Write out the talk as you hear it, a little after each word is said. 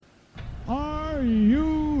Are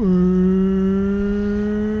you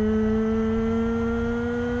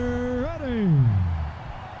ready?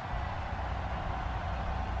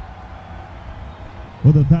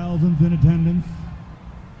 For the thousands in attendance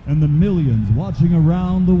and the millions watching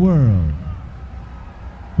around the world,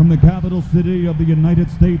 from the capital city of the United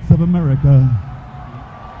States of America,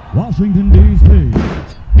 Washington, D.C.,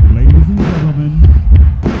 ladies and gentlemen,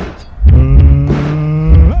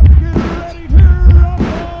 let's get ready to rumble!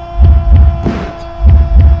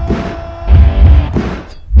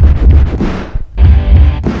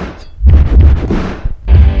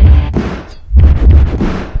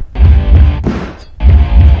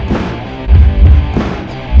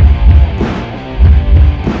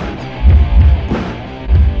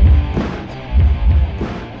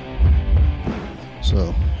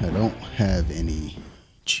 So, I don't have any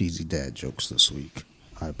cheesy dad jokes this week.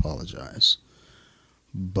 I apologize.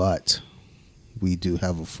 But we do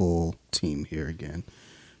have a full team here again.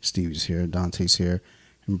 Stevie's here, Dante's here,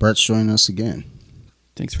 and Brett's joining us again.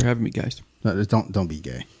 Thanks for having me, guys. No, don't be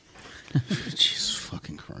gay. Jesus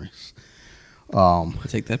fucking Christ. I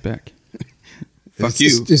take that back. Fuck It's,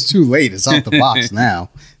 you. it's too late. It's out the box now.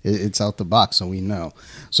 It's out the box, so we know.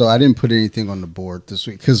 So I didn't put anything on the board this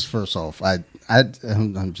week because, first off, I'm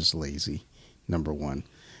just lazy. Number one.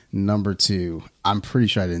 Number two, I'm pretty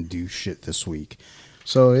sure I didn't do shit this week.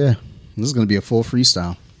 So yeah, this is gonna be a full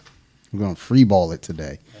freestyle. We're gonna free ball it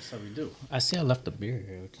today. That's how we do. I see I left the beer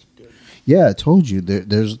here, which is good. Yeah, I told you.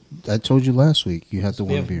 I told you last week you had the We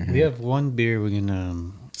one have, beer here. we have one beer we're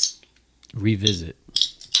gonna revisit.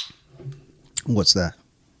 What's that?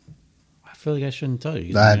 I feel like I shouldn't tell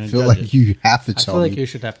you. I feel like you have to I tell feel like me. you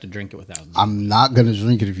should have to drink it without me. I'm not gonna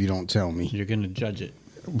drink it if you don't tell me. You're gonna judge it.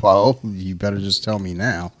 Well, you better just tell me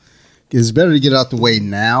now. It's better to get out the way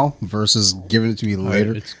now versus giving it to me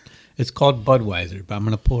later. It's called Budweiser, but I'm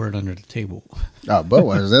gonna pour it under the table. Oh,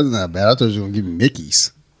 Budweiser, that's not bad. I thought you were going to give me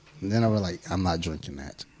Mickey's. And then I was like, I'm not drinking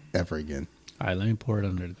that ever again. All right, let me pour it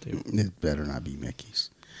under the table. It better not be Mickey's.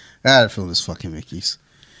 I had a feeling it's fucking Mickey's.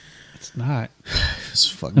 It's not. It's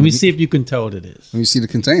fucking Let me see if you can tell what it is. Let me see the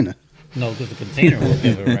container. No, because the container will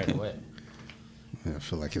give it right away. I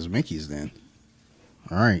feel like it's Mickey's then.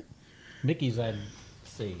 All right. Mickey's I'd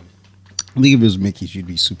saved. I think if it was Mickey's, you'd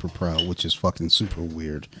be super proud, which is fucking super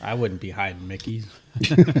weird. I wouldn't be hiding Mickey's.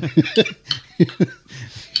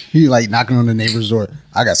 You like knocking on the neighbor's door.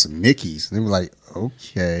 I got some Mickey's. And they were like,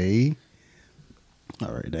 okay.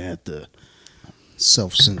 All right. I had to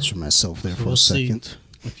self-censor myself there for We'll a see. second.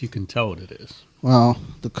 If you can tell what it is. Well,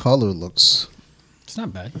 the color looks... It's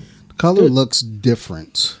not bad. The color looks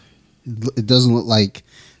different. It doesn't look like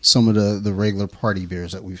some of the regular party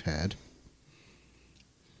beers that we've had.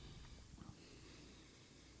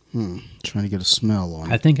 Trying to get a smell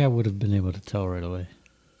on I it. think I would have been able to tell right away.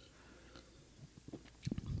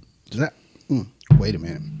 Is that? Wait a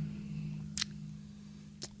minute.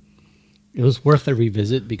 It was worth a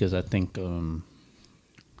revisit because I think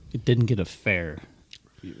it didn't get a fair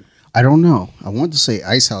review. I don't know. I wanted to say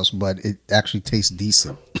Ice House, but it actually tastes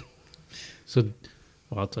decent. So,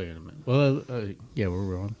 well, I'll tell you in a minute. Well, yeah, we're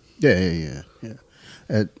rolling. Yeah. Yeah.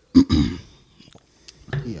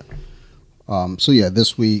 So yeah,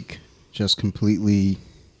 this week just completely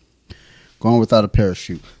going without a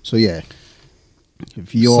parachute. So yeah,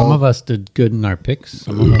 if you Some of us did good in our picks.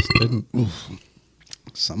 Some of us didn't.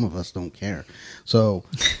 some of us don't care. So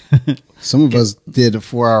some of us did a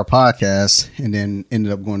 4-hour podcast and then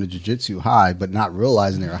ended up going to jiu-jitsu high, but not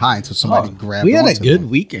realizing they were high until somebody grabbed. We had a onto good them.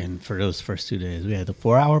 weekend for those first 2 days. We had the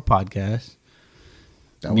 4-hour podcast.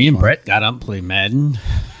 That Me was and fun. Brett got up and played Madden.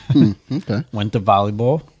 Okay. Went to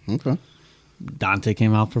volleyball. Okay. Dante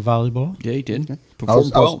came out for volleyball. Yeah, he did. I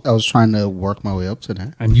Performed well. was trying to work my way up to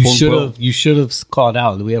that. And you Performed should well. have called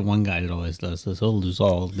out. We have one guy that always does this. He'll lose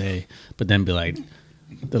all day, but then be like,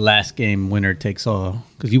 the last game, winner takes all.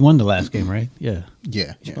 Because you won the last game, right? Yeah.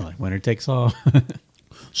 Yeah. Just be like, winner takes all.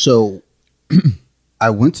 So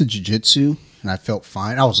I went to jiu-jitsu and I felt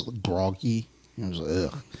fine. I was groggy. I was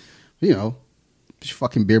like, ugh. You know, just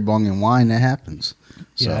fucking beer bong and wine, that happens.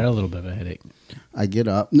 So Yeah, I had a little bit of a headache. I get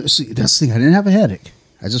up. No, see, that's the thing. I didn't have a headache.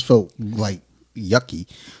 I just felt like yucky.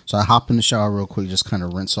 So I hop in the shower real quick, just kind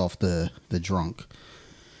of rinse off the drunk.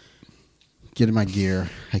 Get in my gear.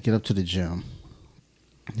 I get up to the gym.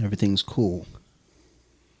 Everything's cool.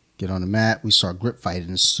 Get on the mat. We start grip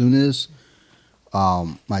fighting. As soon as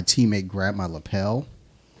my teammate grabbed my lapel,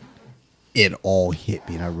 it all hit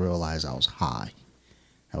me, and I realized I was high.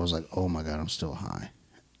 I was like, oh my God, I'm still high.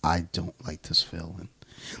 I don't like this feeling.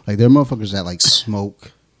 Like, there are motherfuckers that, like,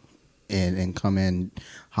 smoke and come in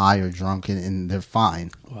high or drunk, and they're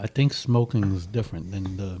fine. Well, I think smoking is different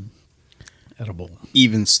than the edible.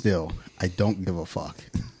 Even still, I don't give a fuck.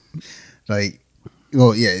 Like,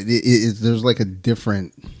 well, yeah, there's like a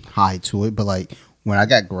different high to it, but like when I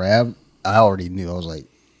got grabbed, I already knew. I was like,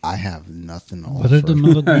 I have nothing to offer. What are the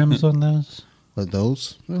milligrams on those? But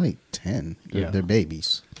those, they're like 10. They're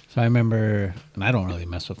babies. So I remember, and I don't really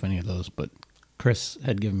mess with any of those, but Chris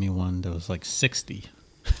had given me one that was like 60.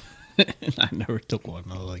 And I never took one.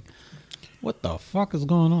 I was like, what the fuck is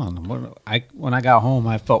going on? When I got home,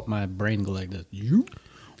 I felt my brain go like this,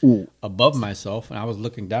 above myself, and I was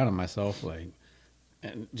looking down at myself, like,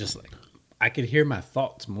 and just like, I could hear my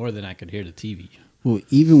thoughts more than I could hear the TV. Well,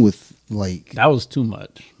 even with like that was too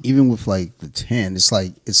much. Even with like the 10, it's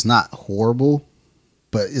like it's not horrible,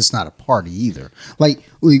 but it's not a party either. Like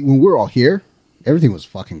when we're all here, everything was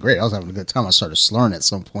fucking great. I was having a good time. I started slurring at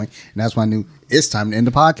some point, and that's when I knew it's time to end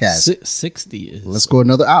the podcast. 60 is let's go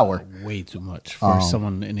another hour. Way too much for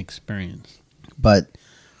someone inexperienced. But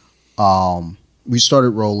we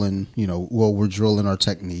started rolling. We're drilling our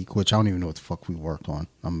technique, which I don't even know what the fuck we worked on.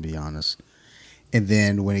 I'm gonna be honest. And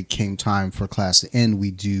then when it came time for class to end,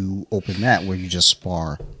 we do open mat where you just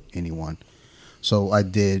spar anyone. So I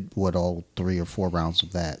did all 3 or 4 rounds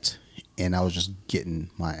of that, and I was just getting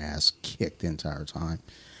my ass kicked the entire time,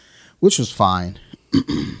 which was fine.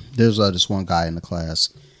 There's this one guy in the class.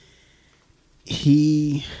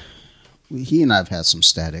 He and I have had some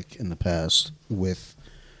static in the past with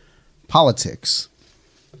politics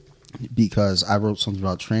because I wrote something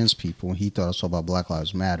about trans people, and he thought I was talking about Black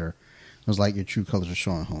Lives Matter. I was like, your true colors are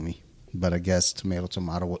showing, homie. But I guess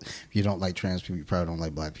tomato. If you don't like trans people, you probably don't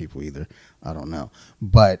like black people either. I don't know.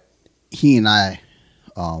 But he and I,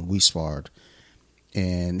 we sparred.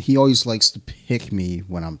 And he always likes to pick me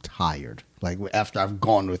when I'm tired. Like, after I've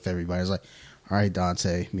gone with everybody. He's like, all right,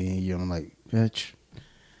 Dante, me and you. And I'm like, bitch.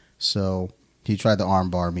 So he tried to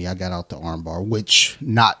armbar me. I got out the armbar, which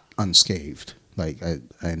not unscathed. Like, I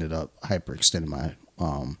ended up hyperextending my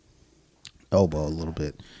elbow a little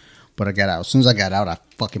bit. But I got out. As soon as I got out, I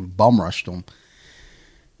fucking bum rushed him.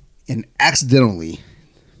 And accidentally,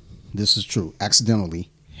 this is true, accidentally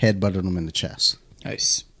headbutted him in the chest.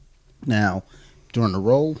 Nice. Now, during the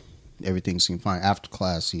roll, everything seemed fine. After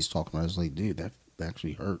class, he's talking about it. I was like, dude, that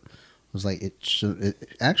actually hurt. I was like,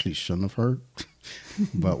 it actually shouldn't have hurt.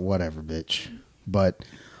 But whatever, bitch. But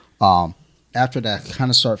after that, I kind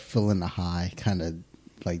of started feeling the high, kind of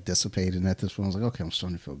like dissipating at this point. I was like, okay, I'm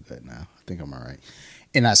starting to feel good now. I think I'm all right.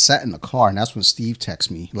 And I sat in the car, and that's when Steve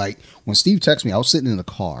texted me. Like, when Steve texted me, I was sitting in the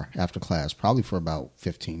car after class, probably for about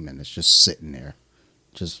 15 minutes, just sitting there,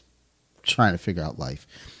 just trying to figure out life.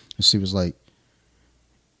 And Steve was like,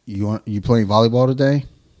 you playing volleyball today?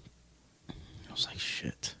 I was like,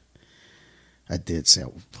 shit. I did say I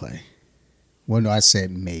would play. Well, no, I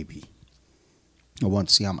said maybe. I wanted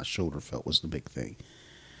to see how my shoulder felt was the big thing.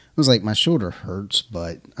 I was like, my shoulder hurts,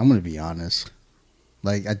 but I'm going to be honest.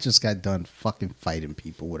 Like, I just got done fucking fighting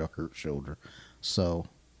people with a hurt shoulder. So,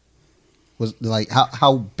 was like,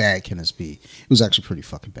 how bad can this be? It was actually pretty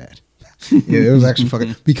fucking bad. Yeah, it was actually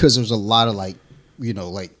fucking, because there's a lot of like,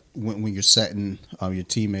 like when you're setting your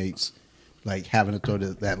teammates, like having to throw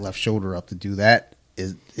that left shoulder up to do that,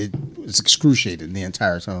 it's excruciating the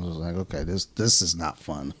entire time. I was like, okay, this is not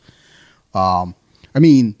fun. I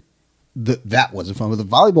mean, that wasn't fun, but the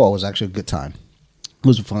volleyball was actually a good time. It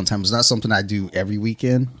was a fun time. It's not something I do every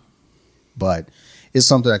weekend, but it's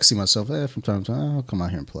something I can see myself from time to time. I'll come out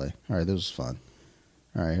here and play. All right, this was fun.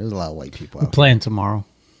 All right, there's a lot of white people out. We're playing tomorrow.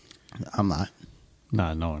 I'm not.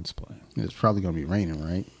 No, no one's playing. It's probably going to be raining,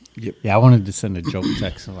 right? Yep. Yeah, I wanted to send a joke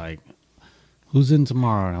text like, who's in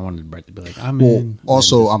tomorrow? And I wanted Brett to be like, I'm in.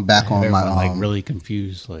 Also, I'm back on my... like really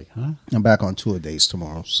confused, like, huh? I'm back on tour days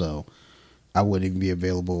tomorrow, so I wouldn't even be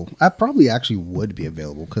available. I probably actually would be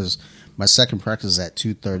available because my second practice is at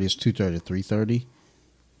 2:30. It's 2:30 to 3:30.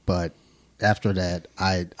 But after that,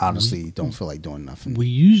 I honestly don't feel like doing nothing. We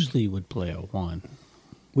usually would play at 1.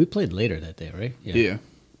 We played later that day, right? Yeah.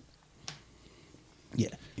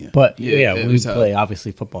 But Yeah, we play,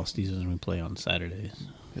 obviously, football season, we play on Saturdays.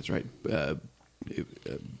 That's right. It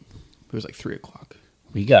was like 3 o'clock.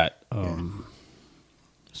 We got,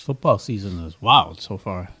 this football season is wild so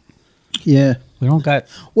far. Yeah. We don't got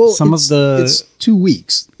it's 2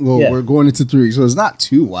 weeks. Well, we're going into 3 weeks, so it's not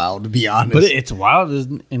too wild, to be honest. But it's wild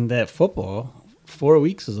in that football. 4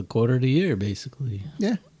 weeks is a quarter of the year, basically.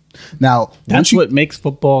 Yeah. Now, that's what makes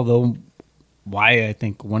football, though, why I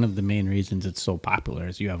think one of the main reasons it's so popular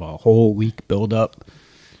is you have a whole week build up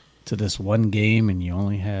to this one game, and you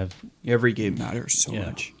only have... Every game matters so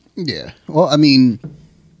much. Yeah. Well, I mean,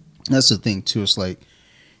 that's the thing, too. It's like,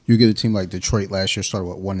 you get a team like Detroit last year started,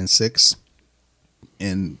 1-6?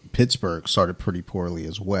 and Pittsburgh started pretty poorly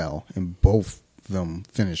as well, and both of them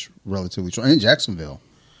finished relatively strong. And Jacksonville,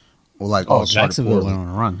 well, like all started Jacksonville poorly. went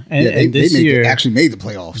on a run. They this year, actually made the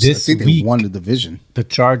playoffs. this I think they week- won the division. the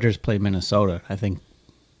Chargers play Minnesota. I think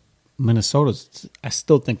Minnesota's. I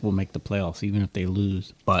still think will make the playoffs, even if they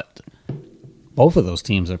lose. But both of those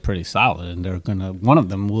teams are pretty solid, and they're gonna. One of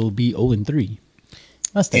them will be 0-3.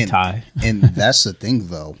 That's the tie. And that's the thing,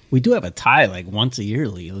 though. We do have a tie like once a year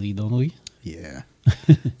lately, don't we? Yeah,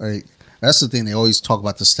 like that's the thing. They always talk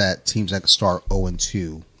about the stat teams that can start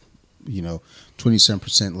 0-2.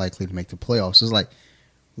 27% likely to make the playoffs. It's like,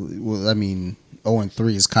 well, I mean,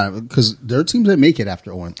 0-3 is kind of because there are teams that make it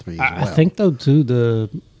after 0-3 as well. I think though too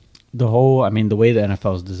the whole. I mean, the way the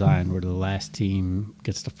NFL is designed, where the last team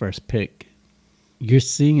gets the first pick, you're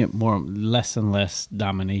seeing it less and less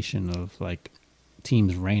domination of like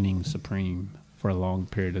teams reigning supreme for a long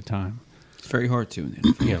period of time. It's very hard to in the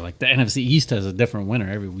NFL. Yeah, like the NFC East has a different winner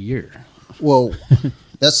every year. Well,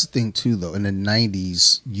 that's the thing too, though. In the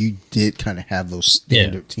 '90s, you did kind of have those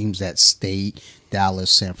standard teams that stayed: Dallas,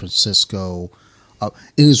 San Francisco. And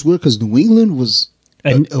it's weird because New England was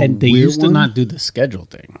And they weird used to one. not do the schedule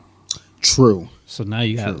thing. True. So now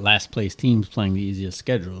you got last place teams playing the easiest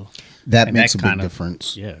schedule. That And makes that a big kind of-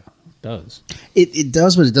 difference. Yeah, it does. It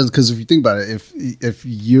does, but it doesn't because if you think about it, if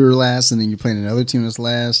you're last and then you're playing another team that's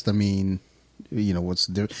last, I mean, what's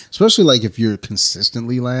the difference? Especially like if you're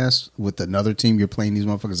consistently last with another team, you're playing these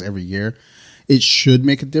motherfuckers every year. It should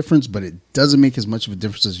make a difference, but it doesn't make as much of a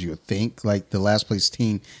difference as you would think. Like the last place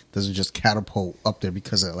team doesn't just catapult up there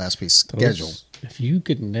because of that last place schedule. If you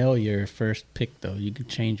could nail your first pick, though, you could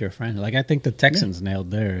change your friend. Like I think the Texans nailed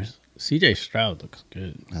theirs. C.J. Stroud looks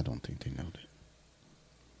good. I don't think they nailed it.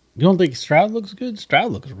 You don't think Stroud looks good?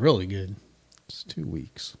 Stroud looks really good. It's 2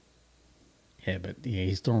 weeks. Yeah, but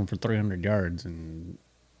he's throwing for 300 yards, and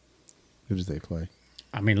Who does they play?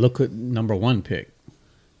 I mean, look at number one pick.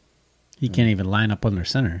 He can't even line up under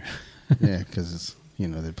center. Yeah, because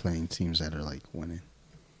they're playing teams that are like winning.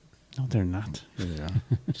 No, they're not. Here they are.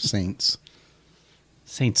 Saints.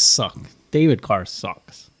 Saints suck. David Carr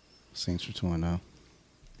sucks. Saints are 2-0,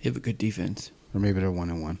 They have a good defense. or maybe they're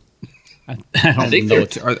 1-1. I I don't think know.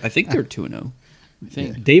 I think they're 2-0. I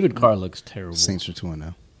think. David Carr looks terrible. Saints are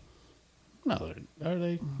 2-0. No, are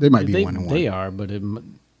they? They might be 1-1. They are, but it,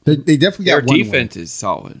 They definitely Their got 1-1. defense is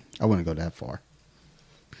solid. I wouldn't go that far.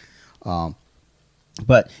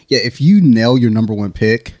 But yeah, if you nail your number one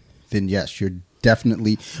pick, then yes, you're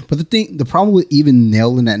definitely. But the problem with even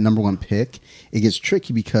nailing that number one pick, it gets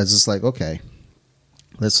tricky because it's like, okay,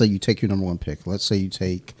 let's say you take your number one pick. Let's say you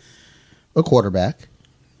take a quarterback,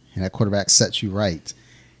 and that quarterback sets you right.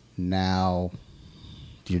 Now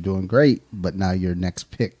you're doing great, but now your next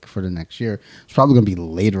pick for the next year is probably going to be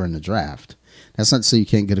later in the draft. That's not to say you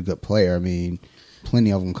can't get a good player. I mean,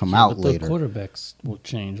 plenty of them come out but later. the quarterbacks will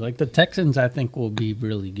change. Like the Texans, I think will be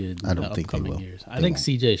really good. I don't in the think they upcoming will. years. They I think won't.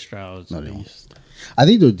 C.J. Stroud's No, a they won't. beast. I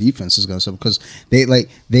think their defense is going to suffer because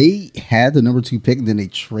they had the number 2 pick, and then they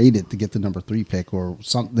traded to get the number 3 pick, or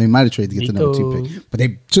something. They might have traded to get the number 2 pick, but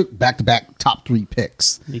they took back-to-back top 3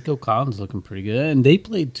 picks. Nico Collins looking pretty good, and they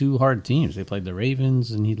played 2 hard teams. They played the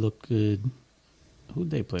Ravens, and he looked good.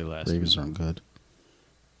 Who'd they play last Ravens week? aren't good.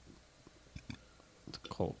 The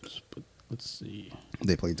Colts, but let's see.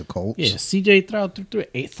 They played the Colts. Yeah, C.J. Stroud threw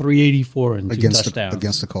 384 and 2 touchdowns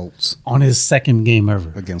against the Colts. on his second game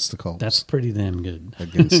ever. Against the Colts. That's pretty damn good.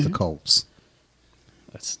 against the Colts.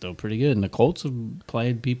 That's still pretty good, and the Colts have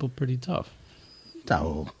played people pretty tough.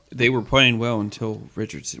 Oh, They were playing well until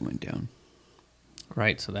Richardson went down.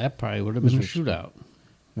 Right, so that probably would have been a shootout.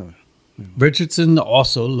 Oh, Richardson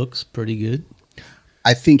also looks pretty good.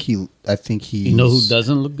 I think he's. You know who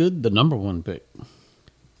doesn't look good? The number one pick.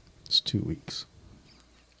 It's 2 weeks.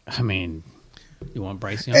 I mean, you want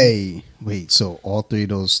Bryce Young? Hey, wait. So all 3 of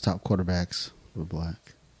those top quarterbacks were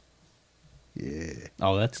black. Yeah.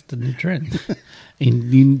 Oh, that's the new trend.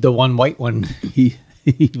 And the one white one, he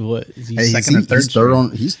what? Is he Hey, second or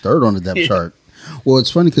third? he's third on the depth chart. Well,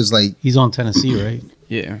 it's funny because like He's on Tennessee, right?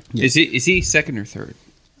 Yeah. Yeah. Is he second or third?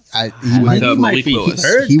 he might, With, Malik be Willis.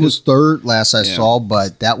 third. he was third last I Yeah. saw,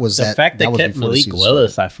 but that was The fact that they was kept before the Malik season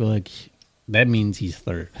Willis, started. I feel like that means he's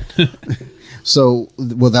third. So,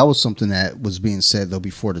 well, that was something that was being said though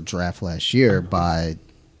before the draft last year by,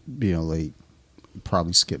 like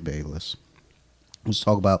probably Skip Bayless. Was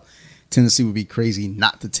talk about Tennessee would be crazy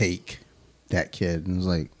not to take that kid, and it was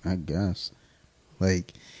like, I guess,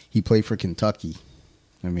 like he played for Kentucky.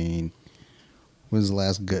 I mean, when's the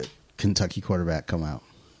last good Kentucky quarterback come out?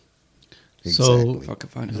 So- If I could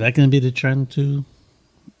find Is him. that going to be the trend too?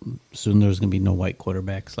 Soon there's going to be no white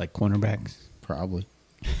quarterbacks like cornerbacks. Probably.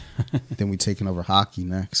 Then we taking over hockey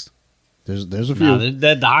next. There's a few. Nah,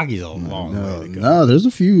 the hockey's a long way to go. No, there's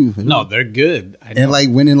a few. No, they're good. I know. And like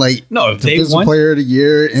winning like No, if they defensive won- player of the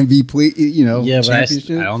year, MVP, Yeah, but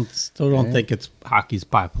championship. I still don't think it's hockey's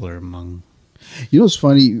popular among. You know what's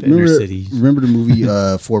funny? inner cities. Remember the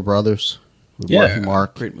movie Four Brothers? With Yeah. Marky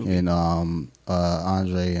Mark Great movie. and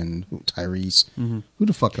Andre and Tyrese. Who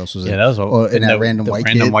the fuck else was Yeah, it? that was and that random the white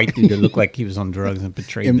random kid. white dude that looked like he was on drugs and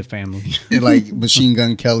betrayed And- the family. And like Machine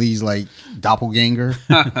Gun Kelly's like doppelganger.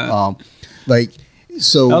 Like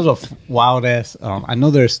so. That was a wild ass. I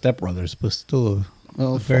know they're stepbrothers, but still,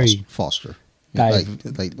 very. Foster. Dive-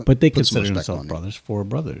 Like, but they put some consider respect themselves on it. brothers, four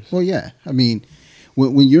brothers. Well, yeah. I mean,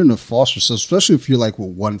 when you're in a foster, so especially if you're like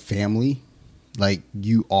with one family, like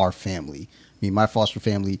you are family. I mean, my foster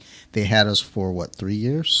family, they had us for 3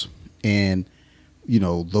 years, and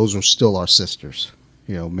those are still our sisters.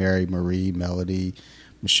 Mary, Marie, Melody,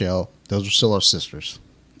 Michelle, those are still our sisters,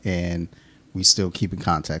 and we still keep in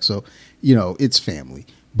contact. So, it's family.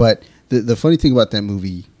 But the funny thing about that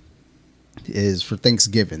movie is for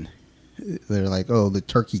Thanksgiving, they're like, oh, the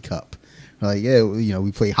turkey cup. They're like, yeah,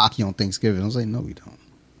 we play hockey on Thanksgiving. I was like, no, we don't.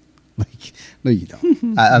 Like, no, you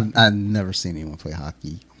don't. I've never seen anyone play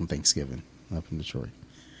hockey on Thanksgiving up in Detroit.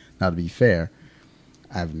 Now, to be fair,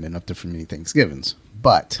 I haven't been up there for many Thanksgivings,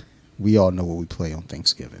 but we all know what we play on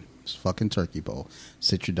Thanksgiving. It's fucking turkey bowl.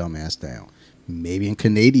 Sit your dumb ass down. Maybe in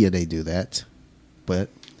Canada they do that, but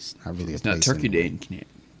it's not really It's a not place Turkey Day anymore. in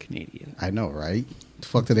Canada. I know, right? The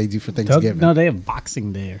fuck do they do for Thanksgiving? No, they have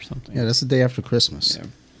Boxing Day or something. Yeah, that's the day after Christmas. Yeah.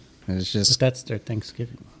 And it's But just, that's their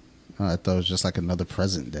Thanksgiving. I thought it was just like another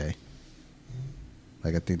present day.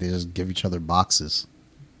 Like, I think they just give each other boxes.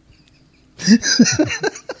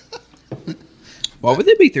 Why would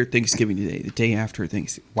they make their Thanksgiving Day the day after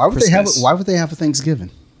Thanksgiving? Why would they have a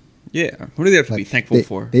Thanksgiving? Yeah. What do they have to be Like, thankful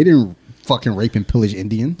for? They didn't fucking rape and pillage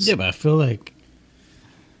Indians. Yeah, but I feel like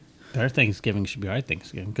their Thanksgiving should be our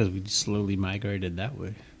Thanksgiving because we slowly migrated that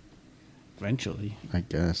way. Eventually. I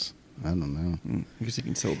guess. I don't know. Because they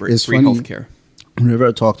can celebrate It's free funny. health care. Whenever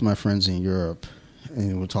I talk to my friends in Europe,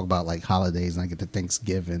 and we'll talk about like holidays, and I get to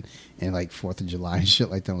Thanksgiving and like 4th of July and shit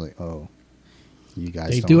like that, I'm like, oh, you guys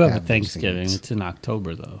They don't do have a those Thanksgiving. things. It's in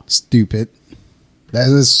October, though. Stupid. That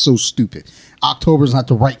is so stupid. October's not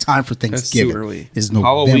the right time for That's Thanksgiving. too early. It's November.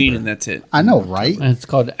 Halloween and that's it. I know, right? And it's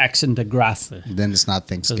called Action de Grace. Then it's not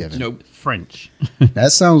Thanksgiving. Nope. French.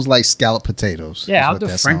 That sounds like scalloped potatoes. Yeah, is how what do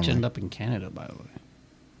that French sound end like. up in Canada, by the way?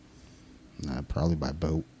 Nah, probably by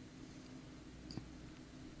boat.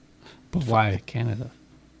 But why Canada?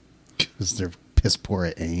 Because they're piss poor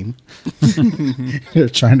at aim. They're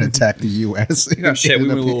trying to attack the U.S. Oh, shit, we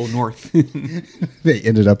Ended went a up little north. They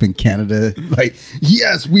ended up in Canada. Like,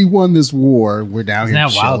 yes, we won this war. We're down Isn't here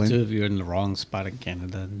that wild, chilling. too, if you're in the wrong spot in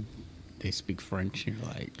Canada and they speak French? You're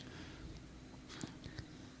like,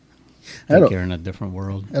 I don't- you're in a different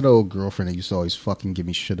world. That old girlfriend that used to always fucking give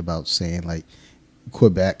me shit about saying, like,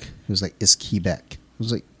 Quebec. It was like, it's Quebec. I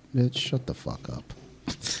was like, bitch, shut the fuck up.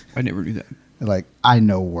 I never knew that. Like, I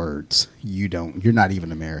know words. You don't. You're not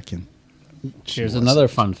even American. Here's wasn't. another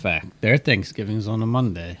fun fact. Their Thanksgiving's on a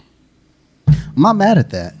Monday. I'm not mad at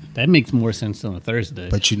that. That makes more sense than a Thursday.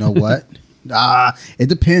 But you know what? It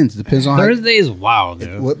depends. Depends on Thursday is wild,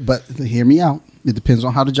 dude. But hear me out. It depends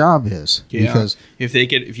on how the job is. Yeah. Because, if you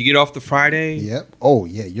get off the Friday, yep. Oh,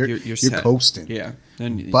 yeah. You're set. coasting. Yeah.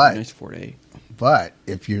 Then you But- nice 4-day. But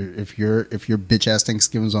if your bitch ass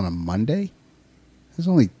Thanksgiving's on a Monday, there's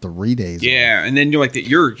only 3 days. Yeah, and then you're like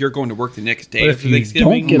you're going to work the next day But if after you Thanksgiving.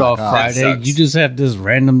 don't get my off God. That Friday, sucks. you just have this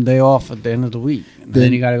random day off at the end of the week. And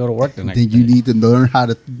then you got to go to work the next Then day. you need to learn how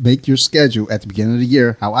to make your schedule at the beginning of the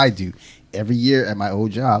year, how I do. Every year at my old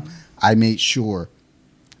job, I made sure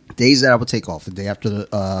days that I would take off, the day after the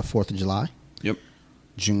 4th of July, Yep.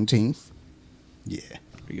 Juneteenth, yeah,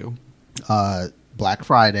 There you go. Black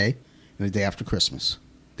Friday, and the day after Christmas.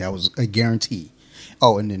 That was a guarantee.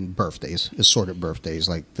 Oh, and then birthdays, assorted birthdays,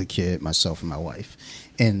 like the kid, myself, and my wife.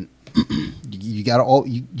 And you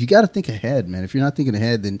gotta think ahead, man. If you're not thinking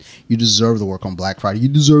ahead, then you deserve to work on Black Friday. You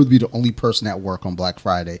deserve to be the only person at work on Black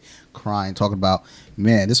Friday, crying, talking about,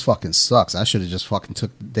 man, this fucking sucks. I should have just fucking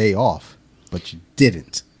took the day off, but you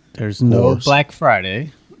didn't. There's no course. Black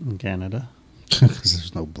Friday in Canada. Because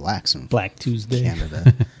there's no blacks in Black Tuesday.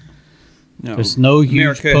 Canada. No. There's no huge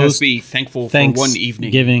America has post to be thankful for one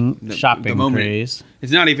evening. Thanksgiving The shopping moment. craze.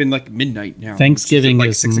 It's not even like midnight now. Thanksgiving it's like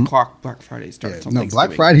is 6 o'clock. Black Friday starts. Yeah, on no, Thanksgiving.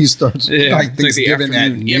 Black Friday starts Yeah, like it's the Thanksgiving at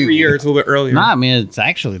afternoon. noon. Every year it's a little bit earlier. Nah, I mean, it's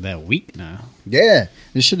actually that week now. Yeah,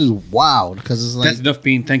 this shit is wild because it's like That's enough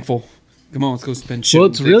being thankful. Come on, let's go spend shit. Well,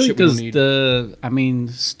 it's really shit we don't because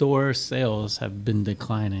need. store sales have been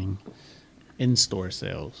declining in-store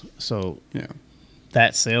sales. So Yeah.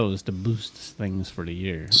 that sale is to boost things for the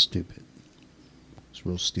year. Stupid. It's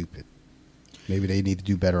real stupid. Maybe they need to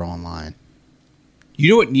do better online. You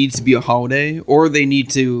know what needs to be a holiday, or they need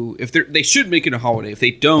to, if they should make it a holiday. If they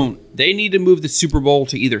don't, they need to move the Super Bowl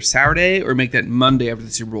to either Saturday or make that Monday after the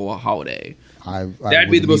Super Bowl a holiday. That'd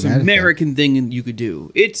be the most American thing you could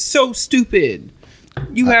do. It's so stupid.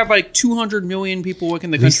 You have like 200 million people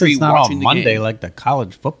in the country it's not watching on the Monday game. like the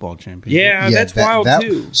college football championship. Yeah, that's wild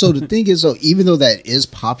too. So the thing is, though, even though that is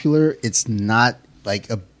popular, it's not like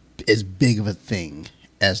as big of a thing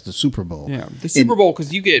as the Super Bowl. Yeah, the Super Bowl,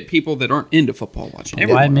 because you get people that aren't into football watching.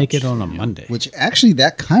 Why make it on a Monday? Which actually,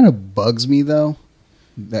 that kind of bugs me though,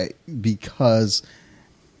 because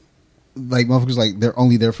like motherfuckers, like they're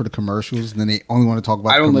only there for the commercials, and then they only want to talk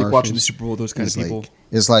about. I don't the like watching the Super Bowl with those kind of people.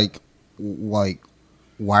 It's like, why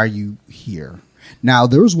are you here? Now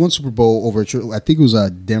there was one Super Bowl over at I think it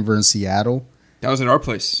was Denver and Seattle. That was at our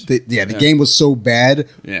place. The game was so bad.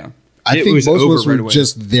 Yeah. I think most of us were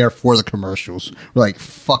just there for the commercials. We're like,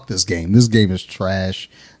 fuck this game. This game is trash.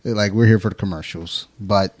 Like, we're here for the commercials.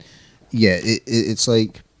 But, yeah, it's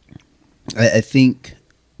like, I think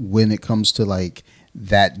when it comes to, like,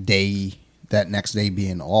 that next day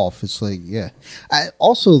being off, it's like, yeah.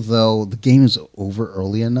 Also, though, the game is over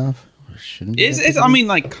early enough. Shouldn't be. I mean,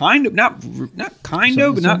 like, kind of. Not kind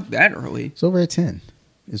of, but not that early. It's over at 10.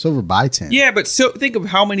 It's over by 10. Yeah, but so think of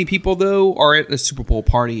how many people, though, are at a Super Bowl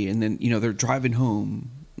party, and then, they're driving home.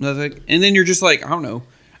 And then you're just like, I don't know.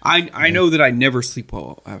 I know that I never sleep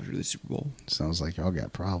well after the Super Bowl. Sounds like y'all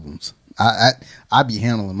got problems. I be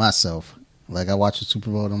handling myself. Like, I watch the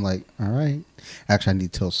Super Bowl, and I'm like, all right. Actually, I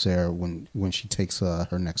need to tell Sarah when she takes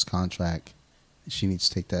her next contract, she needs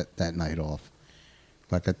to take that night off.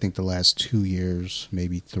 Like, I think the last 2 years,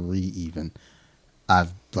 maybe 3 even,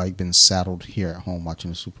 I've like been saddled here at home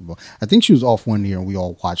watching the Super Bowl. I think she was off one year and we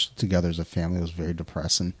all watched it together as a family. It was very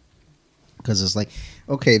depressing because it's like,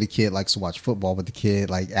 okay, the kid likes to watch football, but the kid,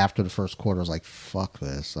 like, after the first quarter was like, fuck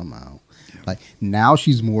this, I'm out. Yeah. Like, now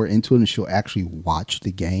she's more into it and she'll actually watch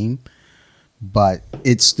the game, but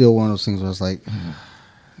it's still one of those things where it's like,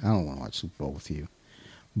 I don't want to watch Super Bowl with you.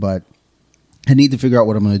 But I need to figure out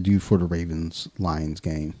what I'm going to do for the Ravens-Lions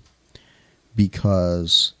game,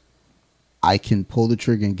 because I can pull the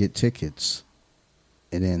trigger and get tickets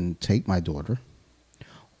and then take my daughter,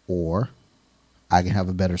 or I can have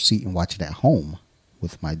a better seat and watch it at home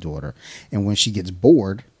with my daughter. And when she gets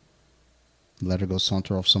bored, let her go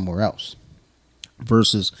saunter off somewhere else,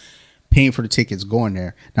 versus paying for the tickets, going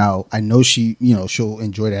there. Now, I know she'll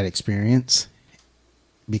enjoy that experience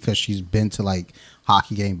because she's been to like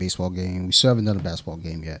hockey game, baseball game. We still haven't done a basketball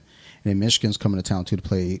game yet. And then Michigan's coming to town too to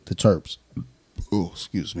play the Terps. Oh,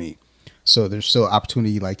 excuse me. So there's still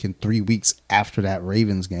opportunity, like in 3 weeks after that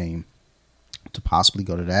Ravens game, to possibly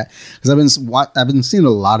go to that. Because I've been seeing a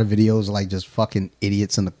lot of videos of like just fucking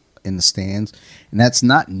idiots in the stands, and that's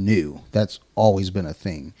not new. That's always been a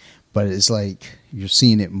thing. But it's like you're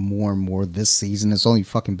seeing it more and more this season. It's only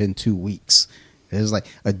fucking been 2 weeks. It's like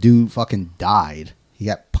a dude fucking died. He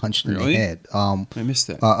got punched in the head. I missed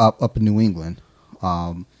that. Up in New England,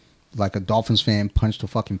 like a Dolphins fan punched a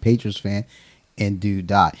fucking Patriots fan. And dude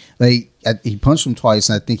died. Like, he punched him twice,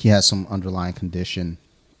 and I think he had some underlying condition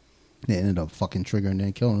that ended up fucking triggering and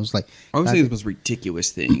then killing him. It was like, I would say the most ridiculous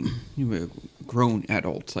thing. You have grown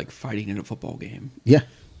adults like fighting in a football game. Yeah,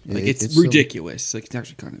 like it's ridiculous. Silly. Like, it's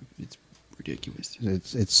actually it's ridiculous.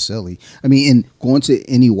 It's silly. I mean, and going to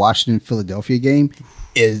any Washington Philadelphia game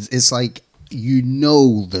it's like,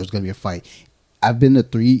 there's gonna be a fight. I've been to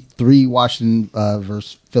three Washington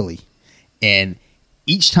versus Philly, and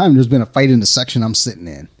each time there's been a fight in the section I'm sitting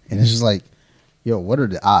in. And it's just like, yo, what are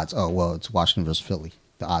the odds? Oh, well, it's Washington versus Philly.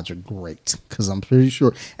 The odds are great. Because I'm pretty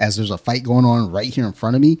sure as there's a fight going on right here in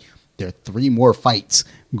front of me, there are 3 more fights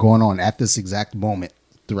going on at this exact moment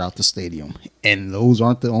throughout the stadium. And those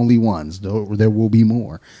aren't the only ones. There will be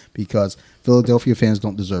more. Because Philadelphia fans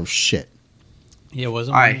don't deserve shit. Yeah,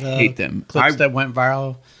 wasn't I hate them. Clips that went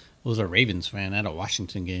viral was a Ravens fan at a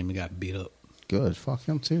Washington game and got beat up. Good. Fuck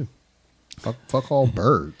him, too. Fuck all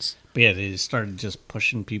birds. But yeah, they started just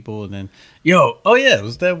pushing people, and then it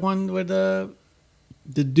was that one where the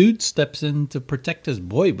dude steps in to protect his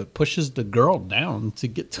boy, but pushes the girl down to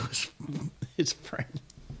get to his friend.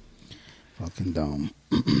 Fucking dumb.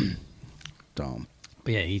 Dumb.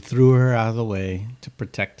 But yeah, he threw her out of the way to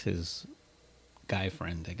protect his guy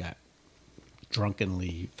friend that got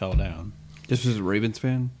drunkenly fell down. This was a Ravens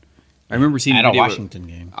fan? I remember seeing at a Washington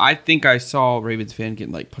game. I think I saw a Ravens fan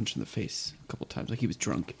getting like punched in the face a couple times, like he was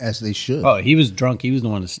drunk. As they should. Oh, he was drunk. He was the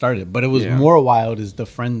one that started it. But it was more wild is the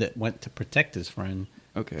friend that went to protect his friend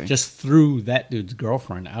Okay. Just threw that dude's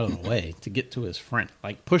girlfriend out of the way to get to his friend.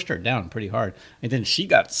 Like, pushed her down pretty hard. And then she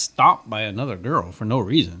got stomped by another girl for no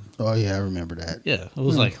reason. Oh, yeah, I remember that. Yeah. It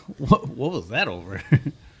was like, what was that over?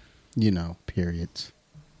 Periods.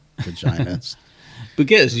 Vaginas.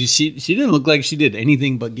 Because she didn't look like she did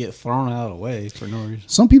anything but get thrown out of the way for no reason.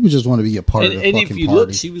 Some people just want to be a part of the And fucking if you party.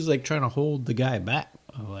 look, she was like trying to hold the guy back.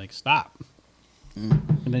 I was like, stop.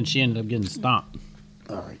 And then she ended up getting stomped.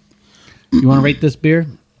 All right. You want to rate this beer?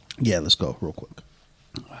 Yeah, let's go real quick.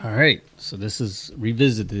 All right. So this is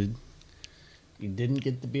revisited. You didn't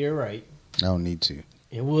get the beer right. I don't need to.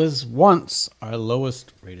 It was once our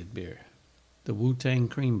lowest rated beer. The Wu-Tang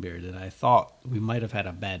cream beer that I thought we might have had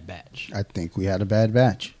a bad batch. I think we had a bad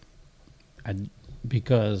batch.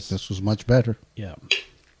 Because This was much better. yeah.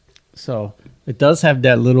 So it does have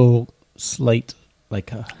that little slight,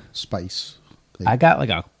 like a, Spice. I got like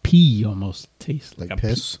a pea almost taste. Like a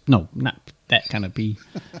piss? Pea. No, not that kind of pea.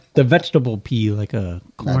 The vegetable pea, like a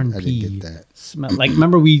corn I didn't pea. get that. Smell like,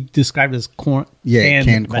 remember we described as corn? Yeah,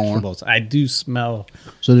 canned corn. vegetables. I do smell.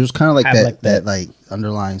 So there's kind of like Have that, like that that. like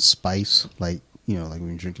underlying spice, like like when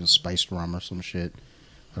you're drinking spiced rum or some shit.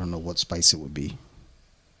 I don't know what spice it would be.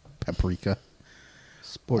 Paprika.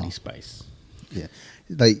 Sporty spice. Yeah,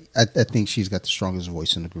 like I think she's got the strongest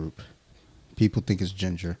voice in the group. People think it's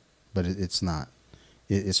ginger, but it's not.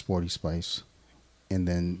 It's sporty spice, and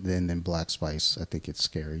then black spice. I think it's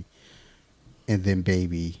scary, and then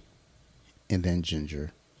baby, and then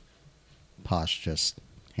ginger. Posh just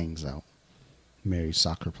hangs out, marries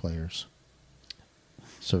soccer players.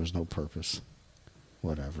 Serves no purpose.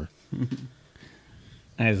 Whatever.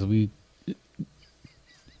 As we,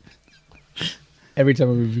 every time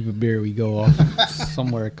we review a beer, we go off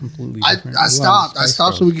somewhere completely different. I stopped. I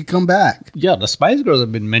stopped so we could come back. Yeah, the Spice Girls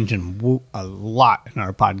have been mentioned a lot in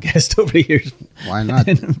our podcast over the years. Why not?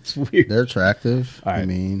 And it's weird. They're attractive. All right. I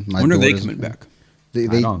mean, my When are they daughters- coming back?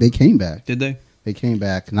 They came back. Did they? They came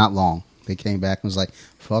back. Not long. They came back and was like,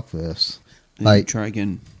 "Fuck this." Like, Like, try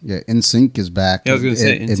again. yeah, NSYNC is back. Yeah, I was gonna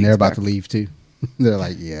say, and NSYNC's they're about back. to leave too. They're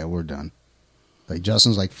like, "Yeah, we're done." Like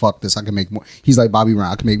Justin's like, "Fuck this. I can make more." He's like Bobby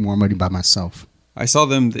Brown. I can make more money by myself. I saw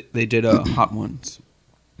them. They did Hot Ones.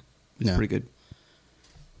 It's Yeah. pretty good.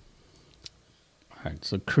 All right,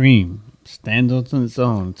 so cream stands on its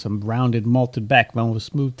own. It's a rounded malted backbone with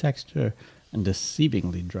smooth texture and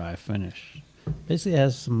deceivingly dry finish. Basically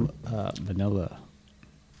has some vanilla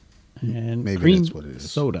and Maybe cream that's what it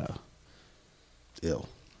is. soda. Ill.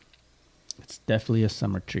 It's definitely a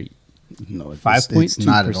summer treat. No, it's 5.2%.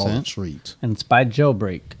 not at all a treat. And it's by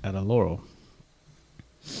Jailbreak out of Laurel.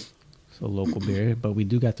 So local beer, but we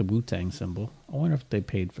do got the Wu-Tang symbol. I wonder if they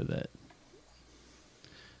paid for that.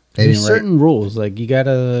 They There's didn't write- certain rules, like you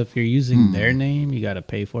gotta, if you're using their name, you gotta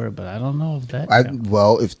pay for it. But I don't know if that. counts.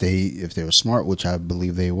 Well, if they were smart, which I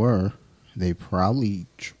believe they were, they probably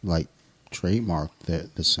trademarked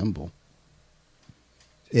the symbol.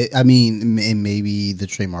 I mean, and maybe the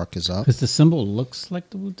trademark is up. Because the symbol looks like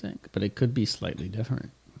the Wu-Tang, but it could be slightly different.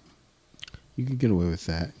 You could get away with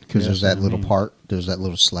that because Yeah, there's that's that what I little mean. part. There's that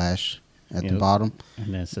little slash at the Yep. bottom.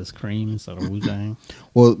 And then it says cream instead of Wu-Tang.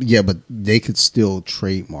 Well, yeah, but they could still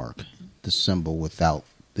trademark the symbol without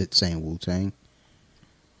it saying Wu-Tang.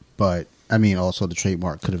 But I mean, also the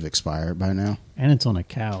trademark could have expired by now. And it's on a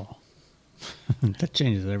cow. That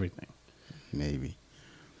changes everything. Maybe.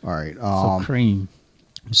 All right. So cream.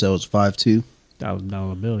 So it's 5-2.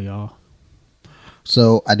 $1,000 bill, y'all.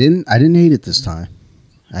 So I didn't hate it this time.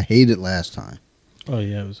 I hated it last time. Oh,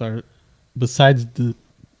 yeah. It was our. Besides the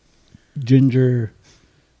ginger.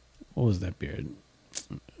 What was that beer?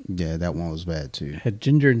 Yeah, that one was bad too. It had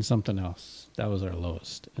ginger and something else. That was our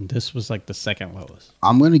lowest. And this was like the second lowest.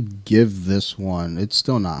 I'm gonna give this one. It's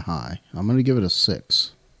still not high. I'm gonna give it a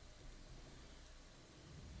 6.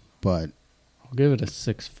 But I'll give it a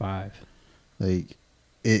 6.5. like,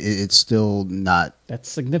 it's still not. That's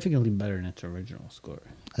significantly better than its original score.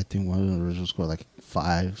 I think one of the original score like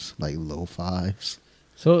 5s, like low 5s.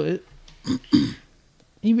 So it.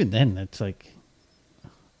 Even then, that's like.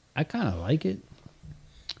 I kind of like it.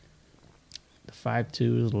 The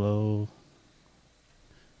 5.2 is low.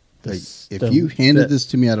 Like, if you handed this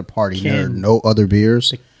to me at a party, and there are canned- no other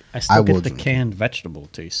beers. I still get would the drink it. canned vegetable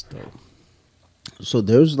taste though. So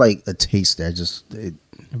there's like a taste that It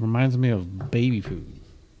reminds me of baby food,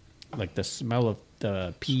 like the smell of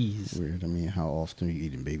the peas. weird. I mean, how often are you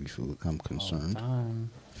eating baby food? I'm concerned.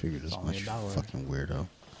 Figured as It's only much. $1. Fucking weirdo.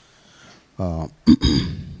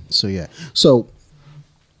 So yeah. So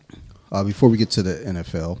before we get to the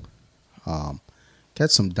NFL,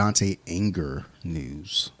 got some Dante Anger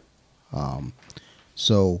news.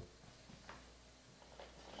 So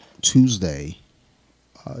Tuesday,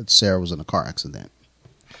 Sarah was in a car accident.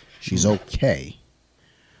 She's okay.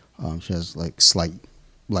 She has like slight,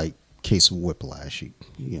 like case of whiplash.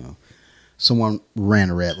 Someone ran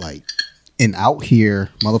a red light, and out here,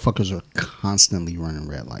 motherfuckers are constantly running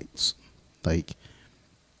red lights. Like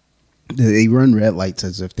they run red lights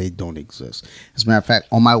as if they don't exist. As a matter of fact,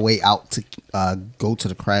 on my way out to go to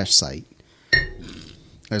the crash site,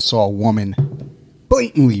 I saw a woman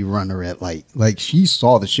blatantly run a red light. Like she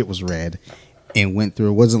saw the shit was red and went through.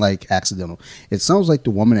 It wasn't like accidental. It sounds like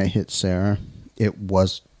the woman that hit Sarah, it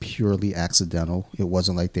was purely accidental. It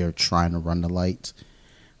wasn't like they were trying to run the light.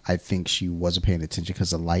 I think she wasn't paying attention because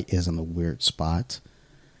the light is in a weird spot.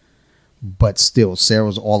 But still, Sarah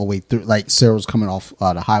was all the way through. Like Sarah was coming off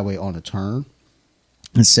the highway on a turn,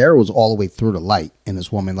 and Sarah was all the way through the light, and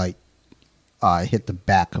this woman like hit the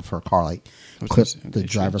back of her car, like clipped the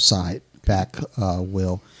driver's side back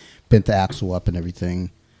wheel, bent the axle up and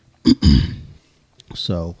everything.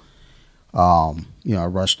 So, I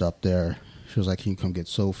rushed up there. She was like, "Can you come get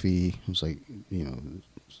Sophie?" I was like,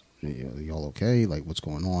 "Y'all okay? Like, what's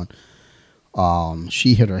going on?"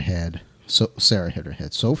 She hit her head. So Sarah hit her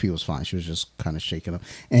head. Sophie was fine. She was just kind of shaken up,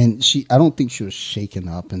 and I don't think she was shaken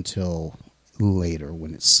up until later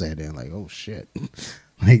when it set in. Like, oh shit,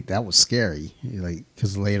 like that was scary. Like,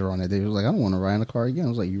 because later on that day, it was like, I don't want to ride in a car again. I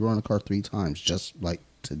was like, you rode in a car 3 times just like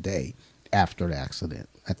today after the accident.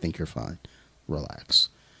 I think you're fine. Relax.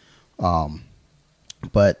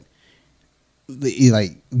 But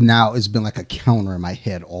like now it's been like a counter in my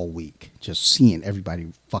head all week, just seeing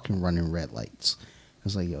everybody fucking running red lights.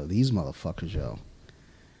 It's like, yo, these motherfuckers, yo.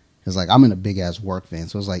 It's like, I'm in a big ass work van.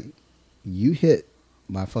 So it's like, you hit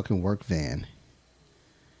my fucking work van.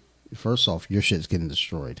 First off, your shit's getting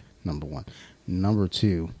destroyed. Number 1. Number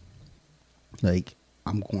 2, like,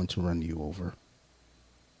 I'm going to run you over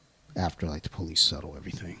after like the police settle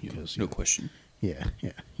everything. No question. Yeah.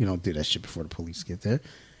 You don't do that shit before the police get there.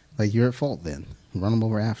 Like, you're at fault then. Run them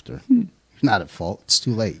over after. You're not at fault. It's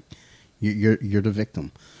too late. You're the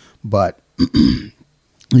victim. But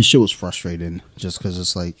this shit was frustrating just because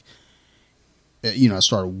it's like, I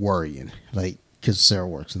started worrying, like, because Sarah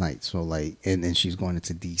works nights, so like, and then she's going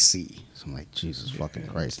into DC. So I'm like, Jesus fucking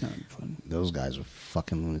Christ. Fun. Those guys are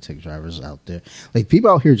fucking lunatic drivers out there. Like, people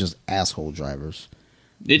out here are just asshole drivers.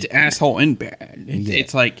 It's asshole and bad.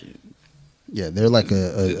 It's like, yeah, they're like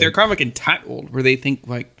they're kind of like entitled, where they think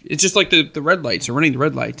like it's just like the red lights or running the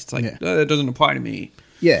red lights. It's like that doesn't apply to me.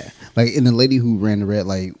 Yeah, like, and the lady who ran the red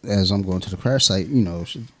light as I'm going to the crash site,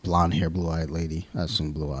 she's blonde hair, blue eyed lady. I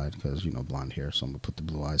assume blue eyed because blonde hair, so I'm gonna put the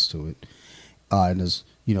blue eyes to it. And this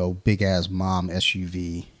big ass mom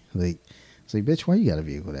SUV. Like, it's like, bitch, why you got a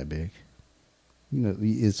vehicle that big?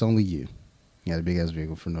 It's only you. You got a big ass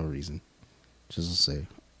vehicle for no reason. Just to say,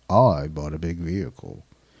 I bought a big vehicle.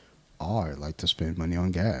 I like to spend money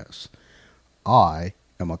on gas. I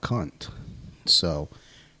am a cunt. So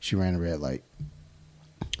she ran a red light.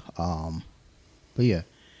 But yeah,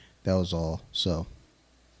 that was all. So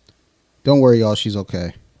don't worry, y'all. She's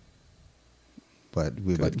okay. But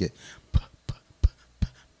we're about to get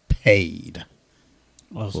paid.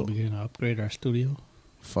 Also, we're gonna upgrade our studio.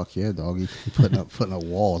 Fuck yeah, doggy. Putting up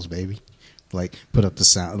walls, baby. Like, put up the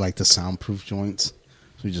soundproof joints.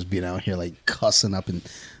 So we just being out here like cussing up and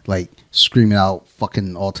like screaming out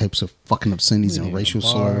fucking all types of fucking obscenities and racial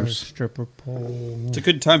slurs. Stripper pole. It's a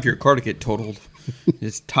good time for your car to get totaled.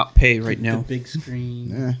 It's top pay right now. The big screen.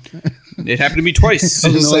 Yeah. It happened to me twice.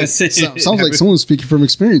 Sounds like someone's speaking from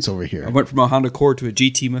experience over here. I went from a Honda Accord to a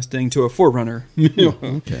GT Mustang to a 4Runner.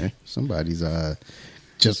 Okay, somebody's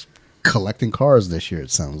just collecting cars this year.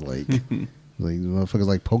 It sounds like like motherfuckers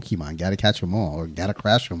like Pokemon. Got to catch them all or got to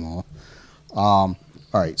crash them all.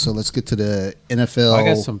 All right, so let's get to the NFL. I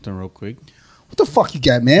got something real quick. What the fuck you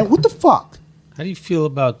got, man? What the fuck? How do you feel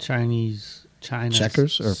about China's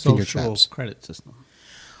checkers or finger traps credit system?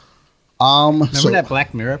 Remember that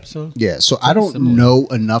Black Mirror episode? Yeah, so I don't know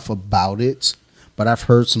enough about it, but I've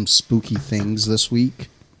heard some spooky things this week.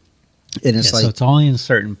 And it's so it's only in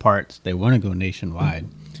certain parts. They want to go nationwide.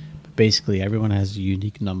 But basically, everyone has a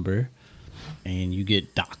unique number, and you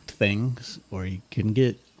get docked things, or you can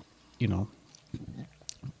get,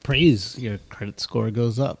 praise. Your credit score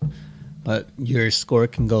goes up. But your score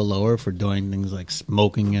can go lower for doing things like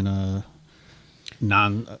smoking in a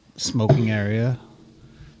non-smoking area,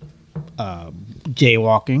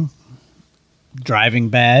 jaywalking, driving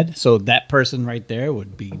bad. So that person right there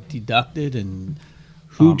would be deducted. And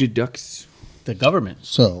who deducts? The government.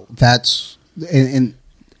 So that's and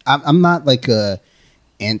I'm not like a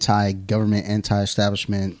anti-government,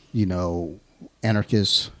 anti-establishment,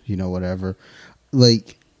 anarchist, whatever.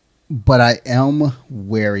 Like, But I am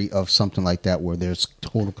wary of something like that where there's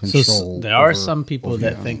total control. So there are some people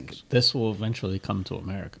that think this will eventually come to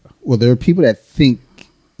America. Well, there are people that think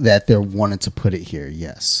that they're wanting to put it here,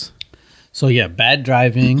 yes. So yeah, bad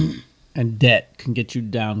driving and debt can get you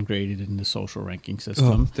downgraded in the social ranking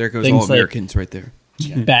system. Oh, there goes Things all Americans right there.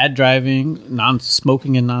 Bad driving,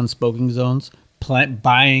 non-smoking in non-smoking zones,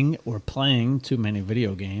 buying or playing too many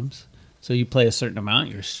video games. So you play a certain amount,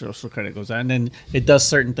 your social credit goes down. And then it does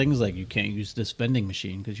certain things like you can't use this vending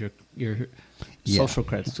machine because your social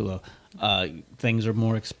credit's too low. Things are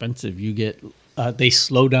more expensive. You get they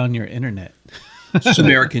slow down your internet. So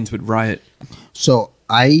Americans would riot. So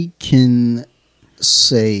I can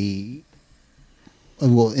say,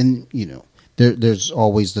 well, and there's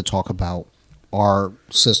always the talk about our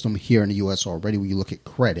system here in the U.S. already. When you look at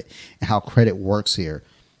credit and how credit works here,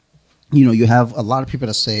 you have a lot of people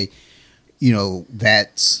that say,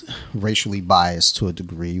 that's racially biased to a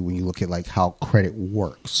degree when you look at like how credit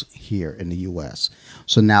works here in the U.S.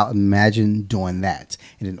 So now imagine doing that,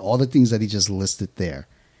 and then all the things that he just listed there,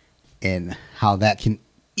 and how that can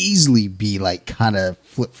easily be like kind of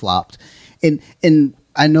flip flopped. And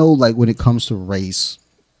I know like when it comes to race,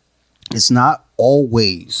 it's not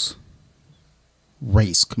always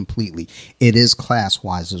race completely. It is class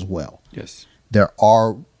wise as well. Yes, there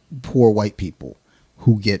are poor white people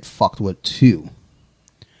who get fucked with too.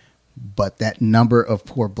 But that number of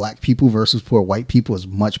poor black people versus poor white people is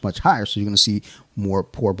much, much higher. So you're going to see more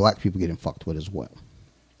poor black people getting fucked with as well.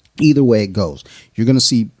 Either way it goes, you're going to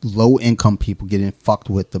see low income people getting fucked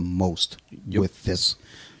with the most with this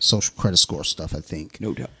social credit score stuff, I think.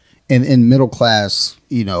 No doubt. And in middle class,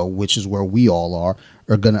 which is where we all are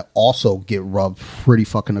going to also get rubbed pretty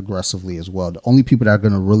fucking aggressively as well. The only people that are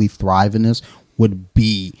going to really thrive in this would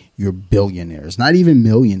be your billionaires, not even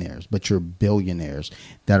millionaires, but your billionaires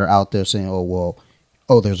that are out there saying,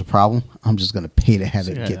 there's a problem. I'm just going to pay to have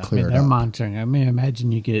it get cleared they're up. monitoring.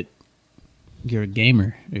 Imagine you're a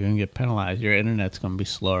gamer. You're going to get penalized. Your internet's going to be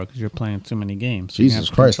slower because you're playing too many games. So Jesus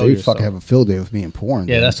Christ, they fucking have a field day with me and porn.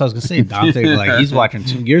 Yeah, that's what I was going to say. Dante, he's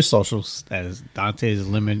watching your social status. Dante's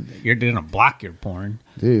limit. You're going to block your porn.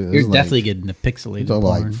 Dude, you're definitely getting the pixelated porn.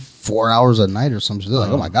 Like 4 hours a night or something.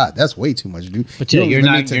 Like, oh my God, that's way too much, dude. But you're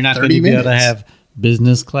not going to be able to have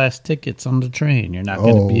business class tickets on the train. You're not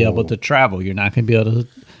going to be able to travel. You're not going to be able to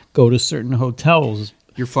go to certain hotels.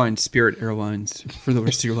 You're flying Spirit Airlines for the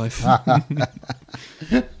rest of your life.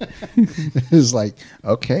 It's like,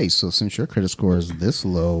 okay, so since your credit score is this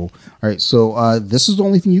low, all right, so this is the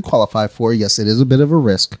only thing you qualify for. Yes, it is a bit of a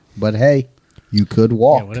risk, but hey, you could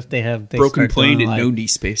walk. Yeah, what if they have broken plane and no knee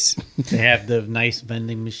space? They have the nice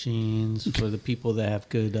vending machines for the people that have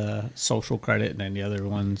good social credit, and then the other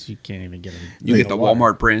ones you can't even get them. You get the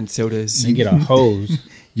Walmart brand sodas. You get a hose.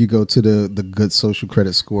 You go to the good social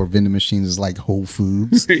credit score vending machines is like Whole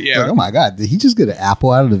Foods. Yeah. Like, oh my God, did he just get an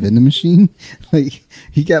apple out of the vending machine? Like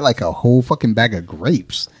he got like a whole fucking bag of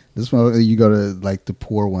grapes. This one, you go to like the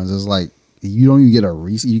poor ones. It's like you don't even get a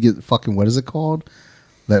Reese. You get fucking, what is it called?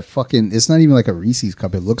 That fucking, it's not even like a Reese's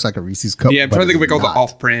cup. It looks like a Reese's cup. Yeah, I'm trying to think of like all the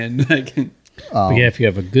off-brand. But yeah, if you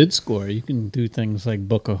have a good score, you can do things like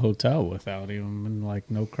book a hotel without even like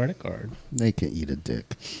no credit card. They can eat a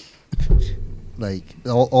dick. Like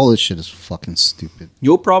all this shit is fucking stupid.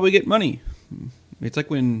 You'll probably get money. It's like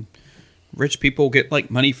when rich people get like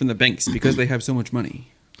money from the banks because they have so much money.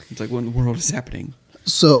 It's like what in the world is happening?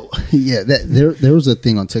 So yeah, there was a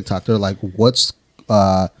thing on TikTok. They're like, what's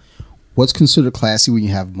considered classy when you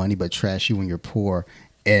have money but trashy when you're poor?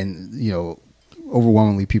 And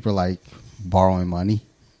overwhelmingly people are like borrowing money.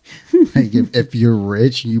 Like if you're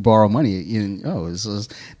rich and you borrow money,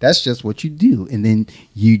 that's just what you do, and then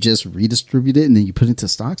you just redistribute it, and then you put it into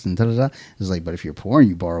stocks and da da da. It's like, but if you're poor and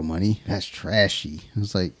you borrow money, that's trashy.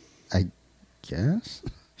 It's like, I guess.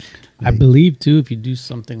 I believe too, if you do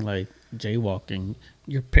something like jaywalking,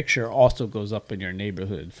 your picture also goes up in your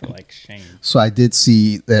neighborhood for like shame. So I did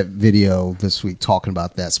see that video this week talking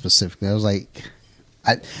about that specifically. I was like,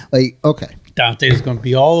 okay. Dante's going to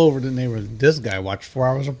be all over the neighborhood. This guy watched 4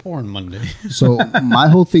 hours of porn Monday. So my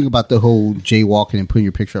whole thing about the whole jaywalking and putting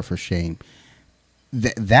your picture up for shame,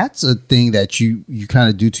 that's a thing that you kind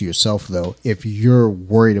of do to yourself, though. If you're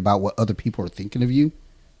worried about what other people are thinking of you,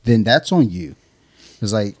 then that's on you.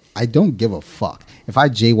 It's like, I don't give a fuck. If I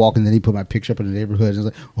jaywalk and then he put my picture up in the neighborhood and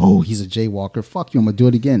it's like, oh, he's a jaywalker. Fuck you. I'm going to do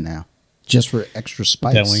it again now. Just for extra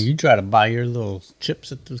spice. Then when you try to buy your little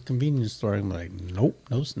chips at the convenience store, I'm like, nope,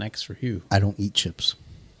 no snacks for you. I don't eat chips.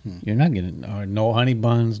 You're not getting no honey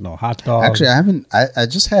buns, no hot dogs. Actually, I haven't. I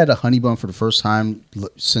just had a honey bun for the first time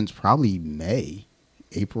since probably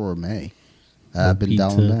April or May. I've been pizza,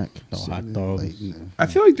 dialing back. no hot dogs. I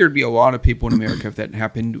feel like there'd be a lot of people in America if that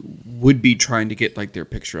happened would be trying to get like their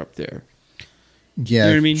picture up there. Yeah, You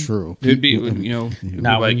know what I mean? true. It'd be, you know,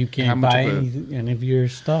 Now, like, when you how can't much buy of a- any of your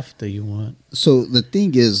stuff that you want. So the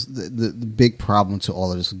thing is, the big problem to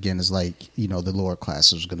all of this again is like, you know, the lower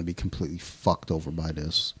classes are going to be completely fucked over by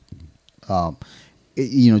this.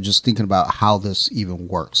 You know, just thinking about how this even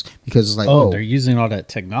works, because it's like, They're using all that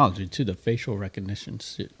technology too, the facial recognition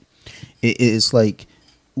shit. It's like,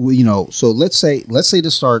 you know, so let's say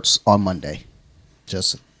this starts on Monday,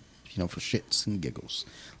 just, you know, for shits and giggles.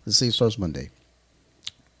 Let's say it starts Monday.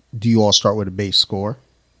 Do you all start with a base score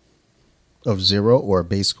of 0 or a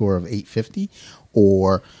base score of 850,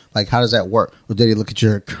 or like how does that work? Or do they look at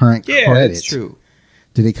your current credit? Yeah, that's true.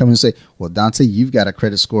 Do they come and say, well, Dante, you've got a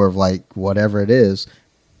credit score of like whatever it is.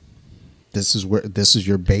 This is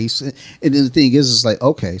your base. And then the thing is, it's like,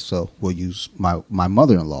 okay, so we'll use my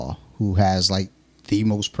mother-in-law, who has like the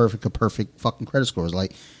most perfect fucking credit scores.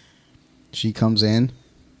 Like, she comes in,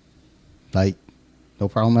 like, no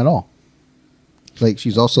problem at all. Like,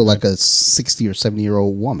 she's also like a 60 or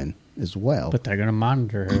 70-year-old woman as well. But they're gonna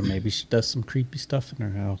monitor her. Maybe she does some creepy stuff in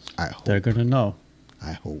her house. I hope. They're gonna know.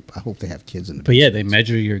 I hope they have kids in the But yeah, basement. they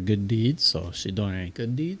measure your good deeds. So if she doing any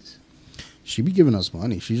good deeds. She be giving us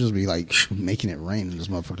money. She just be like making it rain in this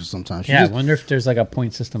motherfucker sometimes. She Yeah, just, I wonder if there's like a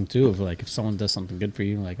point system too of like if someone does something good for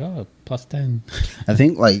you, like plus 10. I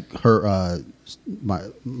think like her my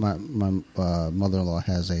mother-in-law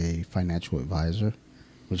has a financial advisor,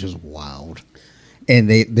 which is wild. And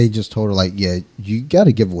they just told her like, yeah, you got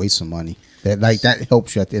to give away some money. That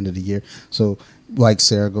helps you at the end of the year. So like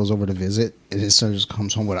Sarah goes over to visit, and then Sarah just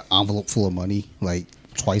comes home with an envelope full of money like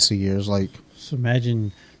twice a year. It's like, So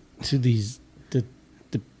imagine to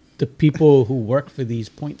the people who work for these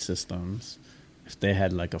point systems, if they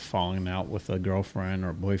had like a falling out with a girlfriend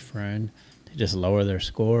or boyfriend, they just lower their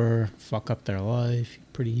score, fuck up their life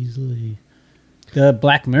pretty easily. The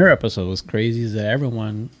Black Mirror episode was crazy. Is that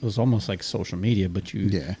everyone was almost like social media, but if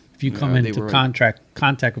you come Yeah, they into were-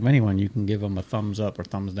 contact with anyone, you can give them a thumbs up or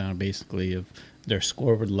thumbs down, basically, if their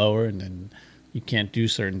score would lower, and then you can't do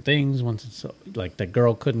certain things once it's like the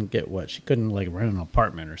girl couldn't get what she couldn't like rent an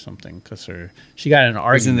apartment or something because she got in an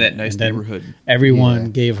was in argument. that nice and then neighborhood. Everyone Yeah.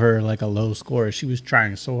 gave her like a low score. She was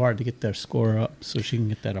trying so hard to get their score up so she can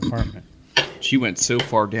get that apartment. She went so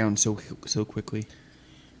far down so quickly.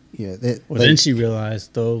 yeah. Well, then she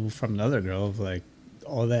realized though from the other girl of like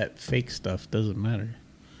all that fake stuff doesn't matter.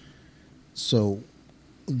 So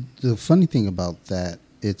the funny thing about that,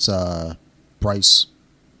 it's Bryce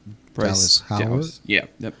Dallas Howard. Yeah,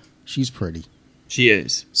 yep. She's pretty. She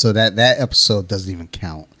is. So that episode doesn't even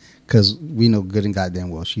count, because we know good and goddamn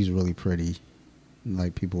well she's really pretty.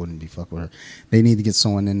 Like, people wouldn't be fucking with her. They need to get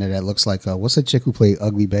someone in there that looks like what's that chick who played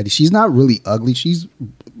Ugly Betty? She's not really ugly. She's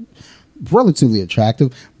relatively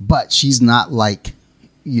attractive, but she's not like,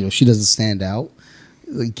 you know, she doesn't stand out.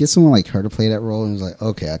 Like, get someone like her to play that role, and it's like,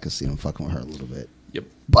 okay, I can see them fucking with her a little bit. Yep.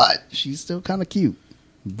 But she's still kind of cute,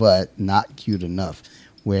 but not cute enough.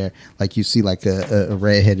 Where like you see like a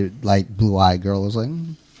redheaded like blue-eyed girl is like,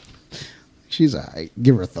 she's all right,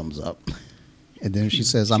 give her a thumbs up. And then if she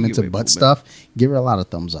says I'm she into give butt away stuff, give her a lot of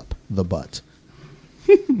thumbs up. The butt.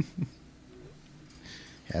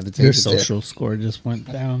 Had to take Your it there. social score just went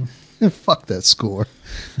down. Fuck that score,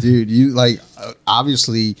 dude. You like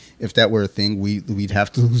obviously if that were a thing, we'd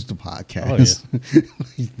have to lose the podcast.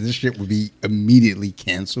 Like, this shit would be immediately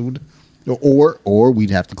canceled, or we'd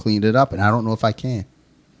have to clean it up, and I don't know if I can.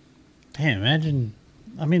 Damn,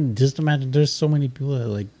 just imagine there's so many people that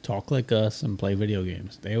like talk like us and play video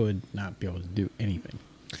games. They would not be able to do anything.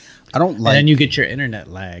 I don't like. And then you get your internet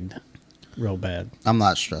lagged real bad. I'm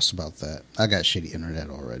not stressed about that. I got shitty internet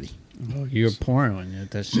already. Oh, you're pouring on you.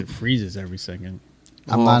 That shit freezes every second.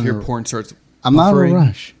 I'm Well, not if in your a- porn starts I'm not in a buffering.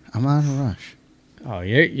 rush. I'm not in a rush. Oh,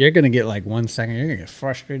 you're gonna get like 1 second. You're gonna get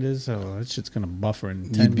frustrated. So that shit's gonna buffer in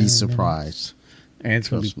 10 You'd be minutes. surprised. And it's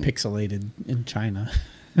gonna be Trust me. pixelated in China.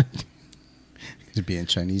 To be in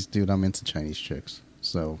Chinese, dude, I'm into Chinese chicks.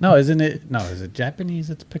 So No, isn't it? No, is it Japanese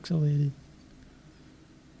that's pixelated?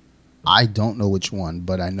 I don't know which one,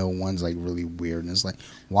 but I know one's like really weird, and it's like,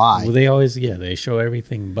 why? Well, they always they show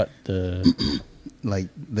everything but the Like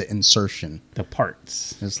the insertion.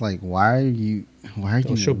 parts. It's like, why are you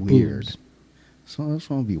They'll show weird? boobs. So I just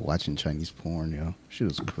want to be watching Chinese porn, yo.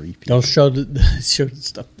 Shit is creepy. They'll show show the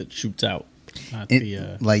stuff that shoots out, not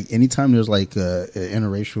Like anytime there's like a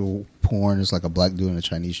interracial porn, it's like a black dude and a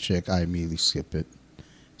Chinese chick, I immediately skip it.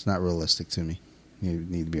 It's not realistic to me. You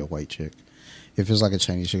need to be a white chick. If it's like a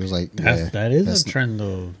Chinese chick, it's like that is that's- a trend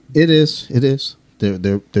though. It is.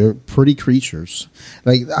 They're pretty creatures.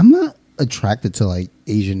 Like I'm not attracted to like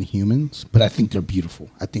Asian humans, but I think they're beautiful.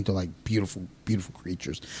 I think they're like beautiful, beautiful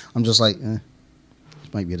creatures. I'm just like, this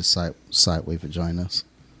might be the sideway vaginas.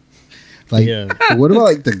 Like, what about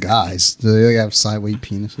like the guys? Do they have sideway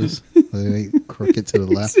penises? Are they crooked to the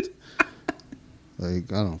left?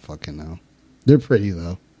 Like, I don't fucking know. They're pretty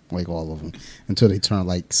though, like all of them, until they turn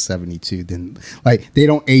like 72. Then, like, they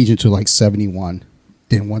don't age until like 71.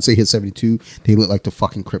 Then once they hit 72, they look like the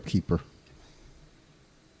fucking Crypt Keeper.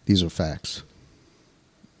 These are facts.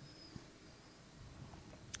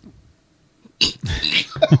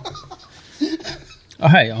 All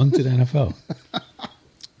right, on to the NFL.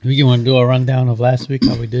 You want to do a rundown of last week,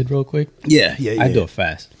 how we did real quick? Yeah. I do it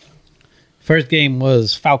fast. First game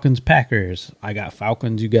was Falcons-Packers. I got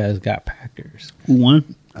Falcons. You guys got Packers. Who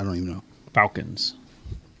won? I don't even know. Falcons.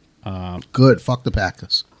 Good. Fuck the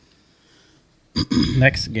Packers.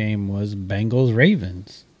 Next game was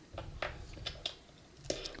Bengals-Ravens.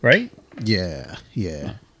 Right? Yeah.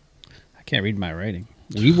 I can't read my writing.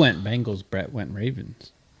 We went Bengals. Brett went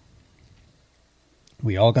Ravens.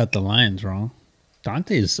 We all got the Lions wrong.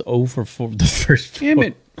 Dante is over for the first four. Damn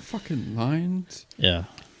it. Fucking Lions. Yeah.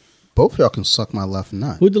 Both of y'all can suck my left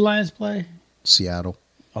nut. Who'd the Lions play? Seattle.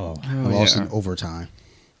 Oh. Lost in overtime.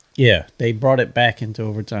 Yeah, they brought it back into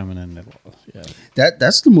overtime and then they lost. Yeah.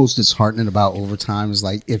 That's the most disheartening about overtime is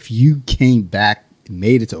like if you came back and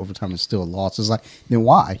made it to overtime and still lost, it's like, then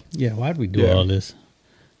why? Yeah, why'd we do all this?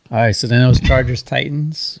 All right, so then it was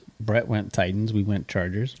Chargers-Titans. Brett went Titans. We went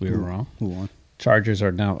Chargers. We were wrong. Who won? Chargers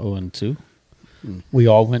are now 0-2. We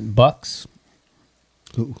all went Bucks.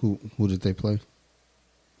 Who did they play?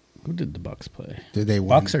 Who did the Bucks play? Did they win?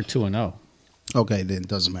 Bucks are 2-0. Okay, then it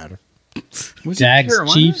doesn't matter. Was Jags, it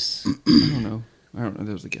Carolina? Chiefs. I don't know.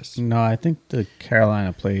 That was a guess. No, I think the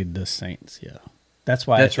Carolina played the Saints. Yeah, that's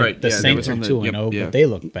why. That's I think right. The Yeah, that Saints was are on the- 2-0, yep, but they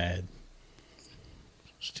look bad.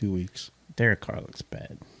 It's 2 weeks. Derek Carr looks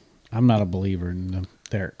bad. I'm not a believer in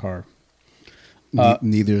Derek Carr.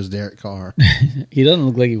 Neither is Derek Carr. He doesn't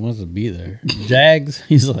look like he wants to be there. Jags,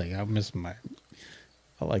 he's like, I miss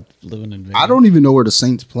I like living in Vegas. I don't even know where the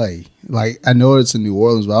Saints play. Like, I know it's in New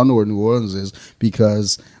Orleans, but I don't know where New Orleans is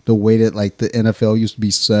because the way that like the NFL used to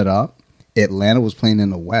be set up, Atlanta was playing in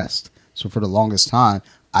the West. So for the longest time,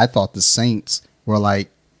 I thought the Saints were like,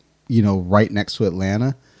 right next to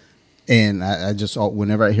Atlanta. And I just,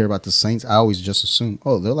 whenever I hear about the Saints, I always just assume,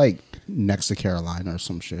 they're like next to Carolina or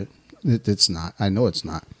some shit. It's not. I know it's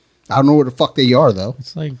not. I don't know where the fuck they are, though.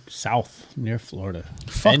 It's like south near Florida.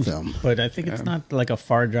 Fuck them. But I think it's not like a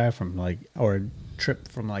far drive from or a trip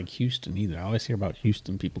from like Houston either. I always hear about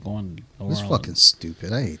Houston people going. It's fucking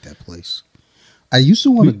stupid. I hate that place. I used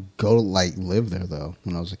to want to go live there, though,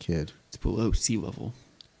 when I was a kid. It's below sea level.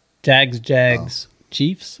 Jags,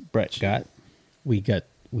 Chiefs. Brett got. We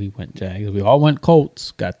went Jags. We all went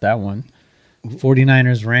Colts. Got that one.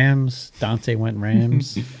 49ers, Rams. Dante went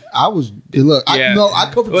Rams. I covered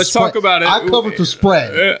the Let's spread. talk about it. I covered the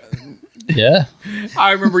spread. Yeah.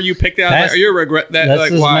 I remember you picked that. You regret that. Let's Like,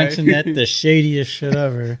 just why? mention that the shadiest shit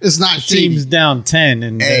ever. It's not shady. Team's down 10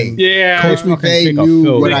 and then Yeah. Coach fucking McVay kick a knew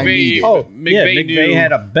field what goal. I needed. Oh, McVay McVay knew.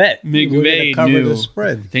 had a bet. We were gonna McVay cover knew. the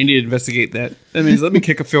spread. They need to investigate that. That means let me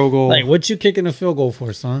kick a field goal. Like, what you kicking a field goal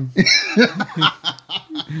for, son?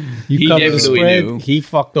 You He covered the definitely spread. knew. He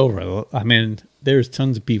fucked over. I mean, there's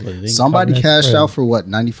tons of people that didn't Somebody cover that cashed spread. out for what,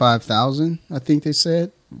 95,000? I think they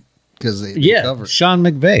said because they covered. Sean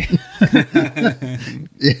McVay.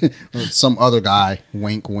 Some other guy,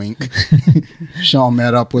 wink, wink. Sean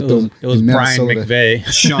met up with them. It was in Brian Minnesota. McVay.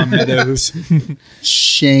 Sean Meadows.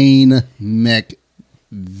 Shane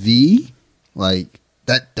McVie, like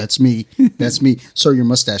that's me. That's me. Sir, your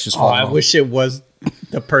mustache is Oh, falling I off. wish it was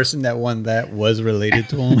the person that won that was related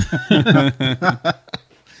to him.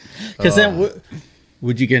 Because then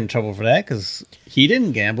would you get in trouble for that? Because he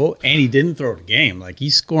didn't gamble and he didn't throw the game. Like,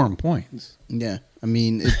 he's scoring points. Yeah, I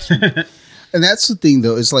mean, it's and that's the thing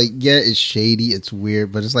though. It's like, yeah, it's shady, it's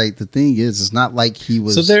weird, but it's like the thing is, it's not like he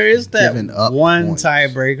was. So there is that giving up one points.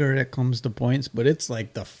 tiebreaker that comes to points, but it's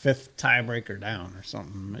like the fifth tiebreaker down or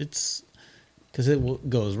something. It's because it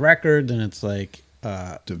goes record, then it's like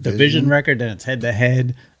division record, then it's head to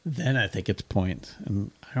head. Then I think it's points,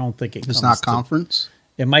 and I don't think It's comes not to- conference.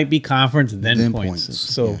 It might be conference, then points.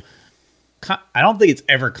 So I don't think it's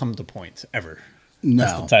ever come to points ever. No,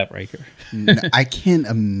 That's the tiebreaker. No, I can't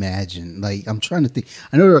imagine. Like, I'm trying to think.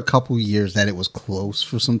 I know there were a couple years that it was close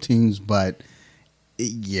for some teams, but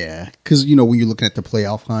yeah, because when you're looking at the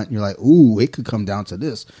playoff hunt, you're like, ooh, it could come down to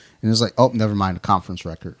this, and it's like, oh, never mind, a conference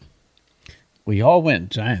record. We all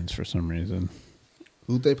went Giants for some reason.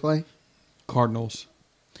 Who'd they play? Cardinals.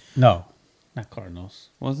 No, not Cardinals.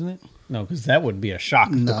 Wasn't it? No, because that would be a shock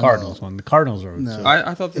if the No, Cardinals no. won. The Cardinals were. No. So-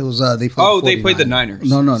 I thought It was they played. they played the 49ers. Niners.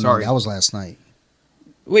 No, Sorry. that was last night.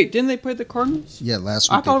 Wait, didn't they play the Cardinals? Yeah, last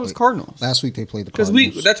week. I thought it was Cardinals. Last week they played the Because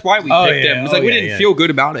Cardinals. that's why we Oh, picked yeah. them. It's like Oh, we yeah, didn't yeah. feel good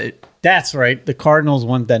about it. That's right. The Cardinals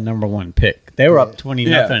won that number one pick. They were up 20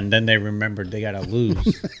 Yeah. nothing. Then they remembered they got to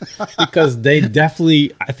lose because they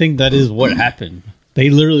definitely. I think that is what happened. They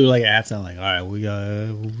literally were like asking, like, "All right,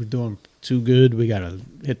 we're doing too good. We got to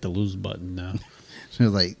hit the lose button now." So it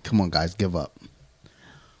was like, come on, guys, give up.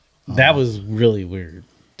 That was really weird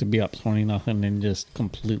to be up 20 nothing and just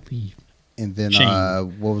completely. And then Shame.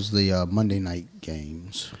 what was the Monday night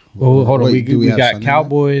games? Well, hold on. Wait, We have got Sunday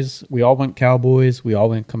Cowboys. We all went Cowboys. We all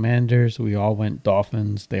went Commanders. We all went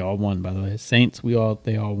Dolphins. They all won, by the way. Saints. They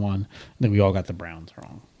all won. Then we all got the Browns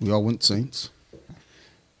wrong. night? We all went Saints.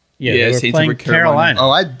 Yeah, Yeah, they were Saints playing over Carolina.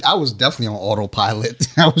 Carolina. Oh, I was definitely on autopilot.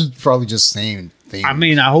 I was probably just saying things. I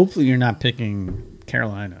mean, hopefully you're not picking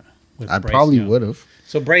Carolina. With I Bryce probably Young. would have.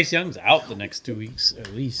 So Bryce Young's out the next 2 weeks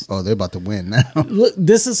at least. Oh, they're about to win now. Look,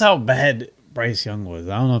 this is how bad Bryce Young was.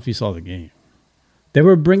 I don't know if you saw the game. They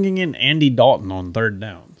were bringing in Andy Dalton on third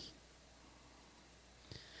downs.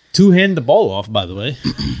 Two-hand the ball off, by the way.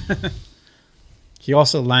 He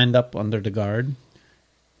also lined up under the guard,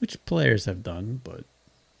 which players have done, but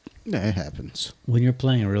Yeah, it happens. when you're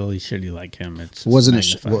playing really shitty like him, it's Wasn't it?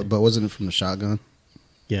 magnified. But wasn't it from the shotgun?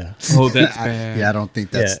 Yeah. Oh, that's bad. Yeah, I don't think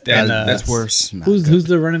that's Yeah, That's worse. not Who's good. who's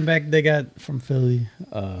the running back they got from Philly?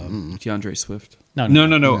 DeAndre Swift. No.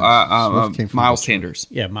 Swift came from Miles Detroit. Sanders.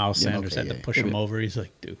 Yeah, Miles Sanders okay, had to yeah. push him over. He's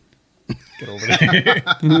like, dude, get over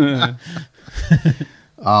there.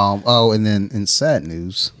 And then in sad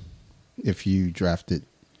news, if you drafted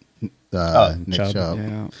Nick Chubb. Chubb.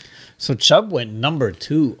 Yeah. So Chubb went number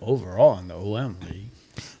 2 overall in the OM league.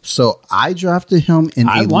 So I drafted him in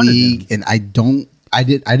I a wanted league, him. and I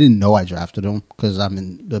didn't know I drafted him because I'm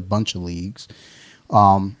in a bunch of leagues.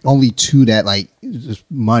 Only 2 that like just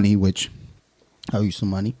money, which I'll use some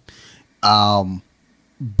money.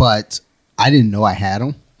 But I didn't know I had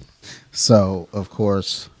him. So of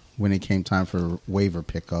course, when it came time for waiver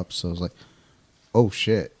pickups, I was like, "Oh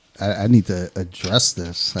shit, I need to address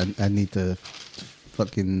this. I need to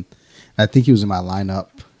fucking." I think he was in my lineup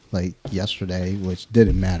like yesterday, which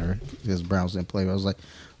didn't matter because Browns didn't play. But I was like,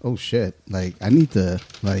 "Oh shit, like I need to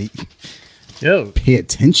like Yo, pay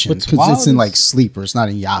attention What's because wild it's in is- like Sleeper. It's not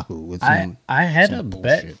in Yahoo. It's in I had some a bullshit.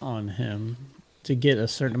 bet on him to get a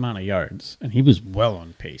certain amount of yards, and he was well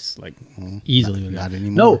on pace, like easily. not No,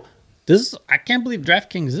 anymore. I can't believe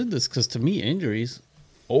DraftKings did this because to me, injuries.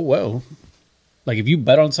 Oh well, like if you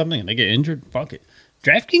bet on something and they get injured, fuck it.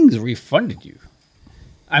 DraftKings refunded you.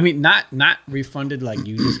 I mean, not refunded like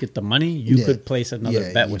you just get the money. You Yeah. could place another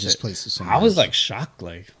Yeah, bet you with just it. place it somewhere I was else. like shocked.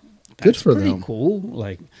 Like, Good that's for pretty them. Cool.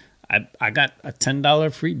 Like, I got a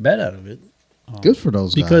 $10 free bet out of it. Good for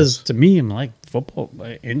those Because guys. to me, I'm like football.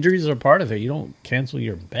 Like, injuries are part of it. You don't cancel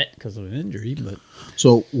your bet because of an injury, but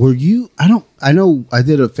So were you? I know. I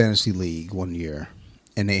did a fantasy league one year,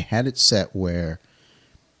 and they had it set where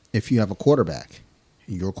if you have a quarterback,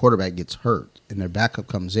 your quarterback gets hurt, and their backup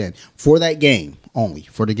comes in for that game only,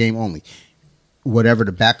 for the game only. Whatever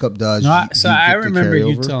the backup does, no. you So get I the remember you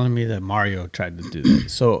carryover. telling me that Mario tried to do that.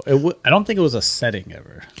 So I don't think it was a setting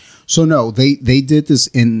ever. So no, they did this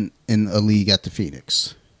in a league at the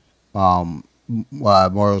Phoenix.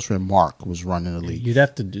 Mario's friend Mark was running the league. You'd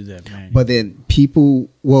have to do that, man. But then people,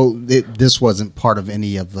 this wasn't part of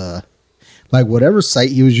any of the, like whatever site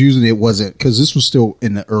he was using, it wasn't, because this was still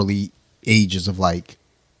in the early ages of like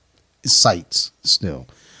sites still.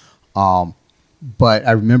 But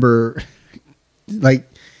I remember like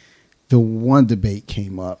the one debate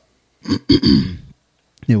came up.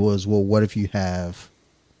 It was, well, what if you have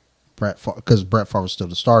Brett Favre, because Brett Favre was still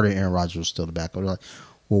the starter, Aaron Rodgers was still the backup. They're like,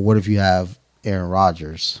 well, what if you have Aaron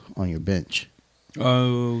Rodgers on your bench?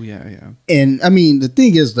 Oh, yeah. And I mean, the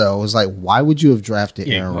thing is, though, is like, why would you have drafted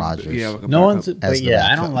Aaron Rodgers? Yeah, like a No backup. one's. But as the yeah, I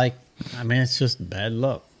backup. don't like. I mean, it's just bad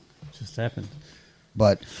luck. It just happened.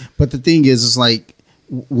 But the thing is, it's like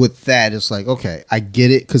with that, it's like, okay, I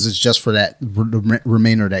get it because it's just for that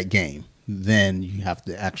remainder of that game. Then you have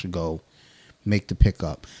to actually go make the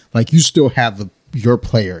pickup. Like you still have your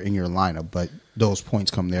player in your lineup, but those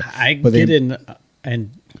points come there. I but get then, in,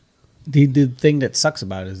 and the thing that sucks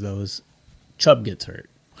about it is though is Chubb gets hurt.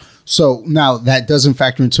 So now that doesn't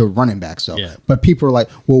factor into running backs, though. Yeah. But people are like,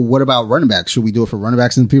 well, what about running backs? Should we do it for running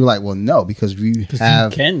backs? And people are like, well, no, because we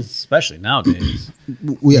have. You can, especially nowadays.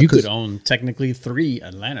 Yeah, you 'cause- could own technically 3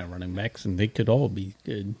 Atlanta running backs, and they could all be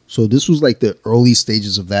good. So this was like the early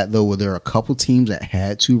stages of that, though, where there are a couple teams that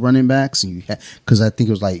had 2 running backs, and you had, because I think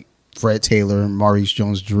it was like Fred Taylor, Maurice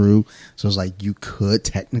Jones-Drew. So it's like you could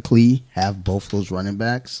technically have both those running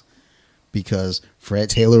backs because Fred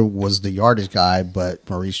Taylor was the yardage guy, but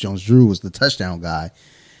Maurice Jones-Drew was the touchdown guy.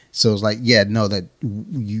 So it's like, yeah, no, that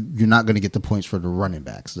you're not going to get the points for the running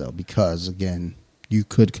backs though, because again, you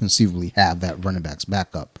could conceivably have that running back's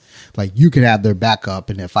backup. Like you could have their backup,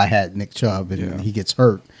 and if I had Nick Chubb and he gets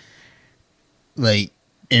hurt, like,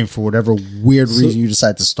 and for whatever weird reason you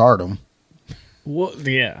decide to start him. Well,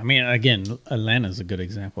 yeah, I mean, again, Atlanta's a good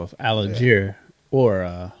example of Algier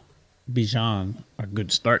or Bijan are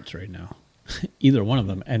good starts right now. Either one of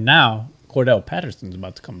them, and now Cordell Patterson's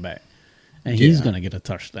about to come back, and he's going to get a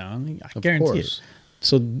touchdown. I guarantee it.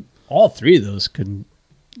 So all three of those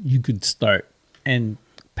you could start. And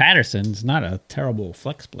Patterson's not a terrible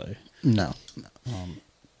flex play. No.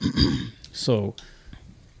 So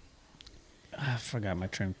I forgot my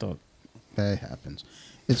train of thought. That happens.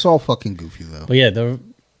 It's all fucking goofy though. But yeah, that's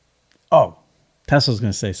what I was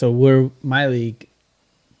gonna say. So where my league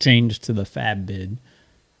changed to the fab bid,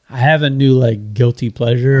 I have a new like guilty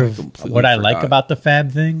pleasure of what I like about the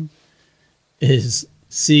fab thing is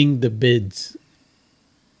seeing the bids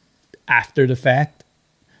after the fact.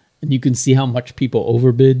 And you can see how much people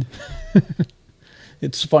overbid.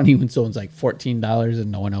 It's funny when someone's like $14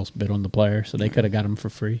 and no one else bid on the player, so they could have got him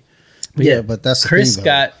for free. But but that's Chris the thing,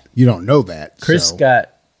 though. You don't know that. Chris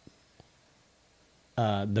got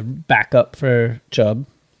the backup for Chubb.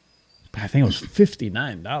 I think it was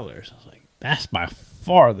 $59. I was like, that's by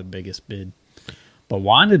far the biggest bid. But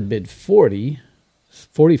Wanda bid 40,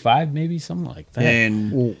 45 maybe, something like that.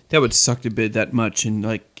 And that would suck to bid that much, and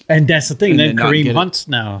like. And that's the thing. Then Kareem Hunt's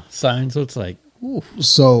now signed, so it's like, ooh.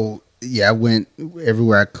 So yeah, I went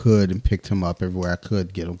everywhere I could and picked him up everywhere I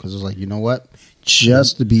could get him because it was like, you know what,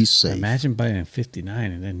 just to be safe. Imagine buying him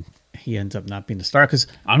 59 and then he ends up not being the star. Because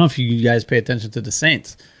I don't know if you guys pay attention to the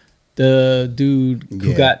Saints. The dude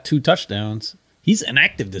who got 2 touchdowns, he's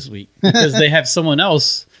inactive this week because they have someone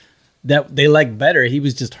else that they like better. He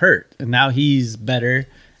was just hurt, and now he's better.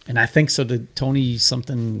 And I think so. Tony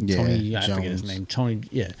something, Tony, I forget his name. Tony,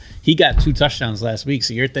 he got 2 touchdowns last week.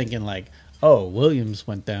 So you're thinking like, oh, Williams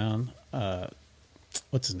went down.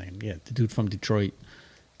 What's his name? Yeah, the dude from Detroit.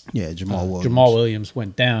 Yeah, Jamal Williams. Jamal Williams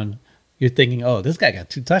went down. You're thinking, oh, this guy got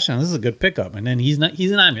 2 touchdowns. This is a good pickup. And then he's not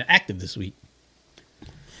even active this week.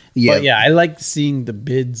 Yeah, but yeah, I like seeing the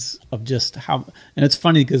bids of just how. And it's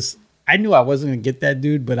funny because I knew I wasn't gonna get that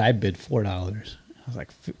dude, but I bid $4. I was like,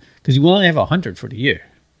 because you only have 100 for the year.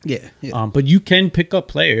 Yeah. But you can pick up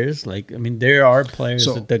players. Like, I mean, there are players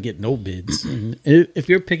that get no bids. And if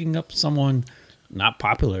you're picking up someone not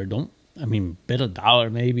popular, bid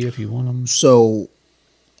 $1 maybe if you want them. So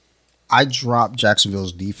I dropped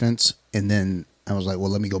Jacksonville's defense, and then I was like, well,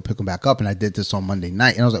 let me go pick them back up. And I did this on Monday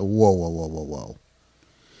night, and I was like, whoa.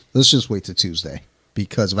 Let's just wait till Tuesday.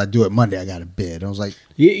 Because if I do it Monday, I got to bid. I was like,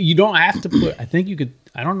 you don't have to put, I think you could,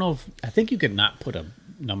 I don't know if, I think you could not put a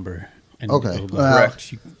number. Okay.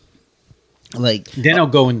 Correct. Then I'll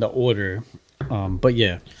go into order. But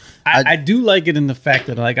yeah, I do like it in the fact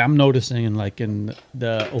that like I'm noticing in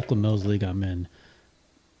the Oakland Mills League I'm in,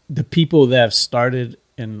 the people that have started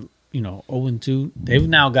in 0-2, they've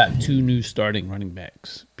now got 2 new starting running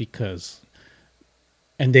backs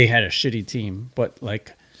and they had a shitty team, but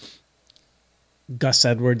like Gus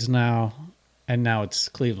Edwards now, and now it's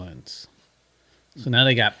Cleveland's. So now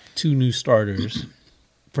they got 2 new starters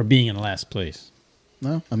for being in last place.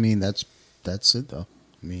 No, I mean that's it though.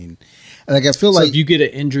 I mean, like I feel like if you get an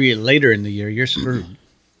injury later in the year, you're screwed.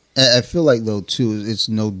 I feel like though too, it's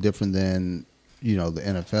no different than the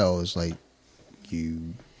NFL. It's like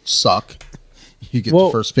you suck, you get the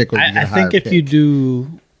first pick, or you get a higher pick. You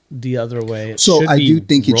do the other way, so I do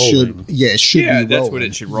think it should. Yeah, it should be rolling. That's what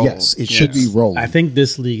it should roll. Yes, it should be rolling. I think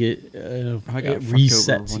this league it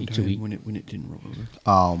resets each week when it didn't roll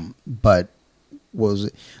over. But was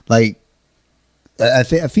it like? I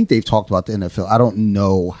think they've talked about the NFL. I don't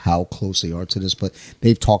know how close they are to this, but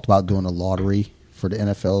they've talked about doing a lottery for the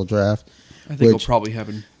NFL draft. I think it'll probably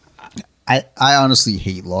happen. I honestly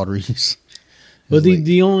hate lotteries. But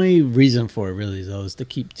the only reason for it really though is to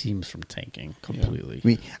keep teams from tanking completely. I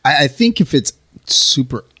mean, I think if it's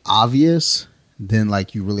super obvious, then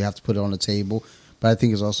like you really have to put it on the table. But I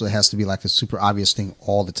think it has to be like a super obvious thing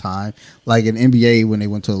all the time. Like in NBA when they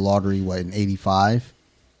went to the lottery, in '85.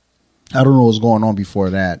 I don't know what was going on before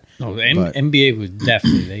that. No, the NBA was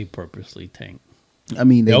definitely they purposely tank. I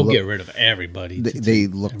mean, they'll get rid of everybody. They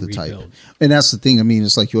look the type, and that's the thing. I mean,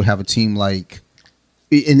 it's like you'll have a team like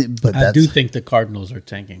But I do think the Cardinals are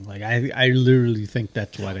tanking. Like I literally think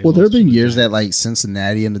that's why they. Well, there have been years Giants. that like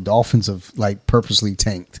Cincinnati and the Dolphins have like purposely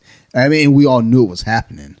tanked. I mean, we all knew it was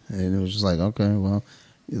happening, and it was just like, okay, well,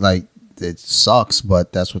 like it sucks,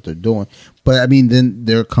 but that's what they're doing. But I mean, then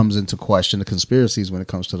there comes into question the conspiracies when it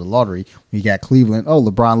comes to the lottery. You got Cleveland. Oh,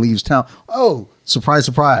 LeBron leaves town. Oh, surprise,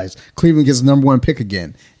 surprise! Cleveland gets the number one pick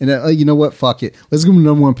again. And you know what? Fuck it. Let's give them the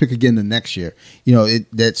number one pick again the next year. You know,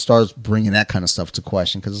 that starts bringing that kind of stuff to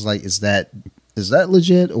question because it's like, is that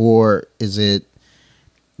legit or is it?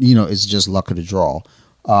 You know, it's just luck of the draw.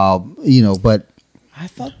 You know, but I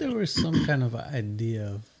thought there was some kind of idea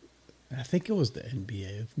of. I think it was the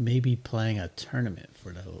NBA of maybe playing a tournament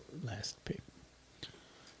for the last pick.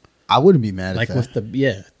 I wouldn't be mad like at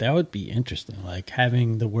that. That would be interesting. Like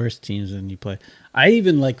having the worst teams and you play. I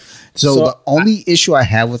even like. So the only issue I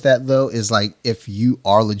have with that though is like if you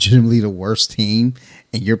are legitimately the worst team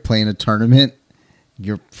and you're playing a tournament,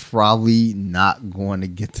 you're probably not going to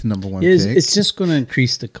get the number one pick. It's just going to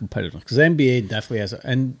increase the competitiveness because the NBA definitely has,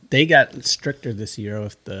 and they got stricter this year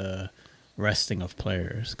with the resting of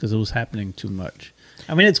players because it was happening too much.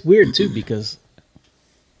 I mean, it's weird too because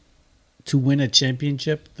to win a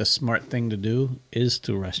championship, the smart thing to do is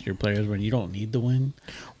to rest your players when you don't need to win.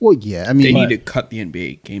 Well, yeah, I mean, they need to cut the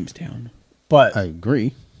NBA games down. But I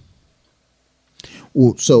agree.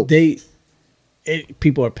 Well, so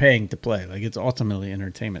people are paying to play. Like it's ultimately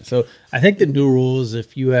entertainment. So I think the new rule is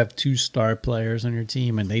if you have 2 star players on your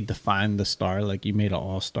team and they define the star, like you made an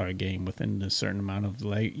all-star game within a certain amount of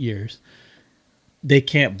light years, they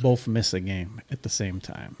can't both miss a game at the same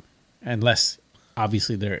time, unless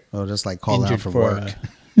obviously they're just like calling out for work.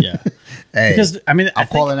 Yeah, hey, because I mean, I'm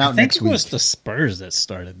calling out next week. I think it was the Spurs that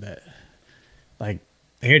started that. Like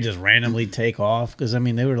they just randomly take off because I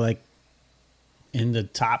mean they were like in the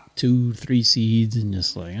top 2-3 seeds and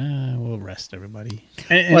just like we'll rest everybody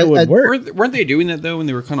and it would work. Weren't they doing that though when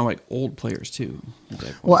they were kind of like old players too?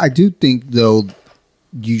 Well, I do think though.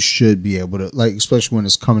 You should be able to, like, especially when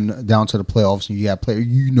it's coming down to the playoffs and you got players,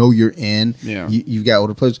 you know, you're in. Yeah. You've got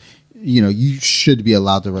older players. You know, you should be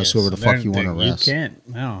allowed to rest whoever the fuck you want to rest. You can't.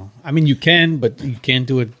 No. I mean, you can, but you can't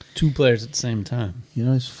do it 2 players at the same time. You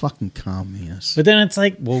know, it's fucking communist. But then it's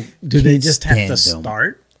like, well, do they just have to stand them.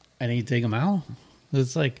 start and then you take them out?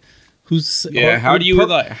 It's like, who's. Yeah, how do you,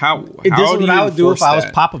 like, how This do is what you I would do if I was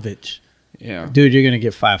that? Popovich. Yeah. Dude, you're going to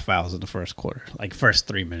get 5 fouls in the first quarter, like first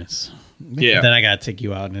 3 minutes. Yeah. Then I got to take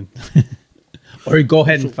you out and or go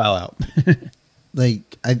ahead and foul out. Like,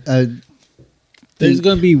 There's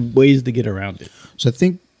going to be ways to get around it. So I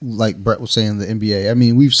think, like Brett was saying, the NBA, I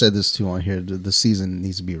mean, we've said this too on here, the season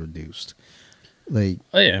needs to be reduced. Like,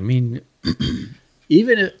 oh, yeah, I mean,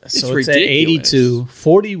 even if, It's so it's at ridiculous. 82,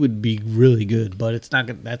 40 would be really good, but it's not.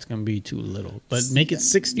 That's going to be too little. But make it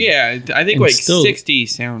 60. Yeah, I think And like still- 60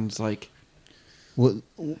 sounds like what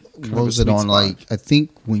was it sweet on? spot. Like, I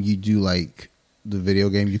think when you do, like, the video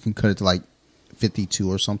game, you can cut it to, like,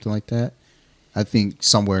 52 or something like that. I think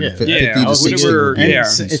somewhere in the 50 Yeah, to 60 would be And a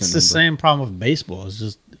it's decent the number. same problem with baseball. It's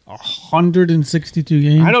just 162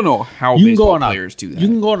 games. I don't know how You can go baseball on players do that. You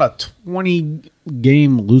can go on a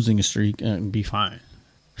 20-game losing streak and be fine.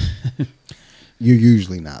 You're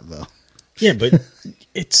usually not, though. Yeah, but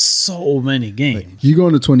it's so many games. You go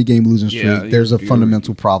on a 20-game losing streak, Yeah, there's a you're-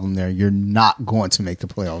 fundamental problem there. You're not going to make the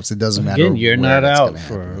playoffs. It doesn't matter. Again, you're where not that's out gonna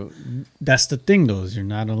happen. for. That's the thing, though, is you're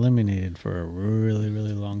not eliminated for a really,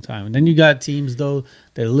 really long time. And then you got teams, though,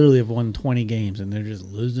 that literally have won 20 games and they're just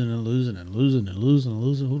losing and losing and losing and losing and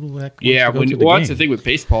losing. Who the heck? Wants Yeah, to go when to the well, that's game? the thing with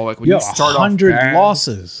baseball. Like when You you have start 100 off bad,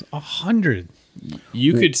 losses, 100.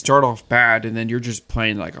 you could start off bad, and then you're just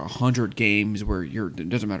playing like 100 games where it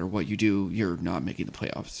doesn't matter what you do, you're not making the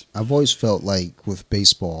playoffs. I've always felt like with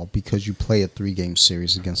baseball, because you play a 3-game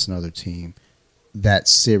series against another team, that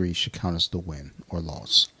series should count as the win or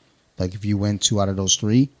loss. Like if you win 2 out of those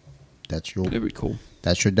 3, that's your That'd be cool.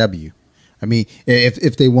 That's your W. I mean,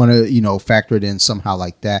 if they want to, factor it in somehow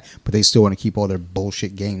like that, but they still want to keep all their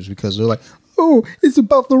bullshit games because they're like, oh, it's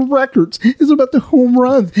about the records, it's about the home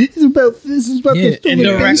runs, it's about this, it's about the and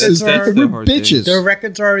the bases. records are- We're hard thing. bitches. Their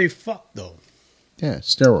records are already fucked, though. Yeah,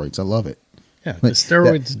 steroids. I love it. Yeah, the Like,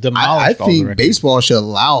 steroids I demolished all the think records. baseball should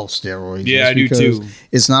allow steroids. Yeah, just I do because too.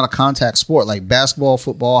 It's not a contact sport like basketball,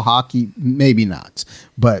 football, hockey. Maybe not,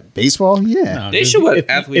 but baseball, yeah. No, They dude, should let if-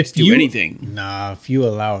 athletes if do you- anything. Nah, if you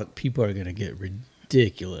allow it, people are going to get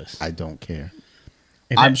ridiculous. I don't care.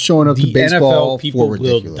 And I'm showing up to the baseball NFL people for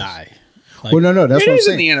ridiculous. will die. Like, Well, no, that's It what I'm is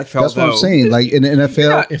in saying. the NFL, That's what I'm though. saying. Like in the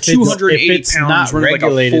NFL, If it's- 280 if it's pounds not running like a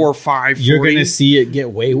regulated, 4.5 you're 40. going to see it get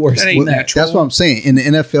way worse. That ain't than natural. that's what I'm saying. In the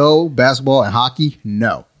NFL, basketball and hockey,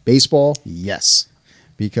 no. Baseball, yes,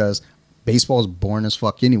 because Baseball is boring as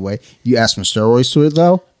fuck anyway. You add some steroids to it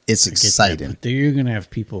though, it's exciting. That, but you're gonna have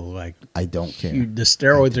people like I don't care. The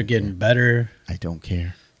steroids are getting better. I don't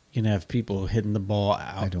care. You're gonna have people hitting the ball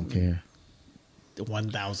out. I don't care.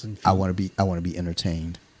 1,000 feet. I want to be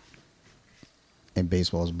entertained. And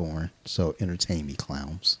baseball is boring, so entertain me,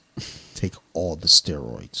 clowns. Take all the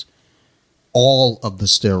steroids. All of the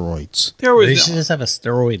steroids. They should just have a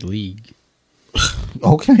steroid league.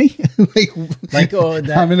 Okay. like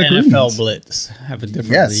that NFL Blitz. Have a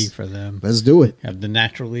different league for them. Let's do it. Have the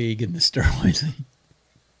natural league and the steroid league.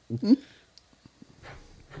 Mm-hmm.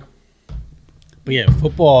 But yeah,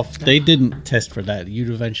 football, if they didn't test for that, you'd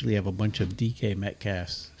eventually have a bunch of DK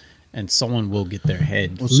Metcalfs and someone will get their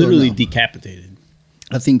head literally decapitated.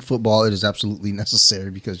 I think football it is absolutely necessary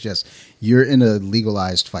because yes, you're in a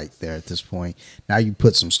legalized fight there at this point. Now you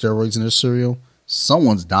put some steroids in their cereal,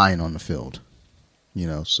 someone's dying on the field. You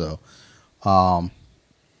know, so I'm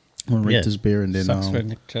gonna rate this beer and then sucks for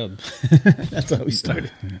Nick Chubb. That's how we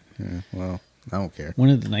started. Yeah, well, I don't care. One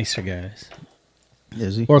of the nicer guys.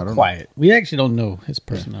 Is he? Or quiet. Know. We actually don't know his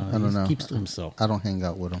personality. I don't know. He keeps to himself. I don't hang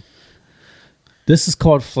out with him. This is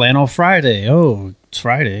called Flannel Friday. Oh, it's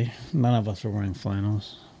Friday. None of us are wearing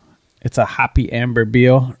flannels. It's a hoppy amber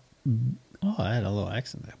beer. Oh, I had a little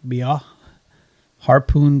accent there. Beer.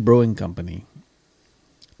 Harpoon Brewing Company.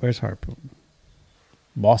 Where's Harpoon?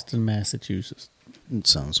 Boston, Massachusetts. It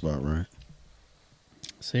sounds about right.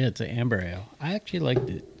 So yeah, it's an amber ale. I actually liked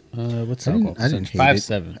it. What's that called? I didn't hate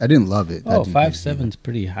 5.7. I didn't love it. Oh, 5.7's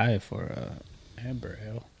pretty high for amber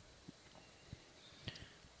ale.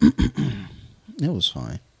 It was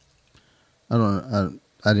fine. I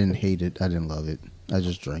didn't hate it. I didn't love it. I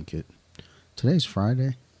just drank it. Today's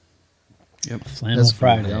Friday. Yep, Flannel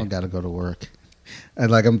Friday. I don't got to go to work.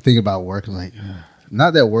 And I'm thinking about work. I'm like, ugh.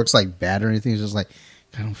 Not that work's bad or anything. It's just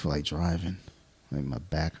I don't feel like driving. My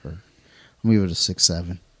back hurt. I'm gonna give it a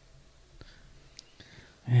 6-7.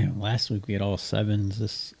 Man, last week we had all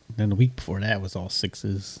 7s. Then the week before that was all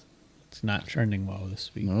 6s. It's not trending well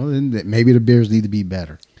this week. Well, then maybe the beers need to be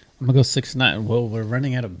better. I'm gonna go 6-9. Well, we're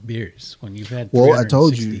running out of beers when you've had. Well, I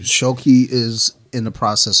told you, Shoki is in the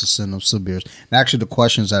process of sending us some beers. And actually, the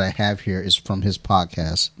questions that I have here is from his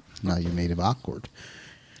podcast. Now you made it awkward.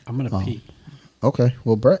 I'm gonna pee. Okay,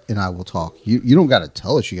 well, Brett and I will talk. You don't got to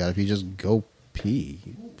tell us you got. If you just go pee,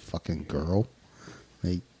 you fucking girl.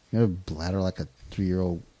 You have a bladder like a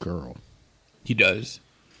 3-year-old girl. He does.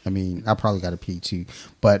 I mean, I probably got to pee too,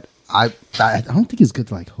 but I don't think it's good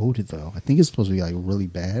to hold it though. I think it's supposed to be really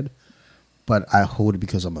bad, but I hold it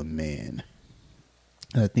because I'm a man.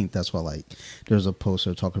 And I think that's why there's a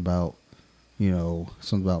poster talking about,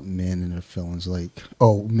 something about men and their feelings,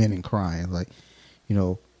 men and crying,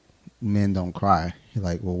 men don't cry. You're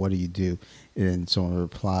like, well, what do you do? And then someone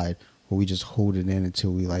replied, well, we just hold it in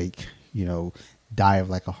until we die of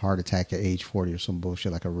a heart attack at age 40 or some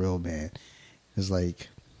bullshit like a real man. It's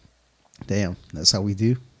damn, that's how we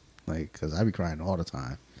do. Because I be crying all the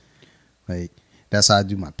time. That's how I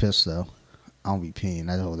do my piss though. I don't be peeing.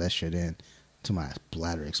 I hold that shit in till my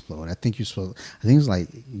bladder explode. I think it's you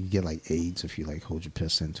get AIDS if you hold your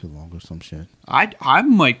piss in too long or some shit. I'm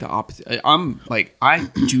the opposite. I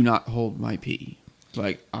do not hold my pee.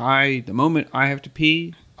 The moment I have to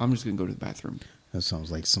pee, I'm just gonna go to the bathroom. That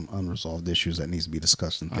sounds like some unresolved issues that needs to be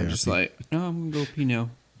discussed in therapy. I'm just no, I'm gonna go pee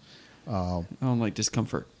now. I don't like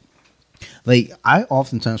discomfort. I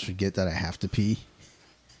oftentimes forget that I have to pee.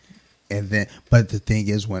 But the thing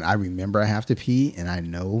is, when I remember I have to pee and I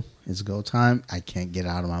know it's go time, I can't get it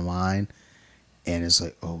out of my mind. And it's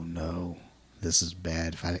oh no, this is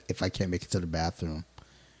bad. If I can't make it to the bathroom,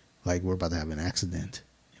 we're about to have an accident,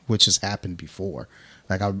 which has happened before.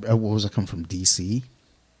 I come from DC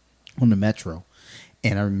on the metro.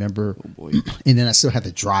 And I remember, oh boy. And then I still had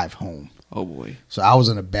to drive home. Oh boy. So I was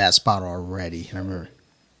in a bad spot already. And I remember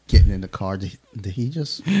getting in the car. Did he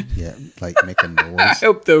just make a noise? I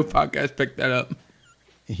hope the podcast picked that up.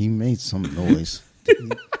 He made some noise.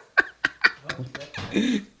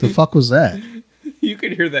 The fuck was that? You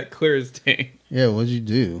could hear that clear as day. Yeah, what'd you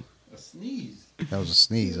do? A sneeze. That was a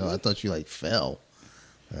sneeze. Oh, I thought you fell.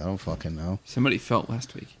 I don't fucking know. Somebody fell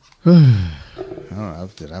last week. I don't know.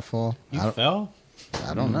 Did I fall? You fell?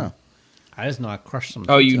 I don't know. I just know I crushed some.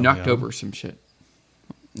 Oh, you knocked over some shit.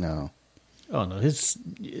 No. Oh no, his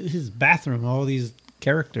bathroom. All these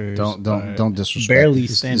characters. Don't disrespect. Barely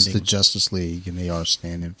standing. It's the Justice League, and they are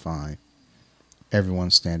standing fine.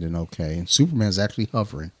 Everyone's standing okay, and Superman's actually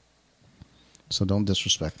hovering. So don't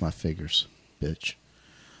disrespect my figures, bitch.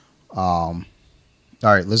 All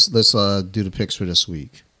right, let's do the picks for this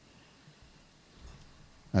week.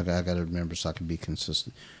 I got to remember so I can be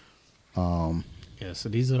consistent. Yeah, so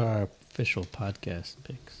these are our official podcast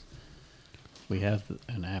picks. We have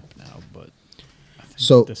an app now, but I think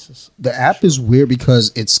So this is the app is weird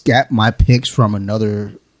because it's got my picks from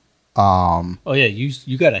another. Oh yeah,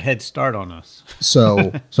 you got a head start on us. So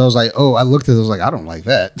I was like, oh, I looked at it, I was like, I don't like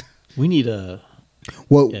that. We need a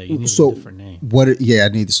Well, you need so a different name. Yeah, I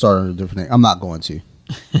need to start on a different name. I'm not going to,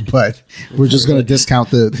 but we're just going to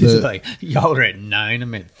discount It's the like y'all are at 9.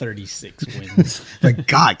 I'm at 36 wins. like.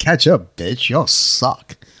 God, catch up, bitch! Y'all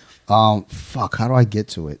suck. Fuck. How do I get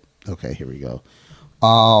to it? Okay, here we go.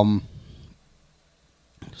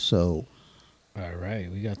 So, All right,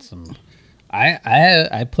 we got some.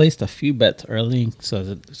 I placed a few bets early,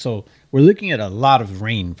 so we're looking at a lot of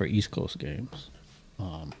rain for East Coast games.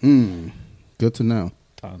 good to know.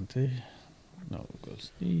 Dante, no,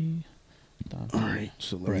 goes Steve. Dante. All right,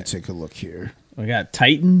 so let me take a look here. We got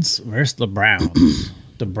Titans versus the Browns.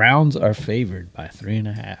 The Browns are favored by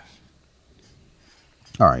 3.5.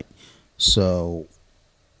 All right, so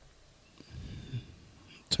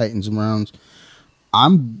Titans and Browns.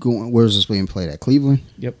 I'm going. Where's this being played at? Cleveland.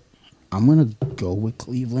 Yep. I'm gonna go with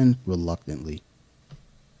Cleveland reluctantly.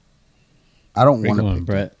 I don't want to pick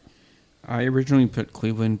Brett. I originally put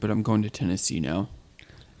Cleveland, but I'm going to Tennessee now.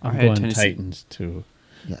 I'm I had going Tennessee. Titans too.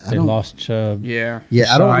 Yeah, They lost Chubb. Yeah.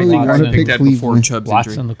 Yeah, I don't Sean really Watson. want to I pick picked that before Cleveland. Chubb's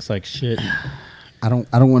Watson injury. looks like shit. I don't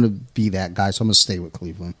want to be that guy, so I'm gonna stay with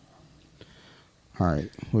Cleveland. All right,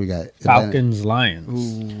 what we got? Falcons,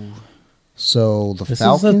 Lions. Ooh. So the This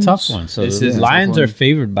Falcons. is a tough one. So This the is a tough Lions one. are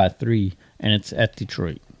favored by 3, and it's at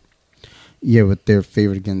Detroit. Yeah, but they're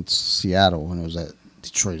favored against Seattle, and it was at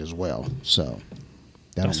Detroit as well. So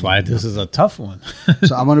That's why this is a tough one.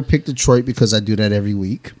 So I'm gonna pick Detroit because I do that every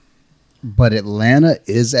week. But Atlanta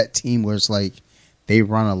is that team where it's like they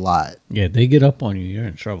run a lot. Yeah, they get up on you, you're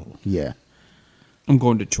in trouble. Yeah, I'm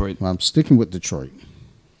going Detroit. well, I'm sticking with Detroit.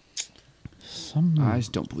 I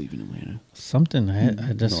just don't believe in Atlanta. Something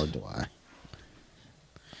I just Nor do I,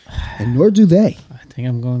 and nor do they. I think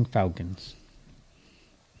I'm going Falcons.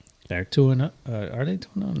 They're 2-0. Are they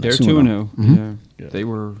 2-0? They're 2-0. 2-0. Yeah. They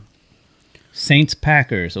were. Saints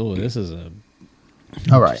Packers. Oh, this is a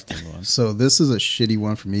All right, interesting one. so this is a shitty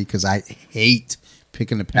one for me because I hate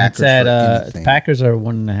picking the Packers It's at for anything. Packers are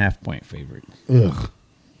 1.5 point favorite. Ugh.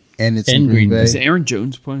 And it's In in Green Green Bay. Bay. Is Aaron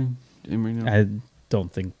Jones playing? Anybody know? I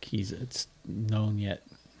don't think it's known yet.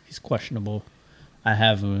 He's questionable. I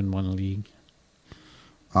have him in one league.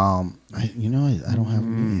 I don't have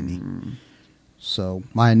any. So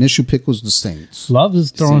my initial pick was the Saints. Love is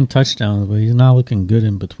throwing touchdowns, but he's not looking good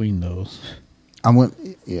in between those. I'm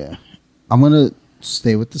gonna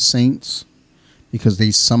stay with the Saints because they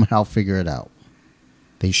somehow figure it out.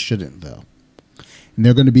 They shouldn't though, and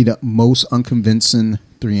they're going to be the most unconvincing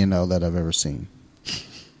 3-0 that I've ever seen.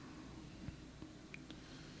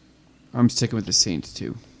 I'm sticking with the Saints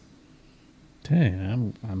too.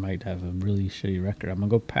 Dang, I might have a really shitty record. I'm gonna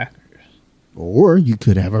go Packers. Or you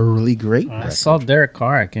could have a really great I record. saw Derek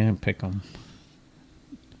Carr. I can't pick him.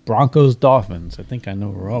 Broncos, Dolphins. I think I know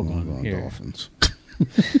we're all I'm going going here. Dolphins.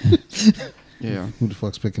 Yeah. Who the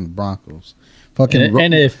fuck's picking the Broncos? Fucking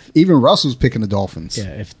And if even Russell's picking the Dolphins.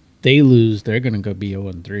 if they lose, they're gonna go be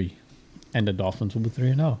 0-3, and the Dolphins will be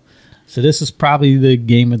 3-0. So this is probably the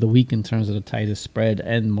game of the week in terms of the tightest spread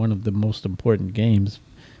and one of the most important games.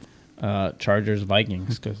 Chargers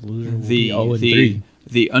Vikings because loser will be 0-3.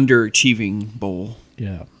 The underachieving bowl.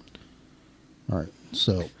 Yeah. All right.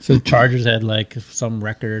 So So Chargers had like some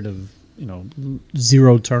record of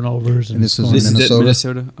 0 turnovers And this is This is Minnesota? at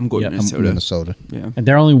Minnesota. I'm going Yep. Minnesota. Minnesota. Yeah. and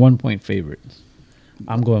they're only 1 point favorites.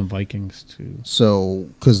 I'm going Vikings too. So,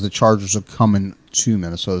 because the Chargers are coming to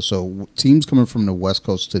Minnesota, so teams coming from the West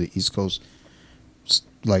Coast to the East Coast,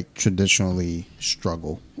 like traditionally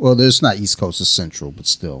struggle. Well, there's not East Coast; it's Central, but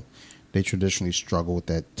still, they traditionally struggle with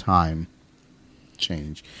that time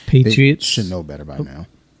change. Patriots They should know better by now.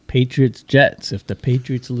 Patriots Jets. If the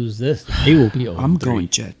Patriots lose this, they will be 0-3. I'm going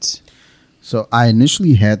Jets. So I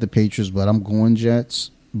initially had the Patriots, but I'm going Jets.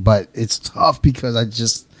 But it's tough because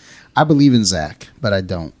I believe in Zach, but I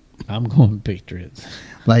don't. I'm going Patriots.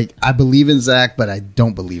 Like I believe in Zach, but I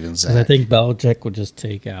don't believe in 'Cause Zach. I think Belichick would just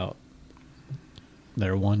take out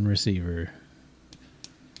their one receiver.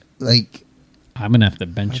 like. I'm gonna have to I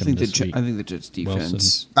bench him think this week. I think the Jets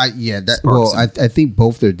defense. That Sparks well, him. I think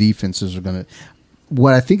both their defenses are gonna.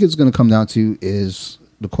 What I think it's gonna come down to is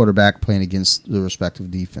the quarterback playing against the respective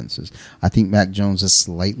defenses. I think Mac Jones is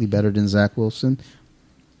slightly better than Zach Wilson.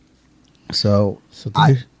 So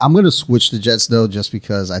I'm gonna switch the Jets though, just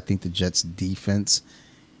because I think the Jets defense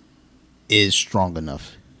is strong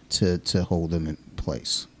enough to hold them in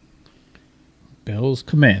place. Bills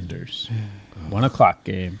Commanders, 1:00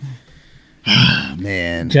 game.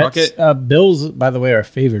 Man. Jets, Bills, by the way, are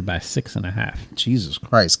favored by 6.5. Jesus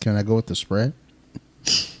Christ. Can I go with the spread?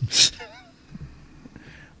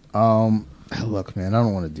 Look, man, I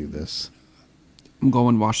don't want to do this. I'm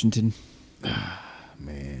going Washington.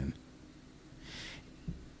 Man.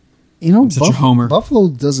 You know, such a homer. Buffalo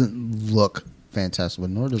doesn't look fantastic, but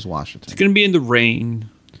nor does Washington. It's going to be in the rain.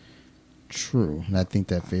 True. And I think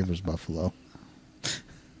that favors Buffalo.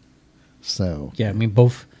 So. Yeah, I mean,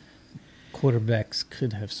 both quarterbacks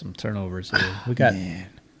could have some turnovers here. We got. Man.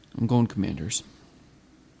 I'm going Commanders.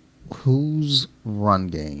 Whose run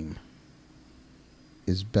game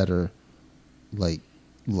is better, like,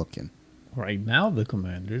 looking? Right now, the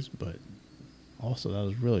Commanders, but also that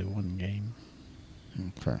was really one game.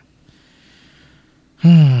 Okay.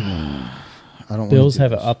 I don't. Bills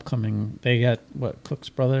have an upcoming. They got what? Cook's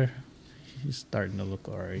brother. He's starting to look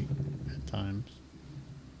all right at times.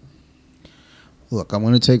 Look, I'm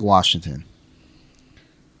going to take Washington,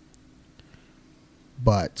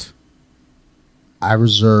 but I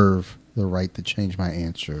reserve the right to change my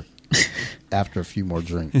answer after a few more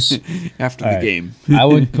drinks. After All the right. game. I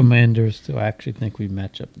would Commanders too. I actually think we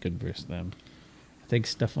match up good versus them. I think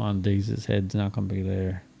Stephon Diggs' head's not going to be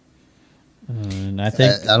there. And I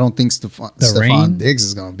think I don't think Stephon rain? Diggs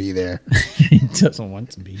is going to be there. he doesn't want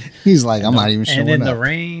to be. He's like, I'm not even showing And in the up.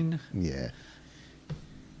 rain, Yeah.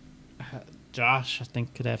 Josh, I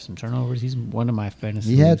think, could have some turnovers. He's one of my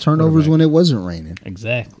fantasy. He had leagues turnovers quarterbacks. when it wasn't raining.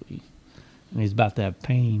 Exactly. And he's about to have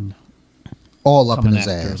pain. All up in coming his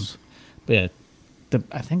after ass. him. But yeah,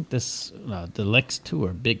 I think the next two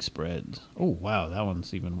are big spreads. Oh, wow. That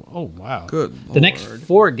one's even. Oh, wow. Good The next Lord.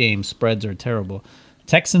 4 game spreads are terrible.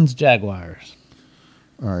 Texans, Jaguars.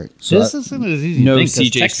 All right. So This isn't as easy No to think, 'cause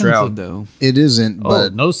CJ Texans Stroud, are- though. it isn't, Oh,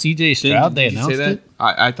 but no CJ Stroud. They Did you announced say that? it.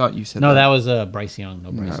 I thought you said No, that. that was Bryce Young.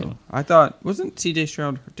 No, Bryce No. Young. I thought, wasn't CJ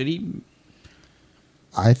Stroud, did he?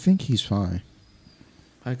 I think he's fine.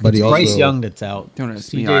 I But he also- Bryce Young that's out. Don't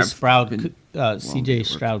ask me. CJ I've Stroud. been CJ work.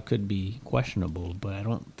 Stroud could be questionable, but I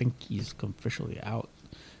don't think he's officially out.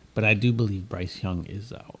 But I do believe Bryce Young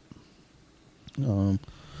is out. Oh,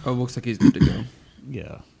 looks like he's good to go.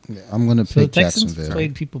 Yeah. I'm going to So the pick Texans Jacksonville.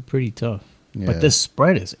 played people pretty tough. Yeah. But this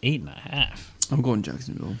spread is 8.5. I'm going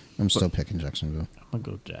Jacksonville. I'm still picking Jacksonville. I'm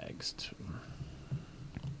gonna go Jags too.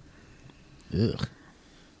 Ugh.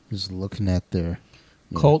 Just looking at their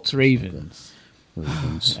Colts, Ravens.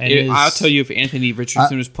 Ravens. And I'll is- tell you, if Anthony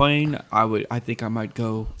Richardson was playing, I think I might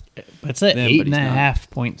go It's at them, but eight and he's a not. half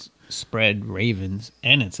points spread Ravens,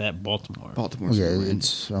 and it's at Baltimore. Baltimore. Yeah,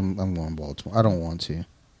 I'm going Baltimore. I don't want to.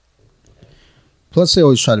 Plus, they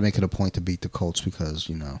always try to make it a point to beat the Colts because,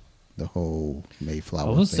 the whole Mayflower I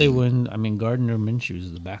will thing. say Gardner Minshew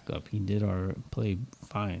is the backup. He did play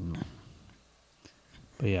fine.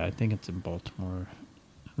 But yeah, I think it's in Baltimore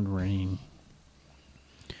and rain.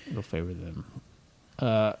 It'll favor them.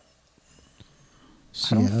 I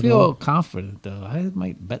don't Seattle. feel confident though. I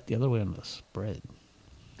might bet the other way on the spread.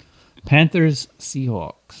 Panthers,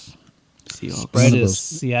 Seahawks. Seahawks. Spread Those- is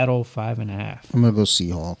Seattle 5.5. I'm going to go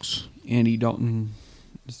Seahawks. Andy Dalton.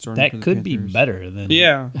 is starting for That the could be Panthers. better than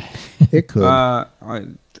Yeah. It could.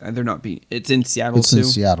 They're not being. It's in Seattle it's too. in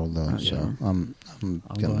Seattle, though. Yeah. So I'm I'm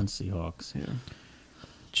gonna. going Seahawks. Yeah.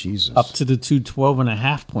 Jesus. Up to the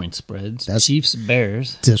 12.5 point spreads. That's- Chiefs,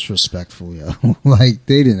 Bears. disrespectful, yo. Like,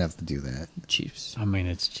 they didn't have to do that. Chiefs. I mean,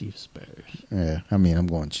 it's Chiefs, Bears. Yeah, I mean, I'm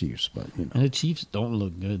going Chiefs, but, And the Chiefs don't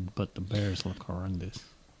look good, but the Bears look horrendous.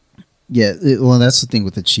 Yeah, well, that's the thing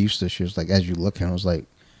with the Chiefs this year. Is like, as you look at it, I was like...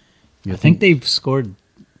 I think they've scored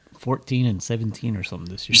 14 and 17 or something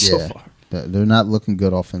this year so Yeah. far. They're not looking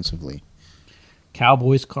good offensively.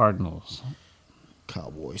 Cowboys, Cardinals.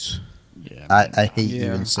 Cowboys. Yeah, I hate Yeah.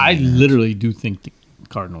 even saying I that. literally do think the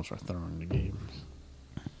Cardinals are throwing the games.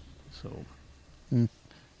 So,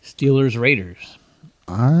 Steelers, Raiders.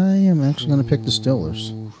 I am actually going to pick the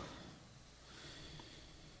Steelers.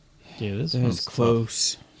 Yeah, this That one's is tough.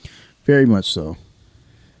 close. Very much so.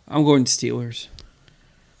 I'm going Steelers.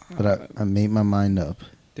 But I made my mind up.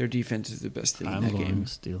 Their defense is the best thing I'm in that going game.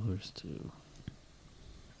 Steelers too.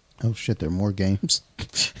 Oh, shit, there are more games.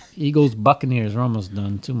 Eagles, Buccaneers. We're almost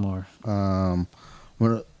done. 2 more.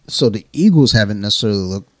 So the Eagles haven't necessarily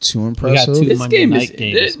looked too impressive. two This Monday game night is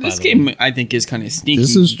games, by this the game. way. I think is kind of sneaky.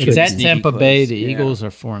 This is It's tricky. at Sneaky Tampa close, Bay. The yeah. Eagles are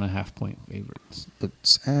 4.5 point favorites.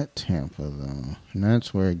 It's at Tampa, though. And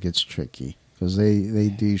that's where it gets tricky. Because they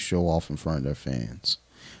do show off in front of their fans.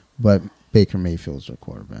 But Baker Mayfield's their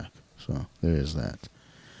quarterback. So there is that.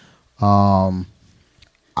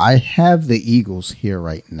 I have the Eagles here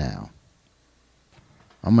right now.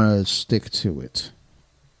 I'm going to stick to it.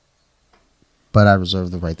 But I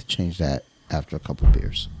reserve the right to change that after a couple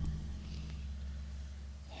beers.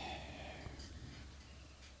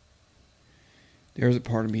 There's a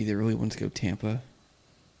part of me that really wants to go Tampa.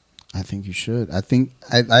 I think you should.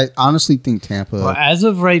 I honestly think Tampa. Well, as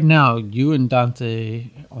of right now, you and Dante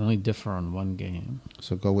only differ on one game.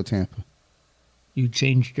 So go with Tampa. You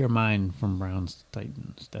changed your mind from Browns to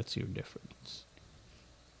Titans. That's your difference.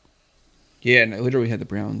 Yeah, and I literally had the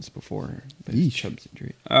Browns before, but it's Chubb's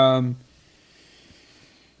injury.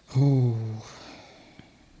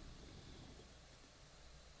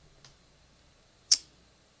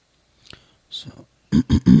 So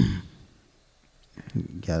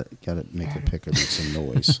gotta make a picker, make some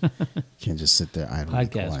noise. Can't just sit there idle.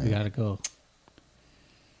 Podcast, we gotta go.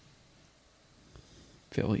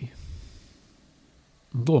 Philly.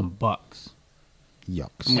 I'm going Bucks.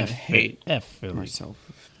 Yucks. I'm gonna hate Philly. myself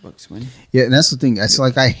if the Bucks win. Yeah, and that's the thing. It's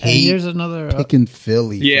like I hate there's another picking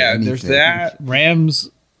Philly. Yeah, for there's anything. that. Rams.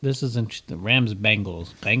 This is interesting. Rams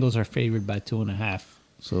Bengals. Bengals are favored by 2.5.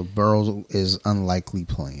 So Burrow is unlikely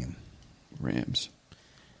playing. Rams.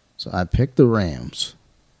 So I picked the Rams.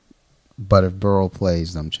 But if Burrow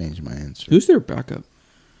plays, then I'm changing my answer. Who's their backup?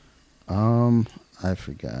 I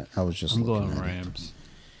forgot. I was just I'm looking going at Rams.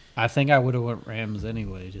 I think I would have went Rams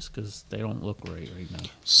anyway, just because they don't look right now.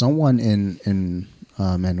 Someone in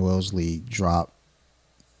Manuel's league dropped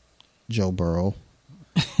Joe Burrow.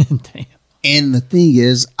 Damn. And the thing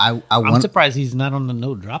is, I'm surprised he's not on the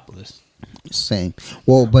no drop list. Same.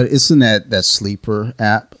 Well, but it's in that sleeper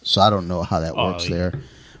app, so I don't know how that works there.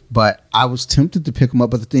 But I was tempted to pick him up,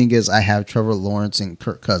 but the thing is, I have Trevor Lawrence and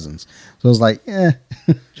Kirk Cousins, so I was like, I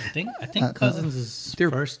think Cousins is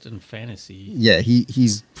first in fantasy. Yeah,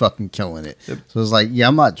 he's fucking killing it. So I was like, yeah,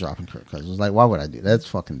 I'm not dropping Kirk Cousins. I was like, why would I do that? That's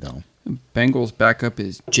fucking dumb. Bengals backup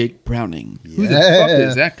is Jake Browning. Yeah. Who the fuck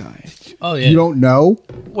is that guy? Oh yeah, you don't know?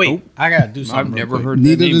 Wait, nope. I gotta do something. I've never heard.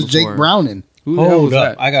 Neither that name does Jake before. Browning. Who the hell Hold was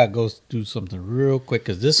up, that? I gotta go do something real quick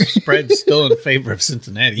because this spread's still in favor of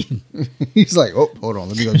Cincinnati. He's like, oh, hold on,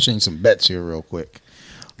 let me go change some bets here real quick.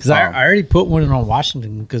 Because I already put one in on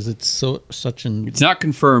Washington because it's such an. It's not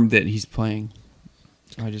confirmed that he's playing.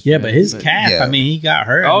 But his calf. Yeah. I mean, he got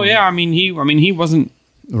hurt. Oh yeah, I mean he wasn't.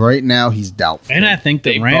 Right now, he's doubtful. And I think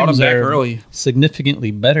the They brought him Rams back are early.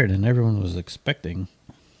 significantly better than everyone was expecting.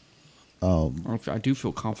 I do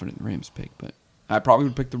feel confident in the Rams pick, but I probably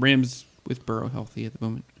would pick the Rams with Burrow healthy at the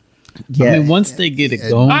moment. Yeah, I mean, once they get it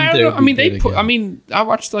going, I don't know. I mean, they'll be good again. I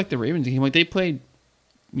watched like the Ravens game. Like they played,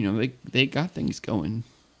 they got things going.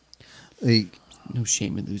 No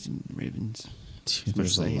shame in losing the Ravens.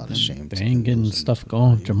 There's a lot of shame. They ain't getting stuff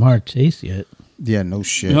going with Jamar Chase yet. Yeah, no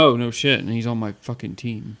shit. No shit. And he's on my fucking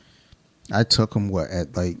team. I took him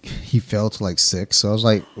he fell to 6, so I was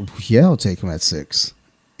like, yeah, I'll take him at 6,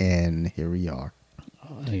 and here we are.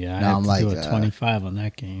 Yeah, now I had to do a 25 on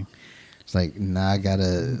that game. It's like, now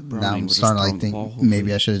I'm starting to think ball,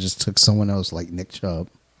 maybe I should have just took someone else like Nick Chubb.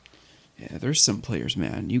 Yeah, there's some players,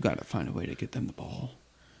 man. You got to find a way to get them the ball.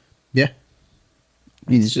 Yeah,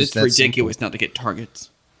 I mean, It's just ridiculous not to get targets.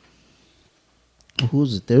 Who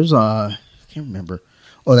was it? There's I can't remember.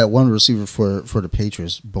 Oh, that one receiver for the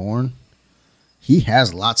Patriots, Bourne. He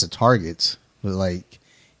has lots of targets, but I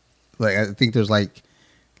think there's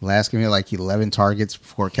last game he had 11 targets,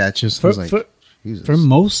 4 catches. For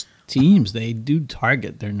most teams, they do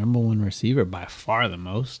target their number one receiver by far the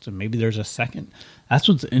most, and maybe there's a second. That's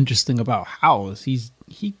what's interesting about Howell is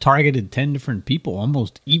he targeted 10 different people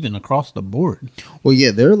almost even across the board. Well,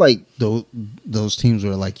 yeah, they're like those teams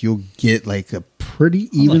where you'll get a pretty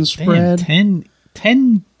even spread. Damn,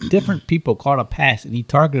 10 different people caught a pass, and he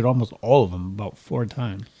targeted almost all of them about 4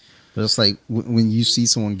 times. But it's when you see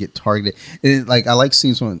someone get targeted, and I like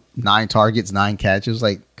seeing someone 9 targets, 9 catches.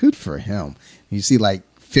 Good for him. You see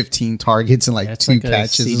 15 targets and 2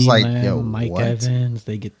 catches. It's Mike what? Evans.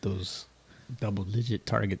 They get those double-digit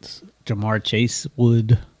targets. Jamar Chase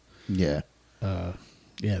would. Yeah. That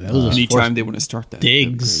was Anytime they want to start that.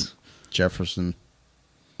 Diggs. Jefferson.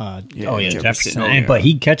 Jefferson. Oh, yeah. But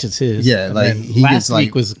he catches his. Yeah, And like, then he last gets,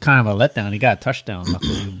 week was kind of a letdown. He got a touchdown,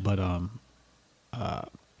 luckily. But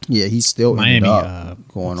Yeah, he's still Miami ended up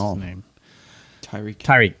going what's on. his name?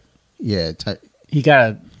 Tyreek. Yeah, He got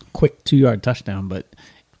a quick 2-yard touchdown, but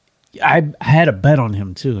I had a bet on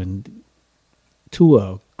him too, and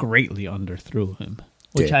Tua greatly underthrew him,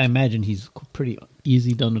 which Dick. I imagine he's pretty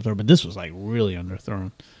easy to underthrow, but this was really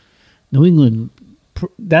underthrown. New England,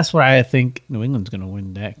 that's why I think New England's going to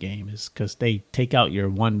win that game is because they take out your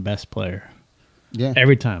one best player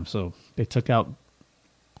every time. So they took out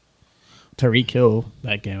Tyreek Hill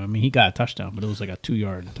that game. I mean, he got a touchdown, but it was a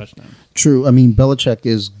 2-yard touchdown. True. I mean, Belichick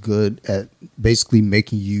is good at basically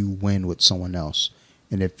making you win with someone else.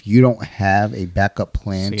 And if you don't have a backup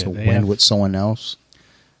plan to win with someone else.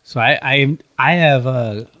 So I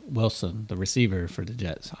have Wilson, the receiver for the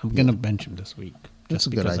Jets. I'm going to bench him this week. That's Just a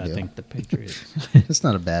good because idea. I think the Patriots It's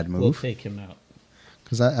not a bad move. will take him out.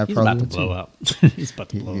 Because I He's probably about to would blow too. up. He's about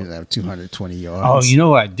to blow He'd up. have 220 yards. Oh, you know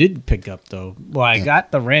what I did pick up, though? Well, I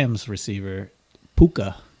got the Rams receiver,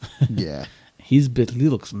 Puka. Yeah. He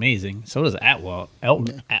looks amazing. So does Atwell.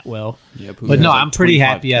 Atwell. Yeah, Puka But no, has like I'm pretty 25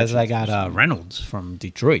 happy as I catches. got Reynolds from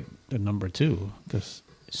Detroit, the number 2. Because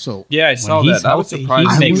So Yeah, I saw he's that. I was healthy,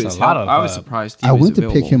 surprised. he makes was a lot of, I was surprised. He I was went to pick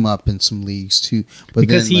available. him up in some leagues too. But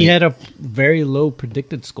because then, he like, had a very low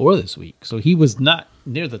predicted score this week. So he was not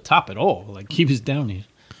near the top at all. Like, he was down here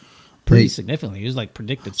pretty significantly. He was like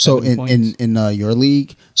predicted 7 So points. in your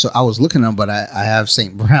league, so I was looking at him, but I have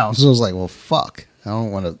St. Brown, so I was like, well, fuck, I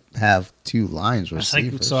don't want to have 2 Lions It's like,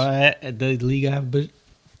 receivers. so the league I have,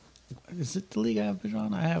 is it the league I have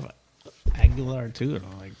on? I have Aguilar too, and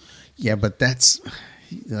I'm like, Yeah, but that's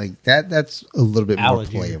like that's a little bit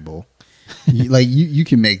Allergy. more playable. you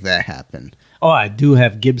can make that happen. oh, I do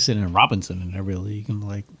have Gibson and Robinson in every league. I'm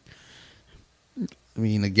like, I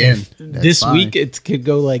mean, again, that's this fine. week it could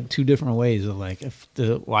go like 2 different ways. Of like, if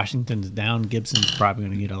the Washington's down, Gibson's probably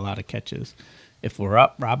going to get a lot of catches. If we're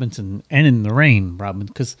up, Robinson, and in the rain, Robinson,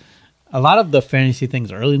 because a lot of the fantasy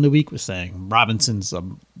things early in the week was saying Robinson's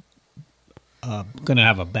going to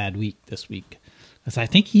have a bad week this week. Because I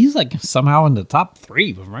think he's like somehow in the top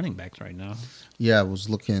 3 of running backs right now. Yeah, I was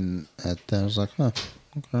looking at that. I was like, huh,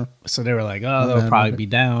 okay. So they were like, oh, they'll probably be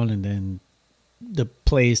down, and then the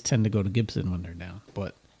plays tend to go to Gibson when they're down.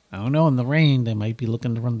 But I don't know. In the rain, they might be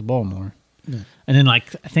looking to run the ball more. Yeah. And then,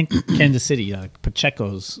 like, I think Kansas City,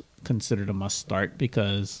 Pacheco's considered a must start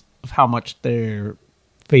because of how much they're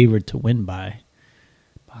favored to win by.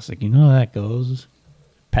 I was like, you know how that goes.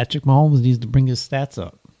 Patrick Mahomes needs to bring his stats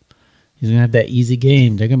up. He's gonna have that easy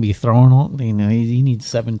game. They're gonna be throwing on. You know, he needs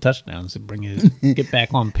 7 touchdowns to bring it, get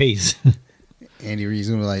back on pace. Andy Reid's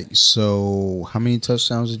gonna be like, so how many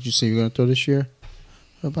touchdowns did you say you're gonna throw this year?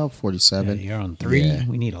 About 47. Yeah, you're on 3. Yeah.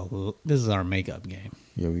 We need this is our makeup game.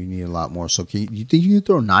 Yeah, we need a lot more. So you think you can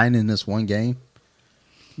throw 9 in this one game?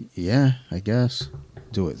 Yeah, I guess.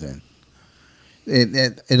 Do it then.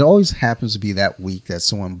 It always happens to be that week that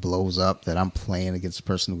someone blows up that I'm playing against the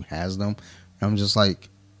person who has them. And I'm just like,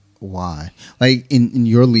 why? Like in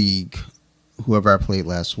your league, whoever I played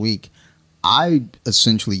last week, I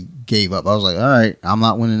essentially gave up. I was like, all right, I'm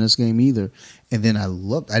not winning this game either. And then I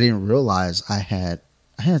looked, I didn't realize I had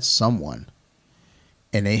someone,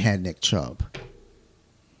 and they had Nick Chubb.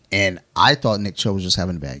 And I thought Nick Chubb was just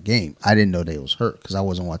having a bad game. I didn't know they was hurt because I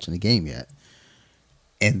wasn't watching the game yet.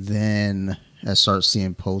 And then I started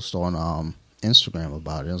seeing posts on Instagram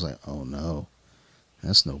about it. I was like, oh no,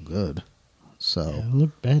 that's no good. So Yeah, it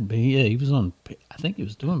looked bad, but he was on. I think he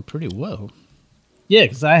was doing pretty well. Yeah,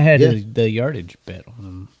 because I had the yardage bet on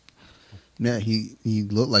him. yeah, he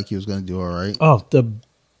looked like he was going to do all right. Oh,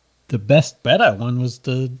 the best bet I won was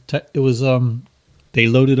they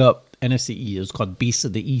loaded up NFC. It was called Beasts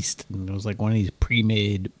of the East, and it was like one of these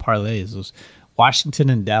pre-made parlays. It was Washington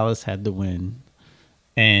and Dallas had to win,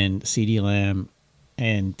 and CeeDee Lamb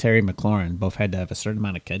and Terry McLaurin both had to have a certain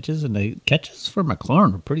amount of catches, and the catches for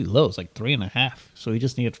McLaurin were pretty low. It's like 3.5, so he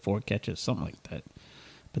just needed 4 catches, something like that.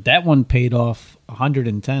 But that one paid off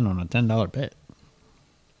 $110 on a $10 bet.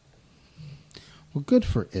 Well, good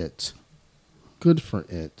for it. Good for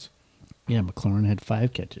it. Yeah, McLaurin had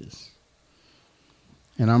 5 catches.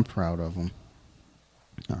 And I'm proud of him.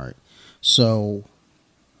 All right. So,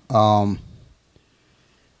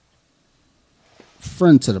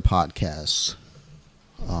 friend to the podcast,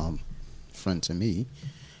 friend to me,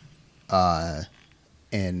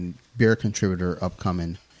 and beer contributor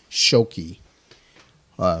upcoming, Shoki,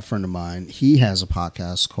 a friend of mine, he has a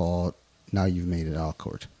podcast called Now You've Made It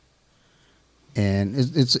Awkward. And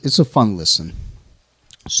it's a fun listen.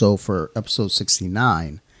 So for episode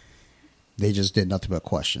 69, they just did nothing but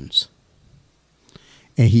questions.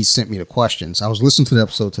 And he sent me the questions. I was listening to the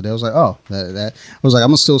episode today. I was like, oh, that. I was like, I'm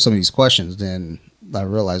going to steal some of these questions. Then I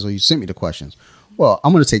realized, you sent me the questions. Well,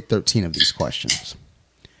 I'm going to take 13 of these questions.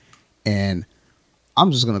 And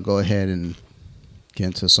I'm just going to go ahead and get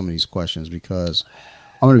into some of these questions because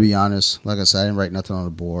I'm going to be honest. Like I said, I didn't write nothing on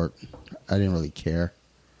the board. I didn't really care.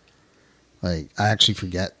 Like, I actually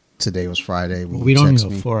forget today was Friday. We don't need a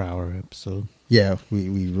 4-hour episode. Yeah, we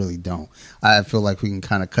really don't. I feel like we can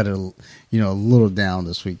kind of cut it, a little down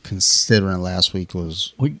this week, considering last week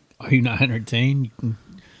was. Are you not entertained?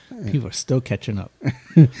 People are still catching up.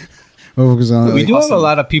 We do have a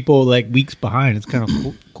lot of people like weeks behind. It's kind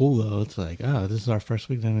of cool though. It's like, this is our first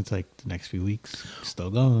week. Then it's like the next few weeks still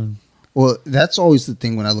going. Well, that's always the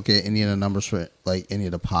thing when I look at any of the numbers for like any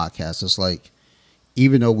of the podcasts. It's like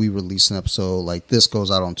even though we release an episode like this goes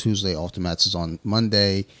out on Tuesday, Off the Mats is on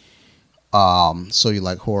Monday. So You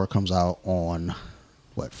Like Horror comes out on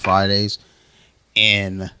Fridays,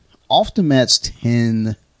 and Off the Mats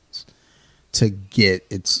tend to get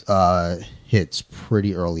its hits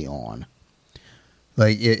pretty early on.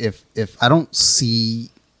 Like if I don't see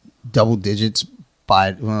double digits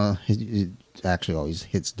by it actually always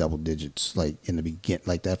hits double digits like in the beginning,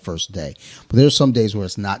 like that first day. But there's some days where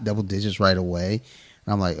it's not double digits right away,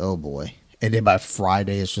 and I'm like, oh boy. And then by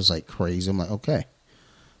Friday it's just like crazy. I'm like, okay.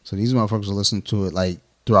 So these motherfuckers are listening to it like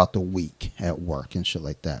throughout the week at work and shit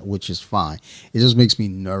like that, which is fine. It just makes me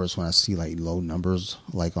nervous when I see like low numbers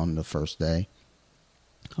like on the first day.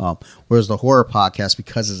 Whereas the horror podcast,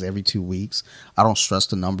 because it's every 2 weeks, I don't stress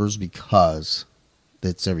the numbers because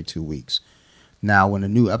it's every 2 weeks. Now, when a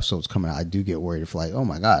new episode's coming out, I do get worried if like, oh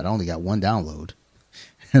my God, I only got one download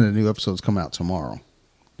and a new episode's coming out tomorrow.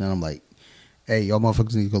 Then I'm like, hey, y'all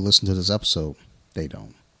motherfuckers need to go listen to this episode. They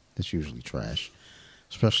don't. It's usually trash.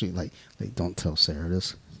 Especially like don't tell Sarah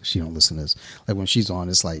this. She don't listen to this. Like when she's on,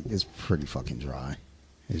 it's like, it's pretty fucking dry.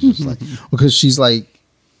 It's just like, because she's like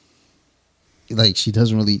she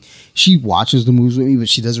doesn't really, she watches the movies with me, but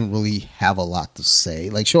she doesn't really have a lot to say.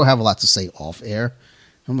 Like she'll have a lot to say off air.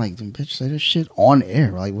 I'm like, bitch, say this shit on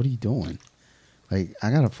air. Like, what are you doing? Like,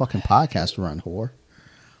 I got a fucking podcast to run, whore.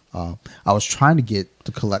 I was trying to get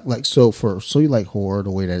to collect, like, so You Like Horror,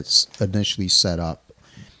 the way that it's initially set up,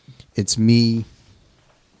 it's me,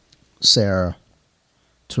 Sarah,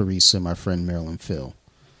 Teresa, my friend Marilyn Phil.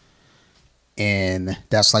 And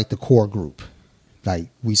that's like the core group. Like,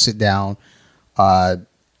 we sit down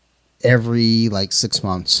every like 6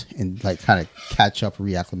 months and like kind of catch up,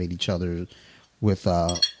 reacclimate each other with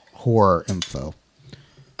horror info.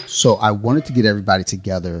 So I wanted to get everybody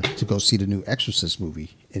together to go see the new Exorcist movie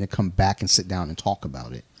and to come back and sit down and talk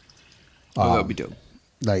about it. That would be dope.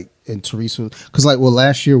 Like, and Teresa, because like, well,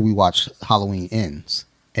 last year we watched Halloween Ends,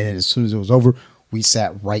 and then as soon as it was over, we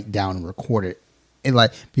sat right down and recorded. And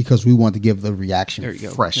like, because we wanted to give the reaction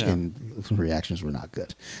fresh, and the reactions were not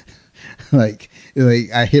good. like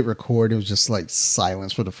I hit record, it was just like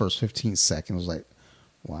silence for the first 15 seconds. I was like,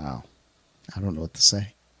 wow, I don't know what to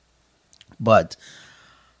say. But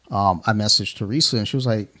I messaged Teresa and she was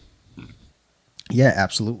like, yeah,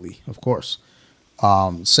 absolutely, of course.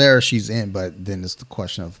 Sarah, she's in, but then it's the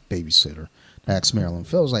question of babysitter. I asked Marilyn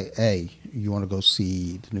Phil, was like, hey, you want to go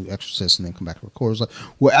see the new Exorcist and then come back and record? I was like,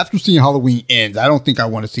 well, after seeing Halloween Ends, I don't think I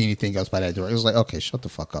want to see anything else by that door. It was like, okay, shut the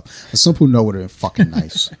fuck up. The Simple No would have been fucking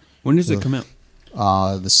nice. When does it come out?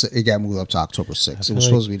 It got moved up to October 6th. It was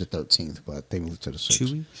supposed to be the 13th, but they moved to the 6th.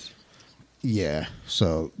 2 weeks? Yeah.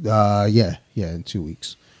 So, yeah, in 2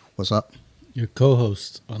 weeks. What's up? Your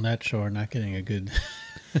co-hosts on that show are not getting a good...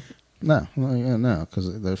 No,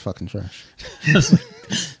 because they're fucking trash.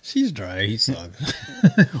 She's dry. He sucks.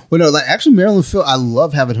 Well, no, like actually, Marilyn Phil, I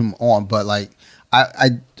love having him on, but like, I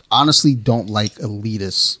honestly don't like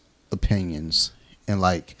elitist opinions, and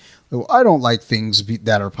like, I don't like things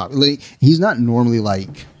that are popular. Like, he's not normally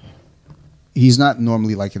like in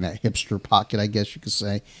that hipster pocket, I guess you could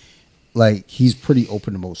say. Like, he's pretty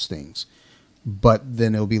open to most things. But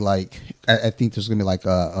then it'll be like, I think there's going to be like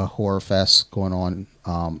a horror fest going on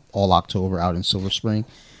all October out in Silver Spring.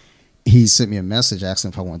 He sent me a message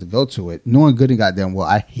asking if I wanted to go to it. Knowing good and goddamn well,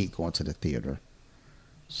 I hate going to the theater.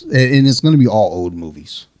 And it's going to be all old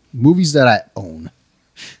movies. Movies that I own.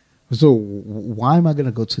 So why am I going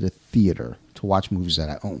to go to the theater to watch movies that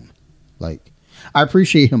I own? Like, I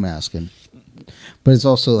appreciate him asking. But it's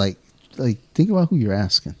also like think about who you're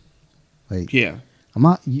asking. Like, yeah. I'm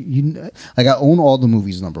not, like, I own all the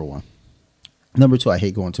movies, number one. Number two, I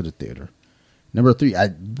hate going to the theater. Number three,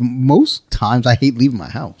 most times I hate leaving my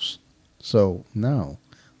house. So, no.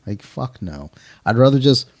 Like, fuck no. I'd rather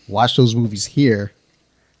just watch those movies here.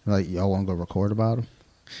 Like, y'all want to go record about them?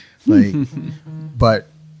 Like, but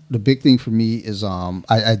the big thing for me is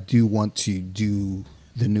I do want to do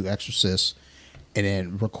the new Exorcist and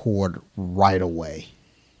then record right away.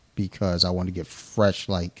 Because I want to get fresh,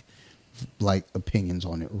 like opinions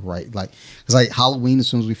on it, right? Like, because like Halloween, as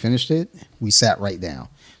soon as we finished it, we sat right down,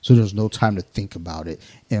 so there's no time to think about it.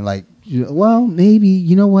 And like, well, maybe,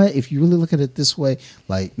 you know what, if you really look at it this way,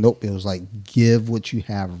 like, nope, it was like, give what you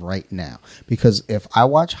have right now. Because if I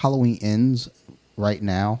watch Halloween Ends right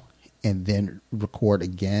now and then record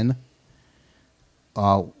again,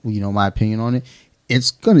 my opinion on it,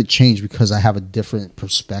 it's gonna change because I have a different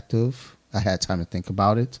perspective. I had time to think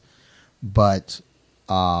about it, but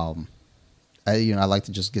I like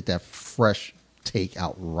to just get that fresh take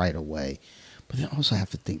out right away. But then also I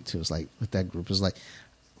have to think too. It's like with that group, it's like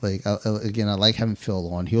Like again, I like having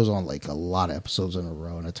Phil on. He was on like a lot of episodes in a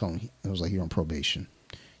row, and I told him it was like you're on probation.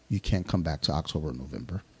 You can't come back to October or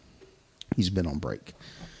November. He's been on break.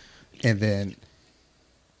 And then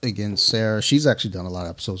again, Sarah, she's actually done a lot of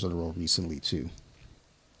episodes in a row recently too.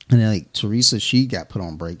 And then like Teresa, she got put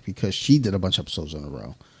on break because she did a bunch of episodes in a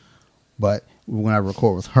row. But when I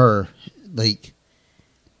record with her, like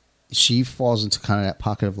she falls into kind of that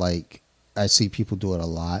pocket of like, I see people do it a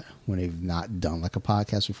lot when they've not done like a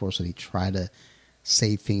podcast before. So they try to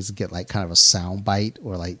say things to get like kind of a sound bite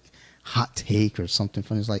or like hot take or something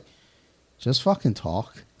funny. It's like, just fucking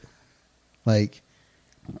talk. Like,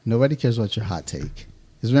 nobody cares about your hot take.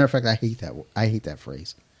 As a matter of fact, I hate that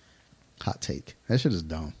phrase. Hot take. That shit is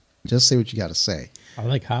dumb. Just say what you got to say. I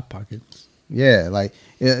like Hot Pockets. Yeah, like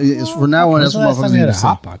it's from now on. When's That's the what last time you had a say.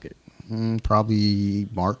 Hot Pocket? Probably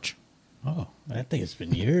March. Oh, I think it's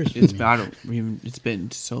been years. It's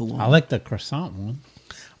been so long. I like the croissant one.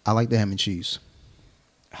 I like the ham and cheese.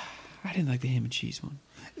 I didn't like the ham and cheese one.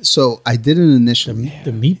 So I did it initially.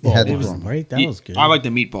 The meatball had the was crumb. great. That was good. I like the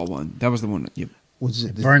meatball one. That was the one. Yep. Was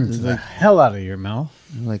it Burns the hell out of your mouth.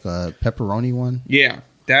 like a pepperoni one? Yeah,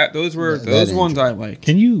 those were That those ain't ones true. I like.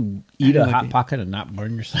 Can you eat didn't a like Hot it. Pocket and not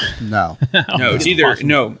burn yourself? No. No,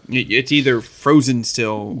 it's either frozen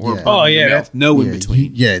still or Yeah. burnt Oh, in your yeah. mouth. No in Yeah,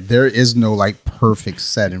 between. there is no like perfect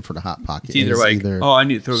setting for the hot pocket. It's either like I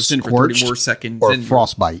need to throw this in for 30 scorched more seconds or and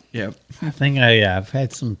frostbite. Yeah, I think I've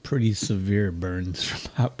had some pretty severe burns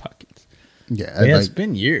from Hot Pockets. Yeah, Yeah, like, it's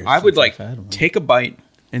been years. I would since like I've had one. take a bite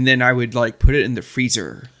and then I would like put it in the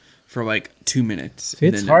freezer for like 2 minutes. and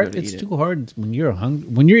It's then hard. I'm gonna It's eat too hard when you're hungry.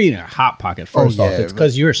 When you're eating a Hot Pocket, first Oh, off, yeah, it's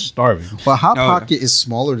because you're starving. well, hot Oh, yeah. pocket is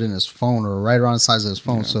smaller than his phone, or right around the size of his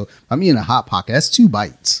phone. So if I'm eating a hot pocket, that's 2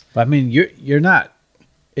 bites. But I mean, you're not.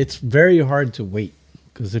 It's very hard to wait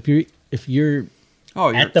because if you're You're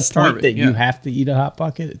at the starving, point that yeah. you have to eat a Hot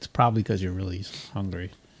Pocket, it's probably because you're really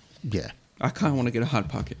hungry. Yeah. I kind of want to get a hot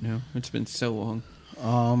pocket now. It's been so long.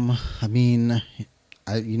 I mean,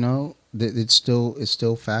 it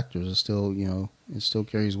still factors. It still, it still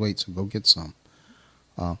carries weight. So go get some.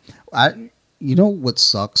 What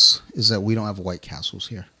sucks is that we don't have White Castles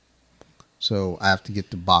here. So I have to get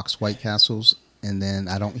the box White Castles, and then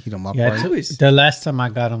I don't heat them up Yeah, right. the last time I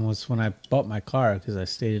got them was when I bought my car because I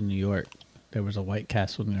stayed in New York. There was a White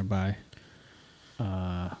Castle nearby.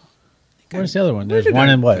 Where's the other one? There's did one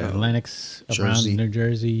I in what? go? Atlantic's Jersey. around New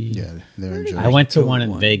Jersey. Yeah, they're in Jersey. I went to Go one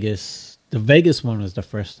in one. Vegas. The Vegas one was the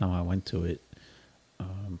first time I went to it.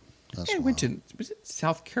 That's I wild. went to was it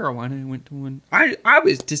South Carolina? I went to one. I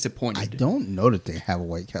was disappointed. I don't know that they have a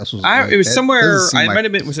White Castles. It was That somewhere. doesn't seem I like- might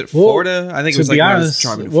have been. Was it Well, Florida? I think it was to like be when I was honest,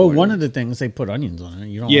 driving to well, Florida. one of the things they put onions on it.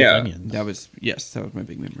 You don't yeah, like onions. that was my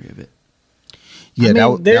big memory of it. Yeah, I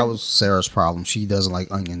mean, that was Sarah's problem. She doesn't like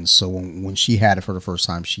onions, so when she had it for the first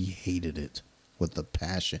time, she hated it with a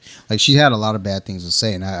passion. Like she had a lot of bad things to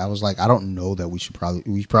say, and I was like, I don't know that we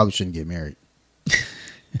probably shouldn't get married.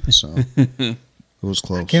 So it was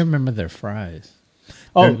close. I can't remember their fries.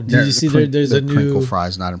 Oh, did you see there's a new crinkle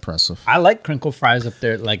fries? Not impressive. I like crinkle fries up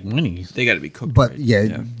there, like Winnie's. They got to be cooked. But right.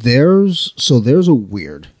 yeah, there's a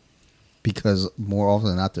weird because more often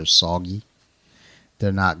than not they're soggy.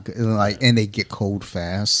 They're not good, and they get cold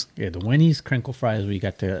fast. Yeah, the Winnie's crinkle fries where you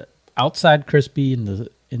got the outside crispy and the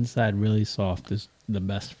inside really soft is the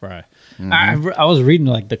best fry. Mm-hmm. I was reading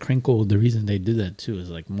like the crinkle. The reason they do that too is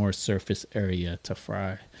like more surface area to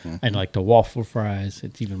fry, and like the waffle fries,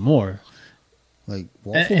 it's even more. Like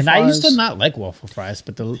waffle And fries, I used to not like waffle fries,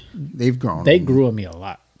 but they've grown. they on me. grew on me a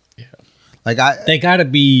lot. Yeah, Like they got to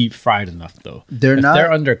be fried enough though. They're if not- They're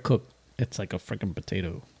undercooked. It's like a freaking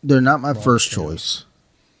potato. they're not my first choice,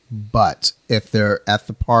 but if they're at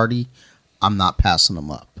the party, I'm not passing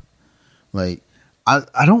them up. Like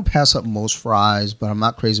I don't pass up most fries, but I'm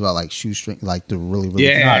not crazy about like shoestring, like the really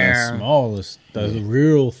Yeah. Not as small as the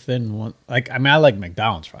real thin one. Like I like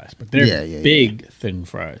McDonald's fries, but they're Yeah, big thin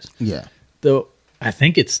fries. yeah. Though I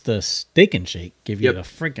think it's the Steak and Shake give you Yep. the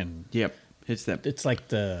freaking. Yep, it's that. It's like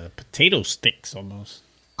the potato sticks almost.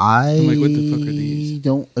 I'm like, what the fuck are these?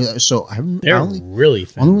 Don't. So I They're only really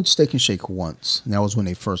thin. went to Steak and Shake once, and that was when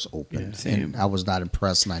they first opened. Yeah, same. And I was not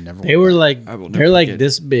impressed, and I never. They went were back. like I will never they're like forget.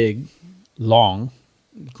 this big, long,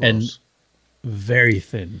 and Gross. very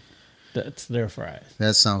thin. That's their fries.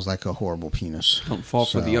 That sounds like a horrible penis. Don't fall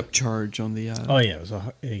for the So- upcharge on the. Oh yeah,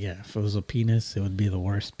 if it was a penis, it would be the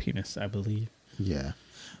worst penis, I believe. Yeah,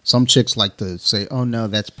 some chicks like to say, "Oh no,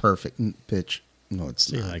 that's perfect, bitch." No, it's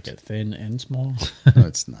So you not. like it thin and small. No,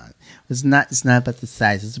 it's not. It's not. It's not about the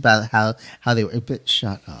size. It's about how they were. But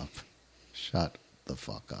shut up. Shut the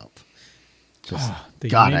fuck up. Just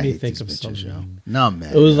Dude, God, you I made me hate think these of bitches, something. yo. No,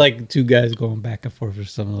 man. It was like two guys going back and forth or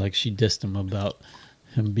something. Like she dissed him about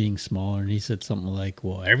him being smaller, and he said something like,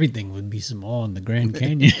 "Well, everything would be small in the Grand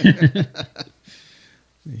Canyon."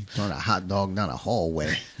 throwing a hot dog down a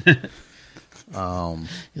hallway. He's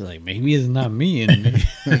like, maybe it's not me. And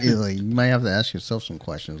Like, you might have to ask yourself some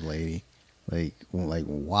questions, lady. Like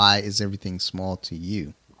why is everything small to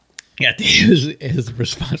you? yeah, his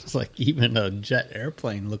response was like, even a jet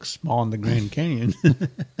airplane looks small in the Grand Canyon.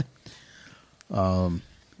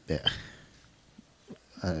 Yeah.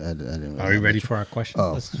 I didn't. Are we ready for our questions?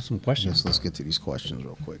 Oh. Let's do some questions. Let's get to these questions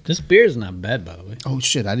real quick. This beer is not bad, by the way. Oh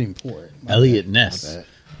shit! I didn't pour it. My Elliot bad. Ness. My bad.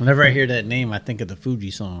 Whenever I hear that name, I think of the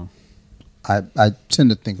Fuji song. I tend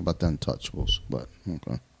to think about the Untouchables, but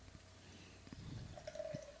okay.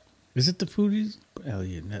 Is it the Fuji's?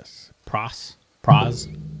 Elliot Ness. Pros.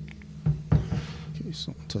 Okay,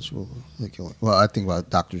 so Untouchable. Well, I think about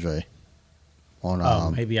Dr. Dre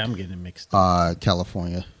on Maybe I'm getting mixed up.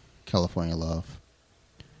 California Love.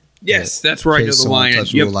 Yes, that's where I know the line.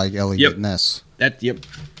 Untouchable Yep. like Elliot Yep. Ness. Yep.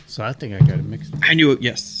 So I think I got it mixed up. I knew it.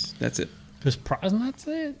 Yes, that's it. Does Pros not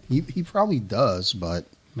say it? He probably does, but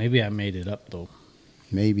Maybe I made it up, though.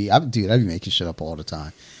 maybe I be making shit up all the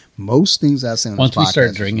time. Most things I say on Once this we podcast start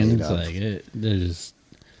is drinking, made it's up. like, there's...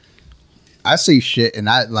 I say shit and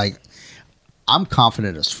I'm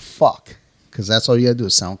confident as fuck because that's all you gotta do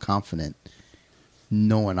is sound confident,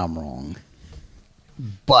 knowing I'm wrong.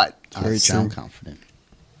 But I Very sound true. confident.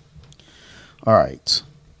 All right.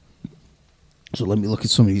 So let me look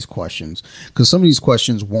at some of these questions because some of these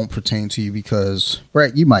questions won't pertain to you because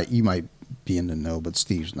Brett, you might be in the know, but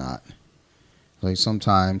Steve's not. Like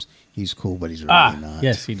sometimes he's cool, but he's really not.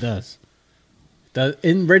 yes, he does.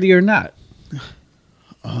 In Ready or Not.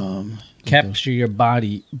 Capture your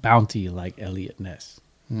body bounty like Elliot Ness.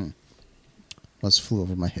 Let's flew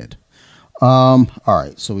over my head. All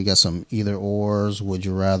right, so we got some either ors, would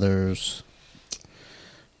you rather's.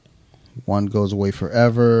 One goes away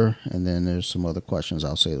forever, and then there's some other questions.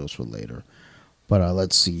 I'll say those for later. But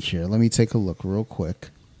let's see here. Let me take a look real quick.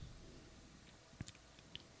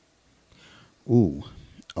 Ooh.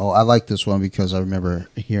 Oh, I like this one because I remember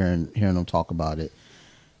hearing them talk about it.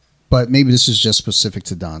 But maybe this is just specific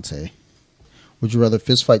to Dante. Would you rather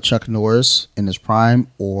fist fight Chuck Norris in his prime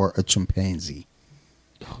or a chimpanzee?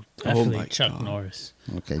 Definitely my Chuck God. Norris.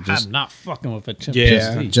 Okay, I'm not fucking with a chimpanzee.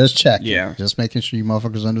 Yeah. just checking. Yeah. Just making sure you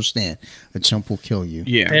motherfuckers understand. A chimp will kill you.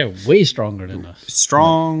 Yeah. They're way stronger than us.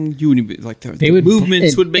 Strong. You wouldn't be like the would- movements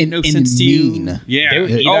and- would make and- no and sense to mean. you. Yeah. They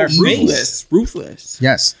would eat Oh, our face. ruthless.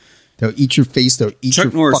 Yes. They'll eat your face. They'll eat your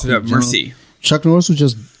Chuck Norris fucking would have general- mercy. Chuck Norris would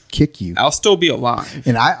just kick you. I'll still be alive.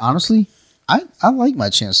 And I honestly, I like my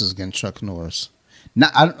chances against Chuck Norris.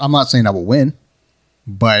 I'm not saying I will win,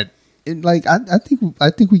 but I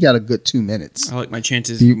think we got a good 2 minutes. I like my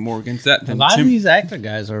chances You- more against that A than lot of Chimp. these actor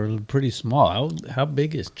guys are pretty small. How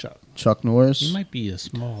big is Chuck? Chuck Norris. He might be a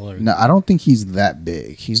smaller. No, I don't think he's that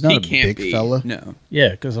big. He's not He a can't big be. fella, No. Yeah,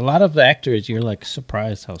 because a lot of the actors, you're like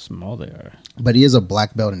surprised how small they are. but he is a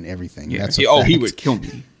black belt in everything. Yeah. That's He a fact. would kill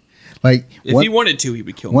me. Like If what- he wanted to, he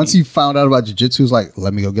would kill once me. he found out about jiu-jitsu, he was like,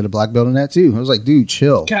 let me go get a black belt in that too. I was like, dude,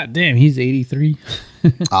 chill. God damn, he's 83.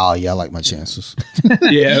 Oh yeah, I like my chances.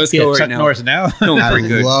 Yeah, let's go right Chuck now. Norris now. Feeling I pretty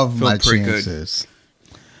good. love Feeling my pretty good. chances.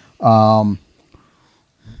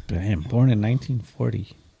 Damn, born in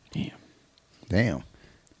 1940. Damn,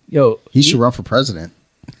 Yo, he should run for president.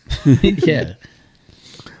 yeah.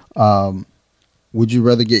 Would you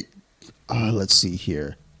rather get, let's see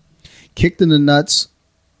here, kicked in the nuts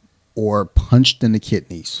or punched in the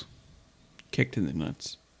kidneys? Kicked in the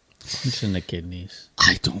nuts. Punch in the kidneys.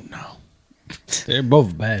 I don't know. They're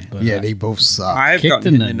both bad, but Yeah, they both suck. I've kicked gotten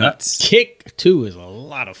in hit the in the nuts. Kick too is a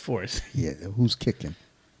lot of force. Yeah, who's kicking?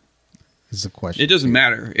 Is the question. It doesn't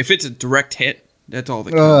matter. If it's a direct hit, that's all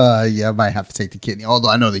that counts. Yeah, I might have to take the kidney. Although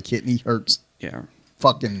I know the kidney hurts Yeah.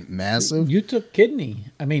 fucking massive. You took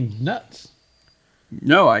nuts.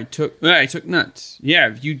 No, I took nuts. Yeah,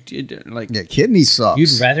 if you did Yeah, kidney sucks.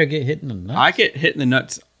 You'd rather get hit in the nuts. I get hit in the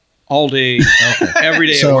nuts all day, every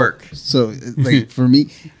day at work. So, like for me,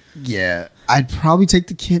 yeah, I'd probably take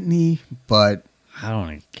the kidney, but I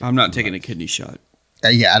don't. I'm not taking a kidney shot.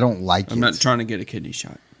 yeah, I don't like it. I'm not trying to get a kidney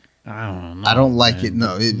shot. I don't know. I don't like man. it.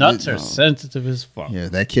 No, Nuts are sensitive as fuck. Yeah,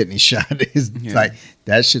 that kidney shot is Yeah. like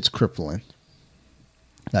that shit's crippling.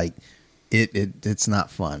 Like it's not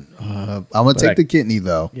fun. I'm gonna take the kidney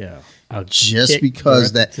though, Yeah. just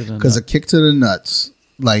because a kick to the nuts.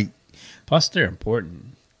 Like, Plus, they're important.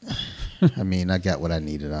 I mean, I got what I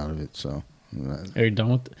needed out of it, so Are you done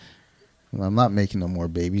with I'm not making no more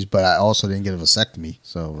babies. But I also didn't get a vasectomy,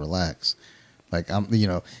 so relax. Like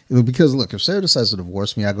because look, if Sarah decides to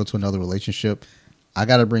divorce me, I go to another relationship. I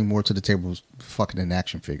got to bring more to the table, fucking than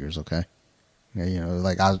action figures. Okay, yeah,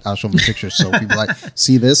 like I'll show them pictures so people like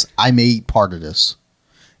see this. I made part of this.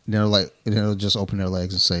 And they'll just open their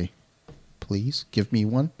legs and say, "Please give me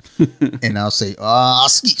one," and I'll say,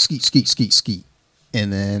 skeet,"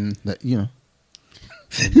 and then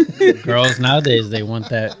Girls nowadays, they want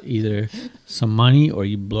that either some money or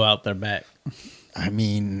you blow out their back. I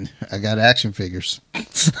mean, I got action figures. I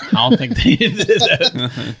don't think they did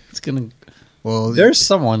that. It's gonna. Well, there's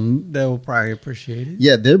someone that will probably appreciate it.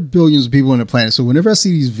 Yeah, there are billions of people on the planet. So whenever I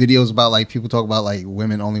see these videos about like people talk about like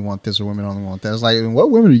women only want this or women only want that, it's like,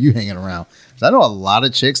 what women are you hanging around? 'Cause I know a lot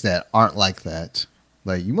of chicks that aren't like that.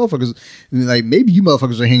 Like you motherfuckers, like maybe you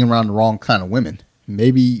motherfuckers are hanging around the wrong kind of women.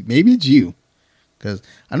 Maybe it's you. Because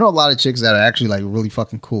I know a lot of chicks that are actually like really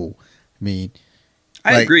fucking cool. I mean,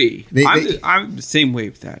 I agree. I'm I'm the same way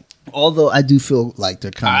with that. Although I do feel like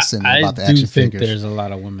they're kind of sinning about the action figures. I do think there's a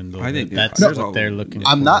lot of women though. I think that's what they're looking for.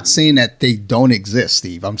 I'm not saying that they don't exist,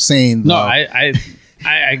 Steve. I'm saying no. I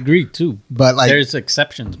agree too. But like, there's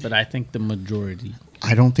exceptions, but I think the majority.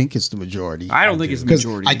 I don't think it's the majority. I don't think it's the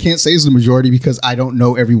majority. I can't say it's the majority because I don't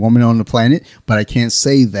know every woman on the planet, but I can't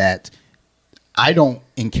say that I don't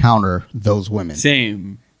encounter those women.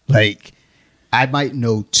 Same. Like, I might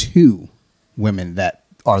know 2 women that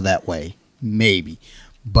are that way, maybe.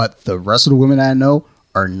 But the rest of the women I know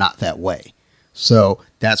are not that way. So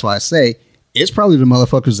that's why I say it's probably the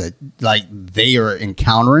motherfuckers that like they are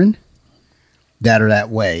encountering that are that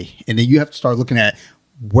way. And then you have to start looking at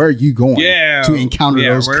where are you going to encounter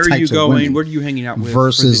those where types are you of going? women. What are you hanging out with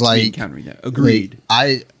versus for like encountering that? Agreed.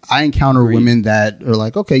 Like, I encounter women that are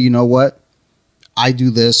like, okay, you know what? I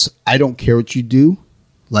do this. I don't care what you do.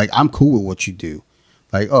 Like, I'm cool with what you do.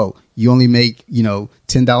 Like, oh, you only make,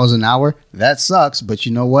 $10 an hour? That sucks. But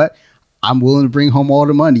you know what? I'm willing to bring home all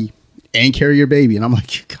the money and carry your baby. And I'm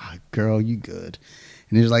like, God, girl, you good.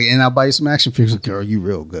 And he's like, and I'll buy you some action figures. Girl, you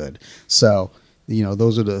real good. So,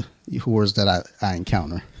 those are the whores that I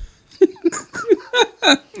encounter.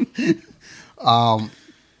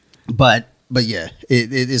 But yeah,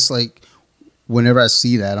 it's like, whenever I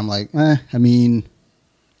see that, I'm like, I mean,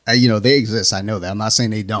 they exist. I know that. I'm not saying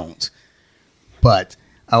they don't. But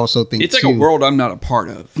I also think it's like a world I'm not a part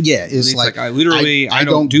of. Yeah, it's like I literally I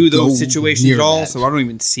don't do those situations at all, so I don't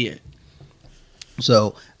even see it.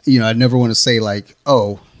 So I never want to say like,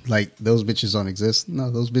 oh, like those bitches don't exist. No,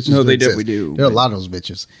 those bitches. No, do they exist. definitely do. There are a lot of those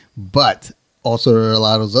bitches, but also there are a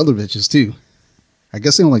lot of those other bitches too. I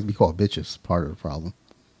guess they don't like to be called bitches. Part of the problem.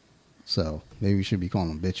 So maybe we should be calling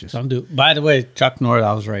them bitches. Some do. By the way, Chuck Norris,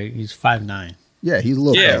 I was right. He's 5'9". Yeah, he's a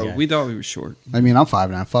little. Yeah, we thought he was short. I mean, I'm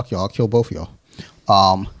 5'9". Fuck y'all. I'll kill both of y'all.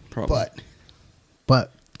 Probably.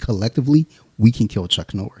 But collectively, we can kill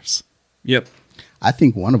Chuck Norris. Yep. I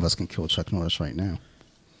think one of us can kill Chuck Norris right now.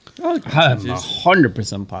 I'm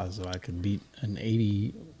 100% positive I could beat an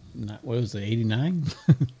 80. What was it? 89.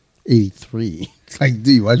 83. Like,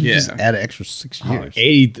 dude, why'd you just add an extra 6 years?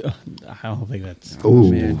 80. I don't think that's.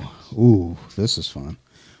 Ooh, this is fun.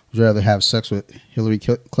 Would you rather have sex with Hillary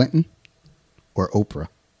Clinton or Oprah?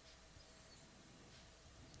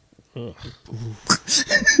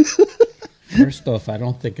 First off, I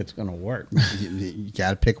don't think it's going to work. You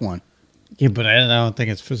got to pick one. Yeah, but I don't think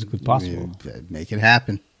it's physically possible. Make it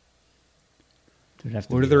happen.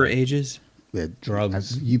 What are their ages?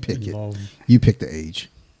 Drugs. You pick involved. it. You pick the age.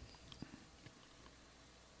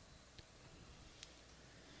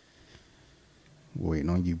 Waiting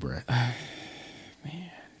on you, Brett.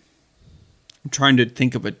 Man. I'm trying to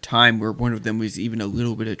think of a time where one of them was even a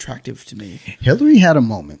little bit attractive to me. Hillary had a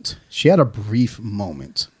moment. She had a brief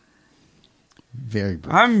moment. Very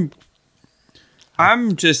brief.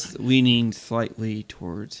 I'm just leaning slightly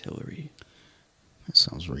towards Hillary. That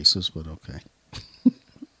sounds racist, but okay.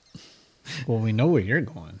 Well, we know where you're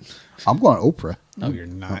going. I'm going Oprah. No, you're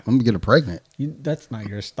not. I'm going to get her pregnant. That's not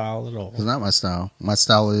your style at all. It's not my style. My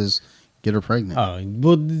style is get her pregnant. Oh,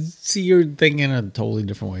 well, see, you're thinking a totally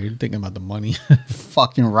different way. You're thinking about the money.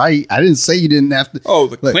 Fucking right. I didn't say you didn't have to. Oh,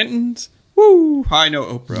 the Clintons? Woo! I know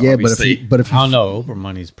Oprah. Yeah, obviously. but if you, I don't know. Oprah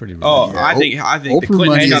money's pretty. Oh, yeah, I think the Oprah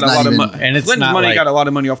Clintons got a lot of money. And it's Clinton's not money like, got a lot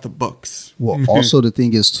of money off the books. Well, also the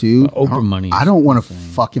thing is too, Oprah money. I don't want to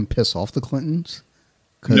fucking piss off the Clintons.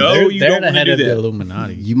 No, you they're don't the want to head do of the that.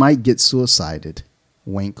 Illuminati. You might get suicided.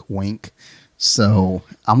 Wink, wink. So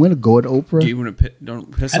I'm gonna go with Oprah. Do you want to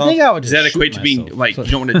don't piss off? I think I would Does that just equate shoot to being myself. like you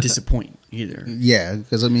don't want to disappoint either? Yeah,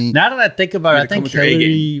 because I mean, Now that I think about it, I You're gonna think come with your A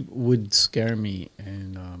Hillary would scare me,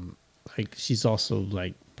 and like she's also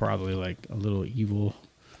probably a little evil.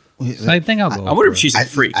 So I think I'll go. I wonder if Oprah. she's a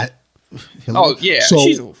freak. Hillary- Oh, yeah,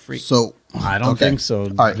 she's a little freak. So I don't think so. All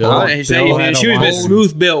right, Bill, hold on. Hey, Bill had she a was a wild-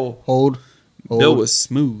 smooth Bill. Hold. Bill was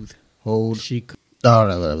smooth. Hold. She, Oh,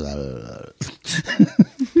 no.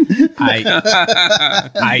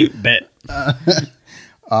 I bet.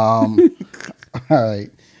 All right.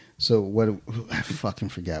 So what? I fucking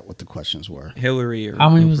forgot what the questions were. Hillary or How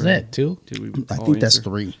many Oprah? was that? 2? Did we I all think that's answer?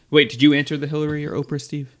 3. Wait, did you answer the Hillary or Oprah,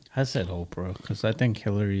 Steve? I said Oprah because I think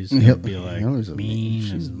Hillary's gonna be like Hillary's a mean.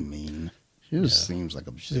 She's and mean. She just seems like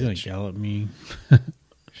a she's gonna bitch. yell at me.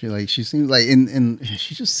 She seems like and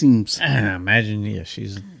she just seems Imagine, yeah,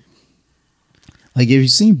 she's. like, have you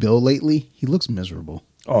seen Bill lately? He looks miserable.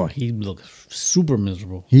 Oh, he looks super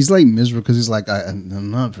miserable. He's like miserable because he's like,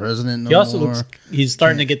 I'm not president no He also more. looks. He's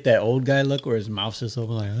starting to get that old guy look where his mouth's just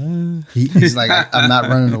open like. He's like, I'm not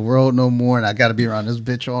running the world no more, and I got to be around this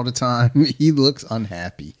bitch all the time. He looks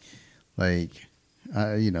unhappy. Like,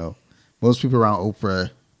 most people around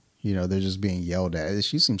Oprah, they're just being yelled at.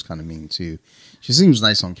 She seems kind of mean too. She seems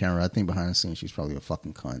nice on camera. I think behind the scenes she's probably a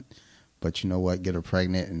fucking cunt. But you know what? Get her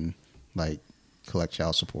pregnant and like collect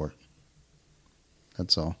child support.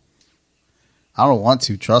 That's all. I don't want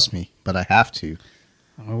to, trust me, but I have to.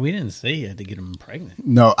 Well, we didn't say you had to get him pregnant.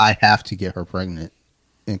 No, I have to get her pregnant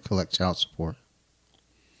and collect child support.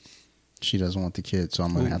 She doesn't want the kid, so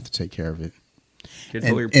I'm going to have to take care of it.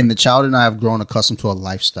 And the child and I have grown accustomed to a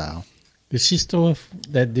lifestyle. Is she still with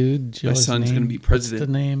that dude? My son's going to be president. What's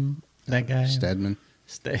the name? That guy? Stedman.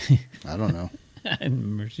 I don't know. I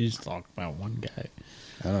remember she's talking about one guy.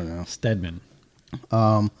 I don't know. Stedman.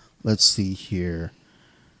 Let's see here.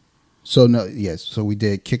 So so we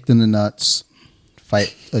did kicked in the nuts,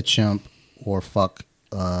 fight a chimp, or fuck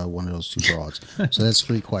one of those 2 broads. So that's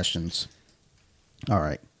 3 questions. All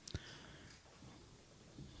right.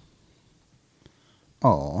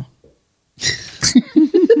 Oh.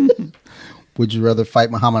 Would you rather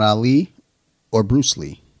fight Muhammad Ali or Bruce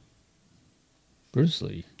Lee? Bruce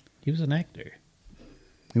Lee. He was an actor.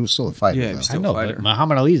 He was still a fighter. Yeah, he though. was I still know, a fighter. but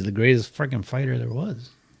Muhammad Ali is the greatest freaking fighter there was.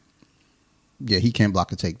 Yeah, he can't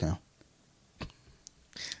block a takedown.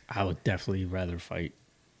 I would definitely rather fight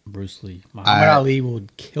Bruce Lee. Muhammad Ali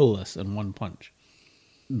would kill us in one punch.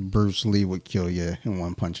 Bruce Lee would kill you in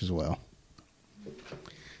one punch as well.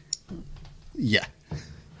 Yeah.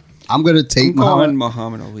 I'm going to take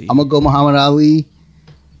Muhammad Ali. I'm going to go Muhammad Ali,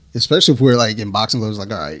 especially if we're like in boxing gloves.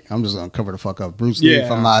 Like, all right, I'm just going to cover the fuck up. Bruce Lee, if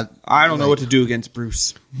I'm not. I don't know what to do against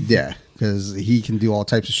Bruce. Yeah, because he can do all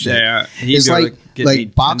types of shit. Yeah, it's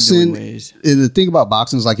like boxing. The thing about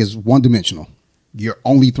boxing is like it's one dimensional. You're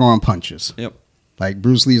only throwing punches. Yep. Like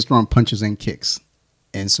Bruce Lee is throwing punches and kicks,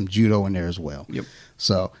 and some judo in there as well. Yep.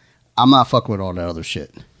 So I'm not fucking with all that other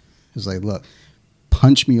shit. It's like, look,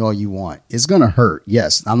 punch me all you want. It's gonna hurt.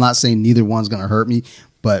 Yes, I'm not saying neither one's gonna hurt me,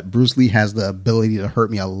 but Bruce Lee has the ability to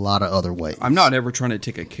hurt me a lot of other ways. I'm not ever trying to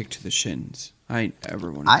take a kick to the shins. I ain't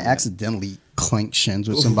ever want to. I accidentally clanked shins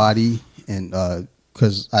with somebody, and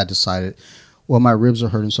because I decided, well, my ribs are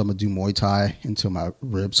hurting, so I'm gonna do Muay Thai until my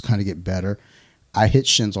ribs kind of get better. I hit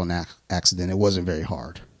shins on accident. It wasn't very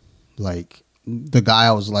hard. Like the guy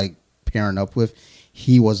I was like pairing up with,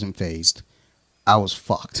 he wasn't phased. I was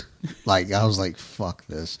fucked. Like I was like, fuck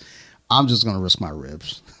this. I'm just gonna risk my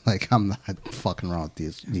ribs. Like I'm not fucking around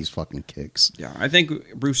with these fucking kicks. Yeah, I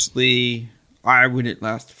think Bruce Lee. I wouldn't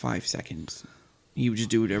last 5 seconds. He would just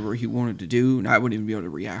do whatever he wanted to do, and I wouldn't even be able to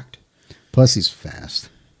react. Plus, he's fast.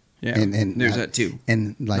 Yeah, and there's that too.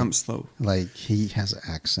 And like I'm slow. Like he has an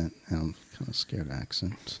accent, and I'm kind of scared of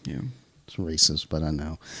accents. Yeah, it's racist, but I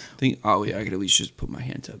know. I could at least just put my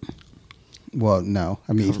hands up. Well, no,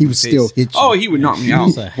 I mean Cover he my would face. still hit you. Oh, he would knock me out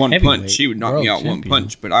He's a one punch. heavyweight He would knock me out world one champion.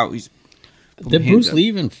 punch, but I always. Did Bruce Lee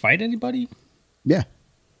even fight anybody? Yeah,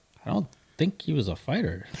 I don't think he was a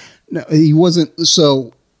fighter. no, he wasn't.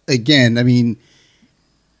 So again, I mean,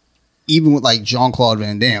 even with like Jean-Claude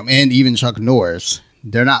Van Damme and even Chuck Norris,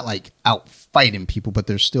 they're not like out fighting people, but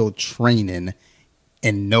they're still training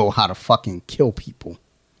and know how to fucking kill people.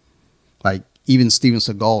 Like even Steven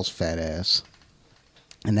Seagal's fat ass.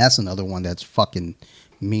 And that's another one that's fucking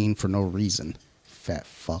mean for no reason. Fat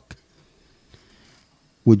fuck.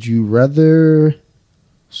 Would you rather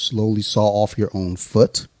slowly saw off your own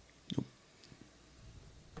foot? Nope.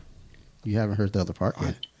 You haven't heard the other part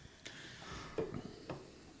yet.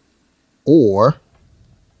 Or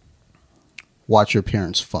watch your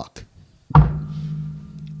parents fuck. I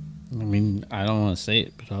mean, I don't want to say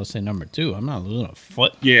it, but I'll say number 2. I'm not losing a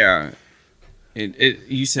foot. Yeah,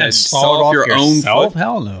 you said And saw off your own yourself? foot.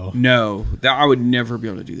 Hell no. No, I would never be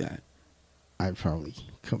able to do that. I'd probably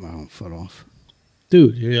cut my own foot off.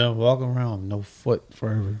 Dude, you're walking around with no foot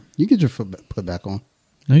forever. You get your foot put back on.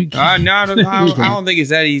 No, you can't. No, I don't think it's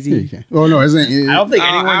that easy. Oh no, isn't it? I don't think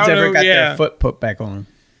anyone's I don't ever know, got yeah. their foot put back on.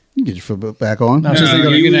 You can get your foot back on. No, It's just no, like-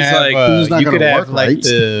 you you can can have, have. it's not You gonna could have work like right.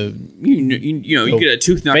 the. You get a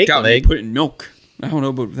tooth knocked Fake out and leg. you put it in milk. I don't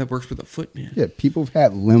know, but that works with a foot, man. yeah, people have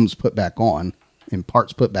had limbs put back on and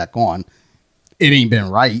parts put back on. It ain't been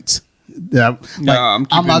right. No, I'm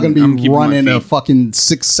not keeping gonna be my running a feet. fucking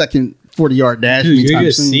 6-second 40-yard dash. Dude, you're anytime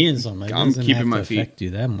just soon. seeing something. It I'm doesn't keeping have my to feet. affect you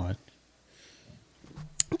that much.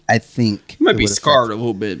 I think You might it be would scarred affect- a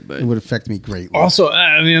little bit, but It would affect me greatly. Also,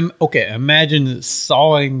 I mean, okay, imagine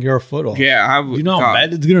sawing your foot off. yeah, I would. You know how God.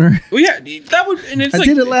 bad it's gonna hurt. Well, yeah, that would, and it's I like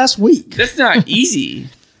did it last week. that's not easy.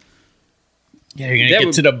 Yeah, you're gonna That get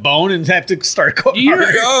would- to the bone and have to start going.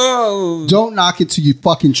 Oh, Don't knock it till you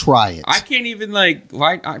fucking try it. I can't even like.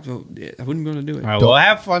 I wouldn't be able to do it. All right, well,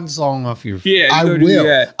 have fun sawing off your. Yeah, I go do will.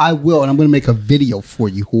 that. I will, and I'm going to make a video for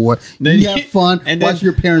you, whore. Then You have fun. and Watch then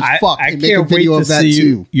your parents fuck I and make a can't video wait of to that see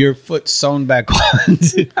too. your foot sewn back on.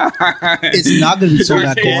 It's not going to be sewn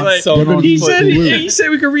back He's on. like- They're gonna He be said glued. he said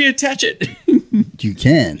we could reattach it. You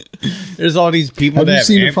can. There's all these people Have that you have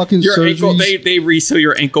seen the amp- fucking Your ankle, surgeries? they resew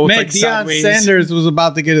your ankle. Man, It's like Deion sideways. Sanders was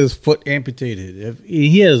about to get his foot amputated. If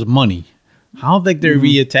he has money, I don't think they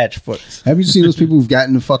reattach foot. Have you seen those people who've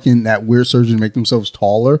gotten the fucking that weird surgery to make themselves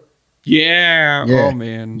taller? Yeah. Yeah. Oh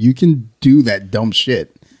man. You can do that dumb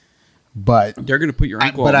shit. But They're gonna put your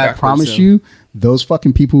ankle. but on I backwards, promise though. you, those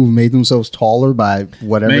fucking people who've made themselves taller by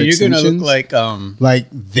whatever Man, you're gonna extensions, look like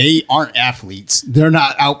they aren't athletes. They're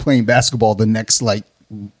not out playing basketball the next like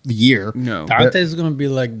year. No. Dante's gonna be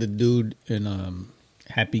like the dude in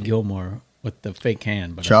Happy Gilmore with the fake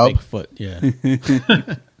hand, but Chubb? a fake foot. Yeah,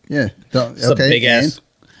 Yeah. it's a big ass.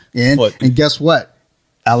 And foot. guess what?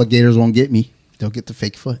 Alligators won't get me. They'll get the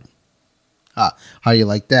fake foot. How you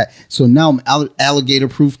like that? So now I'm alligator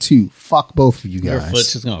proof too. Fuck both of you Your guys.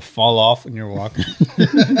 foot's just gonna fall off when you're walking.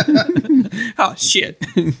 Oh shit.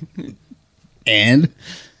 and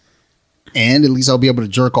at least I'll be able to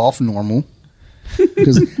jerk off normal.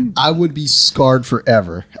 Because I would be scarred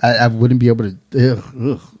forever. I wouldn't be able to.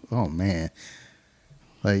 Ugh. Oh man.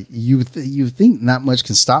 Like you think not much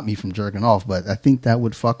can stop me from jerking off, but I think that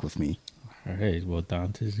would fuck with me. All right, well,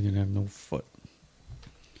 Dante's gonna have no foot.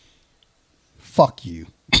 Fuck you.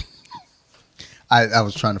 I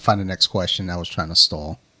was trying to find the next question. I was trying to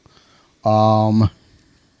stall.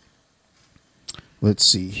 Let's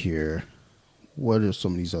see here. What are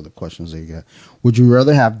some of these other questions they got? Would you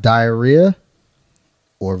rather have diarrhea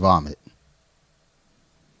or vomit?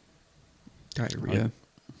 Diarrhea.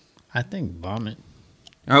 I think vomit.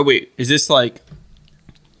 Oh wait, is this like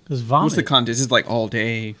Because vomit. what's the content? Is this like all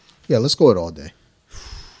day? Yeah, let's go with all day.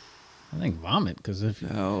 I think vomit. Because if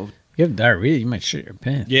No. you have diarrhea, you might shit your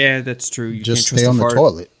pants. Yeah, that's true. You Just can't stay trust on a the fart.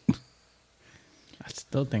 toilet. I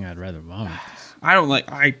still think I'd rather vomit. I don't like.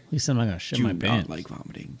 I At least I'm not gonna shit do my not pants. like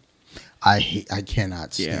vomiting. I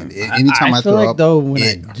cannot stand Yeah. it. Anytime I feel throw like up, though when I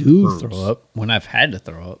it do hurts. throw up, when I've had to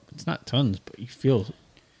throw up, it's not tons, but you feel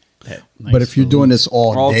that. Nice But if you're doing relief. this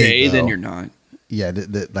all, All day, day, then though, you're not. yeah,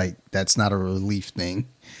 like that's not a relief thing.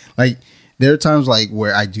 Like there are times like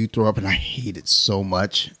where I do throw up and I hate it so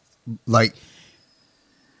much. Like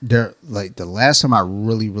the last time I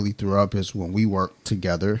really threw up is when we worked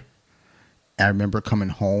together. I remember coming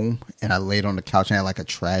home and I laid on the couch and I had like a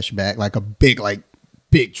trash bag, like a big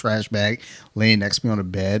trash bag laying next to me on the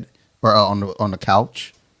bed or on the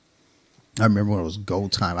couch. I remember when it was go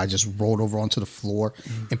time. I just rolled over onto the floor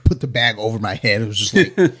and put the bag over my head. It was just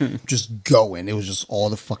like just going. It was just all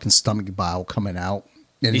the fucking stomach bile coming out.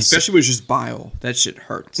 And Especially when it's just bile. That shit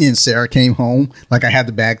hurts. and Sarah came home, like I had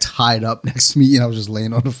the bag tied up next to me, and I was just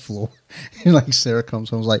laying on the floor. And like Sarah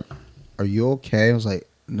comes home, was like, "Are you okay?" I was like,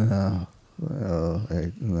 "No,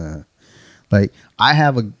 nah." Like I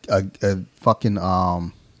have a fucking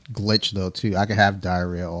glitch though too. I could have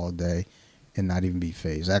diarrhea all day and not even be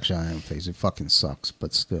phased. Actually, I am phased. It fucking sucks,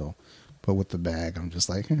 but still. But with the bag, I'm just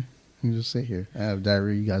like, you just sit here. I have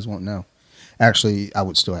diarrhea. You guys won't know. Actually, I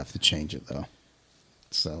would still have to change it though.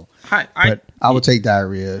 So, I would take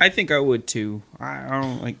diarrhea. I think I would too. I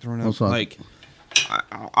don't like throwing up. What's wrong? Like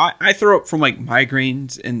I throw up from like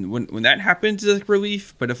migraines, and when that happens, it's like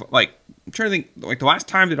relief. But if like I'm trying to think, like the last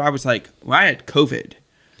time that I was like when I had COVID,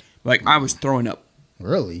 like I was throwing up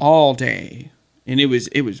Really? all day, and it was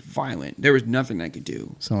violent. There was nothing I could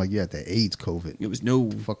do. Sound like you had the AIDS COVID. It was no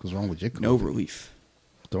What the fuck was wrong with your COVID? no relief.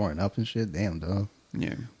 Throwing up and shit? Damn, dog.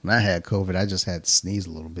 Yeah, When I had COVID, I just had to sneeze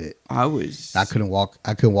a little bit. I was I couldn't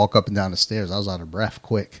walk up and down the stairs. I was out of breath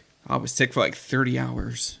quick. I was sick for like 30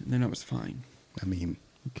 hours, and then I was fine. I mean,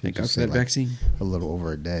 you could Thank God just for say that like vaccine. a little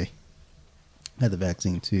over a day. I had the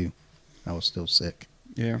vaccine too. I was still sick.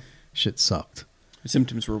 Yeah. Shit sucked. The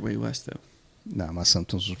symptoms were way less, though. No, my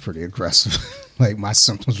symptoms were pretty aggressive. Like, my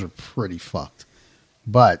symptoms were pretty fucked.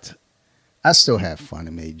 But I still had fun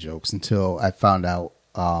and made jokes until I found out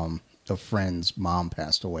a friend's mom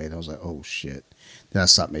passed away. And I was like, oh, shit. Then I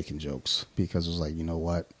stopped making jokes because it was like, you know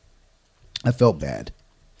what? I felt bad.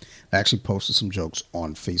 I actually posted some jokes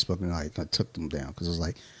on Facebook and I took them down because it was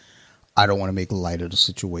like, I don't want to make light of the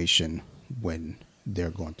situation when they're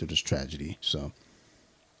going through this tragedy. So,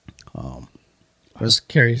 I was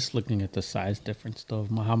curious looking at the size difference though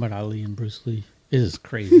of Muhammad Ali and Bruce Lee. It is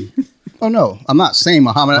crazy. Oh no, I'm not saying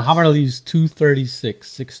Muhammad Ali's 236,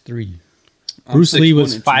 6'3". Bruce Lee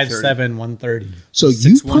was 5'7", 130. So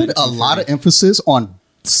you put a lot of emphasis on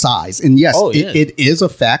size, and yes, it is a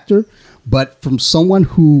factor. But from someone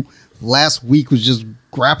who last week was just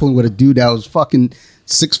grappling with a dude that was fucking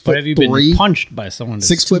 6'3", but have you been punched by someone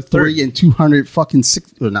that's 6'3" and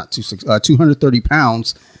 230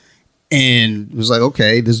 pounds, and it was like,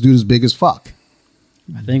 okay, this dude is big as fuck.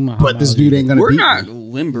 I think Muhammad but this dude ain't gonna. We're not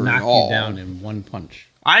limber at all. Knock you down in one punch.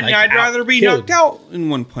 I'd rather be knocked out in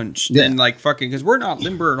one punch than like fucking, because we're not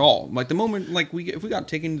limber at all. Like the moment, like if we got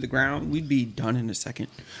taken to the ground, we'd be done in a second.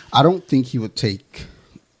 I don't think he would take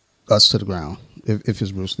us to the ground if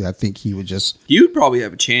it's Bruce Lee. I think he would just. You'd probably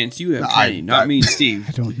have a chance. You have plenty, not me and Steve.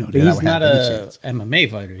 I don't know. But he's not a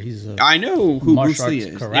MMA fighter. He's a. I know who Bruce Lee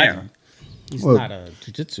is. Karate. Yeah. He's not a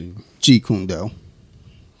jiu-jitsu. Jeet Kune Do.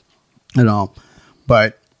 You know,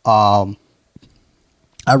 but I'd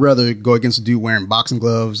rather go against a dude wearing boxing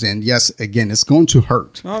gloves. And yes, again, it's going to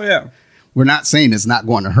hurt. Oh, yeah. We're not saying it's not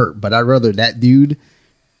going to hurt, but I'd rather that dude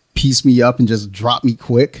piece me up and just drop me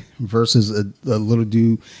quick versus a little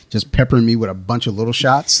dude just peppering me with a bunch of little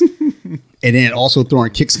shots. And then also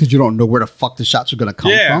throwing kicks because you don't know where the fuck the shots are going to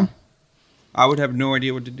come from. I would have no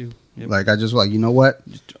idea what to do. Yep. Like, I just like, you know what?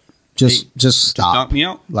 Just stop. Just knock me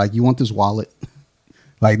out. Like, you want this wallet?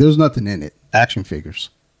 Like, there's nothing in it. Action figures.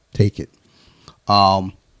 Take it.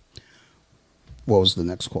 What was the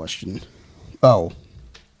next question? Oh.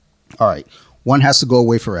 All right. One has to go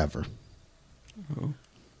away forever. Oh.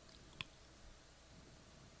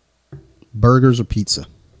 Burgers or pizza?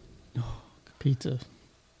 Pizza.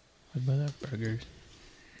 I'd rather have burgers.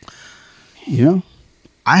 You know,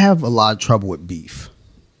 I have a lot of trouble with beef.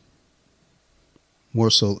 More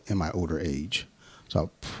so in my older age. So I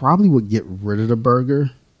probably would get rid of the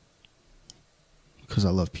burger because I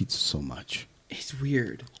love pizza so much. It's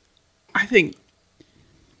weird. I think.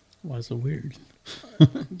 Why is it weird?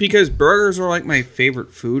 Because burgers are like my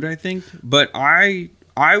favorite food, I think. But I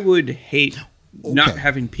would hate not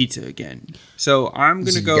having pizza again. So I'm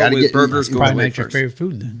going to go with burgers going away first. Your favorite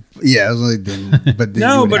food then. Yeah, I was like, but then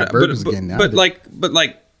no, but burgers again now. But like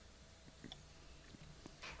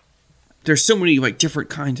there's so many like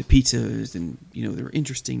different kinds of pizzas, and you know they're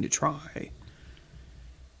interesting to try.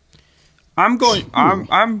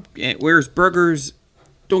 Whereas burgers,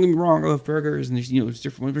 don't get me wrong, I love burgers, and there's it's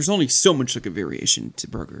different. There's only so much like a variation to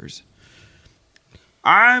burgers.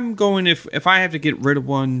 I'm going if I have to get rid of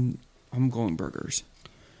one, I'm going burgers.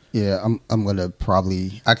 Yeah, I'm gonna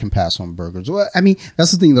probably I can pass on burgers. Well, I mean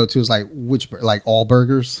that's the thing though too is like like all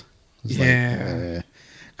burgers. It's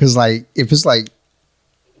because like if it's like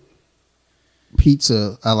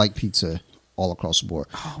pizza, I like pizza all across the board.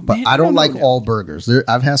 Oh, but man, I don't like all burgers.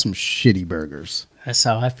 I've had some shitty burgers. That's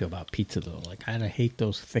how I feel about pizza, though. Like, I hate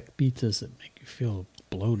those thick pizzas that make you feel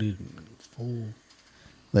bloated and full.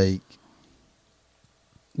 Like,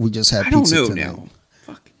 we just had pizza tonight. I don't know now.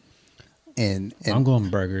 Fuck. And I'm going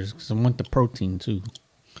burgers because I want the protein, too.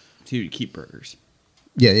 So you keep burgers?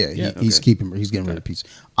 Yeah. He's getting rid of pizza.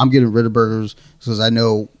 I'm getting rid of burgers because I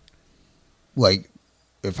know, like,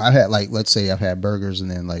 if I had, like, let's say I've had burgers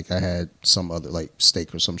and then, like, I had some other, like,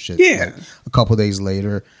 steak or some shit. Yeah. Like, a couple days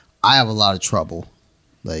later, I have a lot of trouble.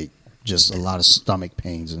 Like, just a lot of stomach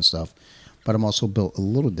pains and stuff. But I'm also built a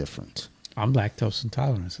little different. I'm lactose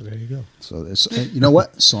intolerant, so there you go. So, you know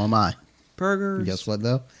what? So am I. Burgers. And guess what,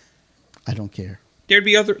 though? I don't care. I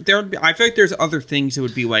feel like there's other things that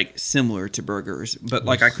would be, like, similar to burgers. But,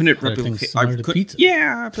 like, I couldn't replicate. Pizza.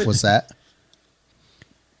 Yeah. But, what's that?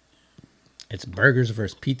 It's burgers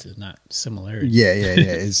versus pizza, not similarity.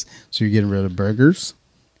 Yeah. So you're getting rid of burgers,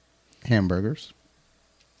 hamburgers,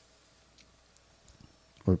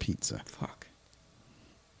 or pizza? Fuck.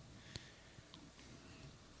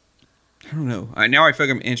 I don't know. Now I feel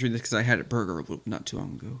like I'm answering this because I had a burger not too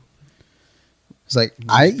long ago. It's like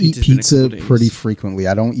I eat pizza pretty frequently.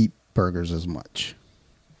 I don't eat burgers as much.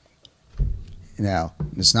 Now,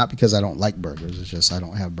 it's not because I don't like burgers. It's just I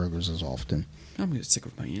don't have burgers as often. I'm going to stick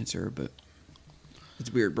with my answer, but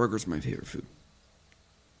it's weird. Burgers are my favorite food.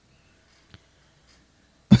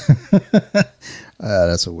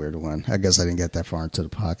 That's a weird one. I guess I didn't get that far into the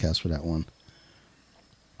podcast for that one.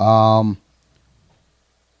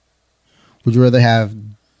 Would you rather have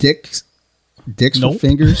dicks for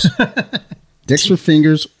fingers, dicks for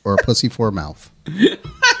fingers, or a pussy for a mouth?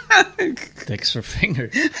 Dicks for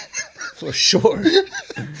fingers, for sure.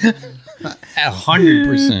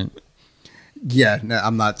 100%. Yeah, no,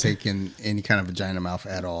 I'm not taking any kind of vagina mouth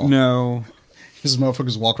at all. No. This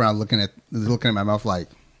motherfuckers walk around looking at my mouth like,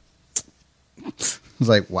 it's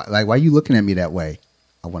like why are you looking at me that way?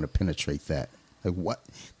 I want to penetrate that. Like what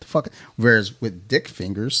the fuck? Whereas with dick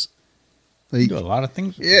fingers, like, You do a lot of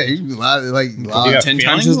things. yeah, you do a lot of, like You got 10 feelings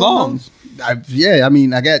times as long. I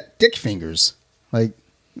got dick fingers. Like,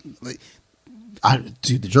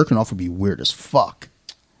 dude, the jerking off would be weird as fuck.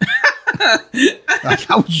 Like,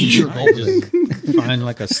 how would you jerk off? Just find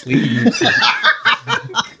like a sleeve.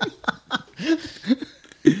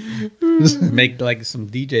 Make like some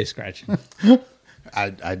DJ scratching.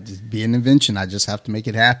 I just be an invention. I just have to make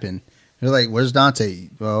it happen. They're like, "Where's Dante?"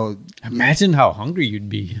 Well, Imagine how hungry you'd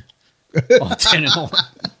be. All 10 and 1.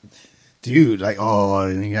 dude, like,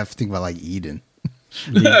 you have to think about like eating.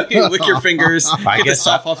 You lick your fingers. I Get the guess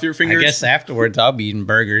stuff off your fingers. I guess afterwards I'll be eating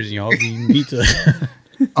burgers. I'll be eating pizza.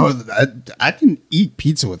 I can eat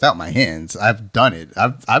pizza without my hands. I've done it.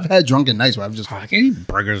 I've had drunken nights where I've just I can eat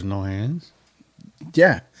burgers with no hands.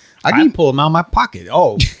 yeah. I can pull them out of my pocket.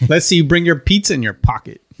 Oh, let's see you bring your pizza in your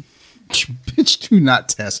pocket. Bitch, do not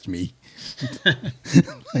test me.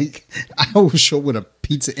 Like, I will show with a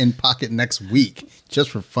pizza in pocket next week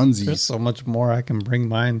just for funsies. There's so much more I can bring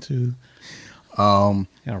mine to. Gotta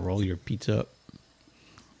roll your pizza up.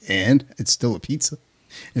 And it's still a pizza.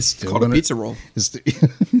 It's still Called a pizza roll. It's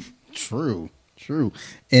true.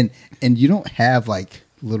 And you don't have like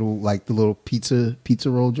the little pizza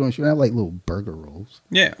roll joints. You don't have like little burger rolls.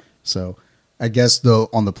 Yeah. So I guess though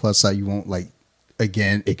on the plus side, you won't like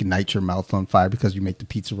again ignite your mouth on fire because you make the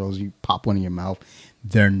pizza rolls. You pop one in your mouth.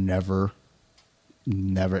 They're never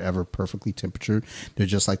ever perfectly temperatured. They're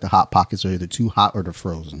just like the Hot Pockets. Are either too hot or they're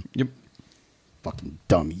frozen. Yep. Fucking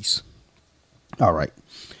dummies. All right.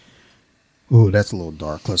 Ooh, that's a little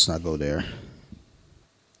dark. Let's not go there.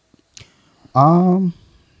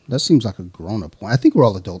 That seems like a grown-up one. I think we're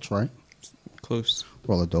all adults, right? Close.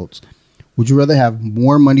 We're all adults. Would you rather have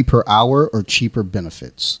more money per hour or cheaper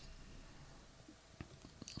benefits?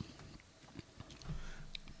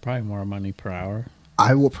 Probably more money per hour.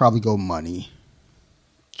 I will probably go money.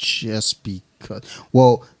 Just because.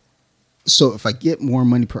 Well, so if I get more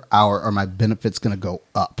money per hour, are my benefits going to go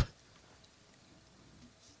up?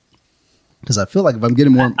 Because I feel like if I'm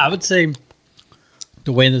getting more... I would say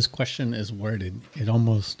the way this question is worded, it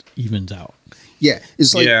almost evens out. Yeah,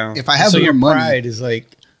 it's like if I have so more your money... pride is like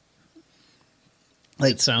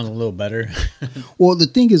it sounds a little better. Well, the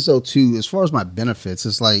thing is, though, too, as far as my benefits,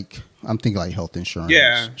 it's like, I'm thinking like health insurance,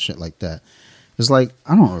 Yeah. shit like that. It's like,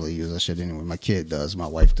 I don't really use that shit anyway. My kid does, my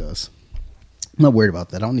wife does. I'm not worried about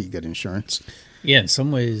that. I don't need good insurance. Yeah, in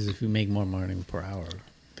some ways, if you make more money per hour,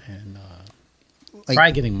 then Like-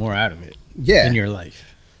 probably getting more out of it in your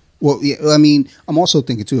life. Well, yeah, I mean, I'm also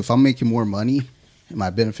thinking, too, if I'm making more money, and my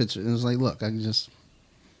benefits, it's like, look, I can just...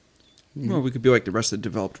 Well, we could be like the rest of the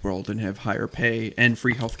developed world and have higher pay and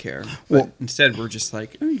free health care. But Well- instead, we're just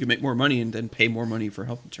like, you can make more money and then pay more money for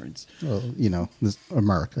health insurance. Well, this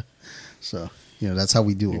America. So, that's how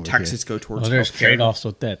we do it over Taxes here. go towards Well, there's health care. trade-offs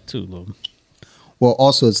with that too, though. Well,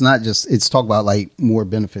 also, it's not just, it's talk about, like, more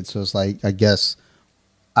benefits. So, it's like, I guess,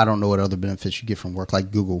 I don't know what other benefits you get from work.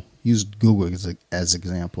 Like Google. Use Google as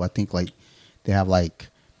example. I think, like, they have, like,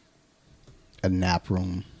 a nap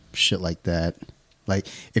room, shit like that. Like,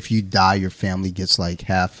 if you die, your family gets, like,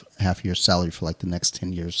 half your salary for, like, the next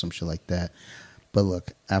 10 years, some shit like that. But,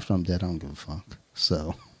 look, after I'm dead, I don't give a fuck.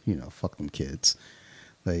 So, fuck them kids.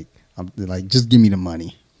 Like, I'm like, just give me the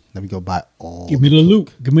money. Let me go buy all. Give me the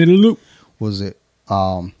loot. Give me the loot. Was it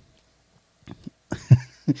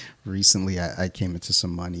recently I came into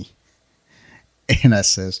some money and I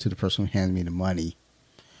says to the person who handed me the money,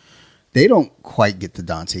 they don't quite get the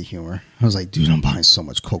Dante humor. I was like, dude, I'm buying so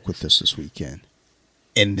much coke with this weekend.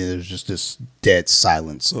 And there's just this dead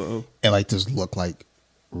silence. Uh-oh. And like this look like,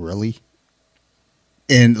 really?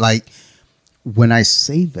 And like when I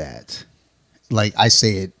say that, like I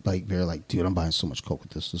say it like they're like, dude, I'm buying so much coke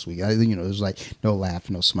with this week. There's like no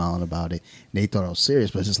laughing, no smiling about it. And they thought I was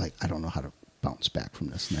serious, but it's just like I don't know how to bounce back from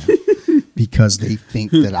this now because they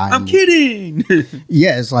think that I'm kidding.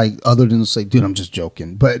 Yeah, it's like other than to say, dude, I'm just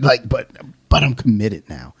joking, but I'm committed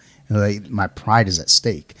now. And like my pride is at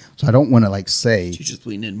stake, so I don't want to like say. You just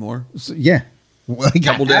lean in more. So, yeah, like,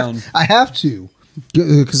 Double down. I have to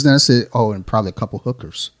because then I said, oh, and probably a couple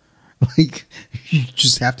hookers. Like, you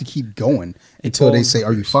just have to keep going until they say,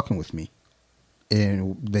 "Are you fucking with me?"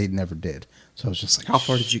 And they never did. So I was just like, how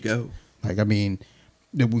far did you go? Like, I mean,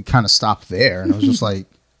 we kind of stopped there, and I was just like,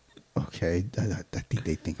 okay, I think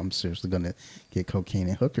they think I'm seriously going to get cocaine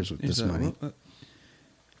and hookers with this money.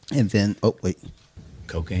 And then, oh, wait.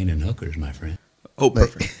 Cocaine and hookers, my friend. Oh,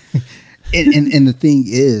 perfect. And the thing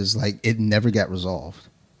is, like, it never got resolved,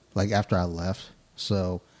 like, after I left.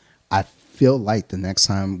 So I feel like the next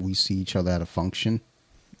time we see each other at a function,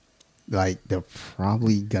 like, they're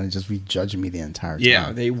probably going to just be judging me the entire time.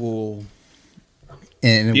 Yeah, they will.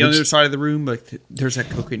 And the other side of the room, like, there's that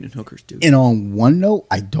cocaine and hookers, dude. And on one note,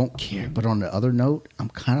 I don't care. But on the other note, I'm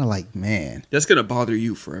kind of like, man. That's going to bother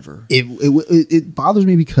you forever. It bothers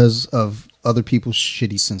me because of other people's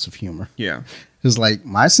shitty sense of humor. Yeah. It's like,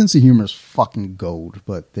 my sense of humor is fucking gold,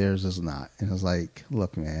 but theirs is not. And it's like,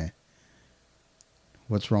 look, man.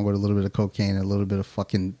 What's wrong with a little bit of cocaine and a little bit of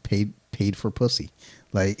fucking paid for pussy?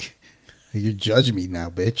 Like, you're judging me now,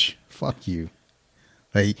 bitch. Fuck you.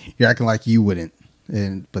 Like, you're acting like you wouldn't.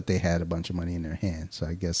 But they had a bunch of money in their hands, so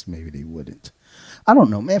I guess maybe they wouldn't. I don't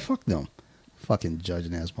know, man. Fuck them. Fucking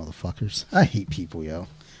judging ass motherfuckers. I hate people, yo.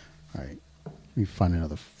 All right. Let me find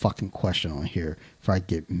another fucking question on here before I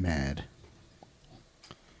get mad.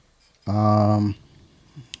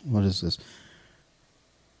 What is this?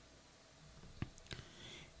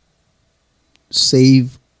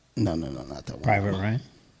 Save. No, not that one. Private Ryan?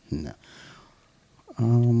 No.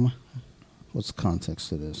 What's the context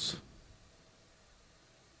to this?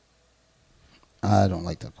 I don't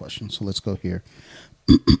like that question, so let's go here.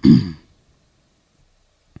 I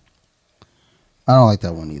don't like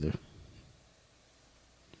that one either.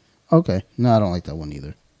 Okay. No, I don't like that one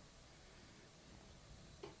either.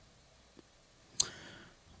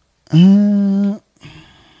 No,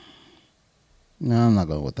 I'm not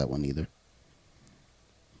going with that one either.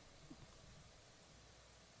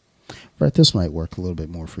 Brett, this might work a little bit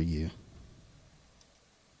more for you.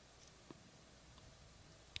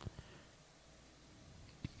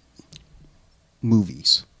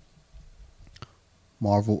 Movies.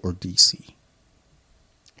 Marvel or DC?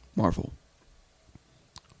 Marvel.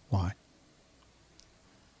 Why?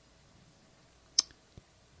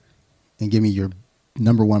 And give me your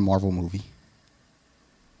number one Marvel movie.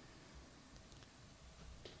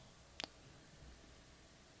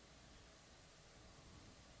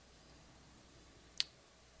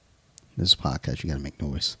 This is a podcast. You got to make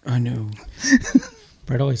noise. I know.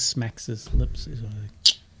 Brett always smacks his lips. He's like,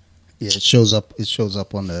 yeah, it shows up. It shows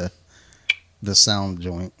up on the sound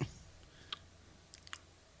joint.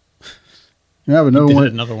 You have another one.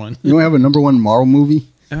 Another one. You don't have a number one Marvel movie?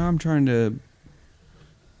 I'm trying to.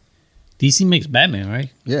 DC makes Batman,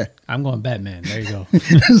 right? Yeah. I'm going Batman. There you go.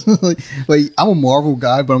 like I'm a Marvel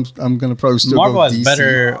guy, but I'm gonna probably still Marvel go has DC.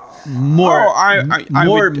 better,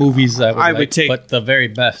 more would, movies. I would take, but the very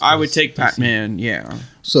best. I would take DC. Batman. Yeah.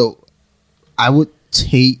 So I would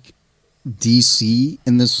take DC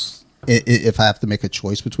in this if I have to make a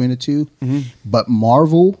choice between the two. Mm-hmm. But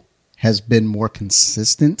Marvel has been more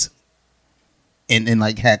consistent and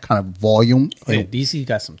like had kind of volume. Oh, yeah, DC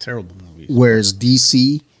got some terrible movies. Whereas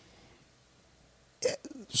DC.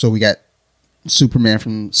 So we got Superman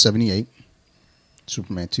from 78,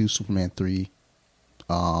 Superman 2, Superman 3,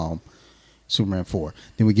 Superman 4.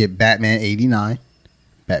 Then we get Batman 89,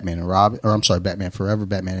 Batman and Robin, or I'm sorry, Batman Forever,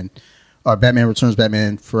 Batman Returns,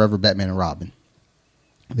 Batman Forever, Batman and Robin.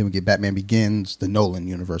 Then we get Batman Begins, the Nolan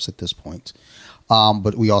universe at this point.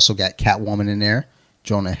 But we also got Catwoman in there,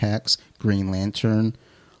 Jonah Hex, Green Lantern,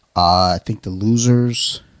 I think The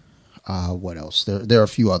Losers. What else? There are a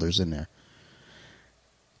few others in there.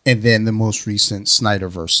 And then the most recent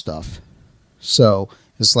Snyderverse stuff. So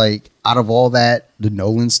it's like, out of all that, the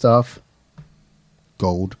Nolan stuff,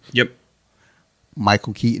 gold. Yep.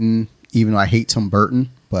 Michael Keaton, even though I hate Tim Burton,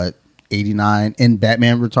 but 89, and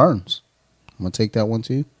Batman Returns. I'm going to take that one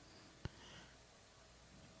too.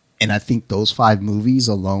 And I think those 5 movies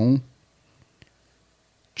alone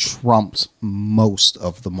trumps most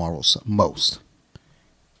of the Marvel stuff. Most.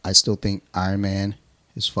 I still think Iron Man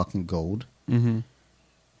is fucking gold. Mm-hmm.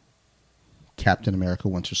 Captain America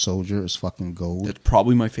Winter Soldier is fucking gold. That's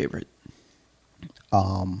probably my favorite.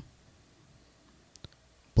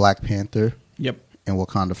 Black Panther. Yep. And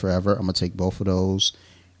Wakanda Forever. I'm going to take both of those.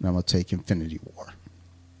 And I'm going to take Infinity War.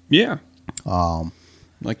 Yeah.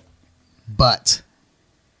 But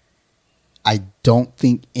I don't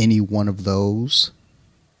think any one of those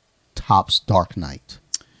tops Dark Knight.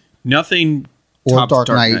 Nothing or Dark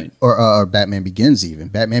Knight. Or Batman Begins even.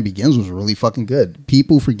 Batman Begins was really fucking good.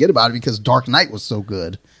 People forget about it because Dark Knight was so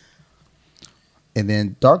good. And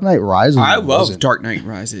then Dark Knight Rises. I love Dark Knight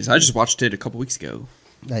Rises. I just watched it a couple weeks ago.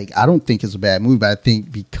 Like, I don't think it's a bad movie, but I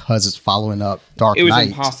think because it's following up Dark Knight, it was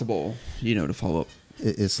impossible, to follow up.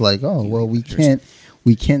 It's like, oh well, we can't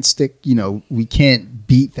stick, we can't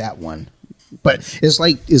beat that one. But it's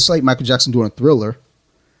like Michael Jackson doing Thriller,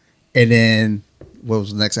 and then what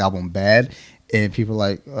was the next album? Bad, and people are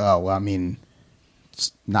like, oh well, I mean,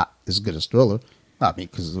 it's not as good as Thriller. I mean,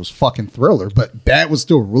 because it was fucking Thriller, but Bad was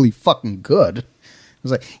still really fucking good. It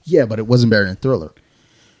was like, yeah, but it wasn't better than Thriller.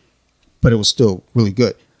 But it was still really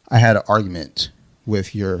good. I had an argument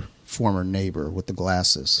with your former neighbor with the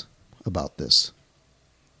glasses about this.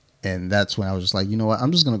 And that's when I was just like, you know what?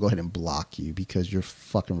 I'm just going to go ahead and block you because you're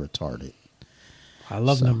fucking retarded. I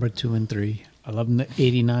love number 2 and 3. I love the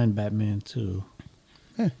 89 Batman too.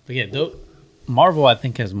 Yeah. But yeah, Marvel I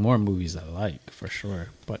think has more movies I like for sure.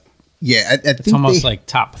 But yeah, I think it's almost like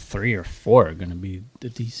top 3 or 4 are going to be the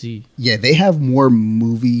DC. Yeah, they have more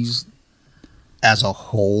movies as a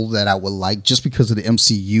whole that I would like just because of the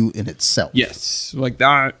MCU in itself. Yes, like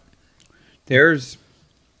that. There's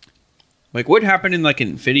like what happened in like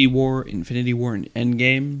Infinity War and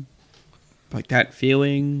Endgame. Like that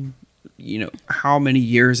feeling, how many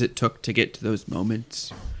years it took to get to those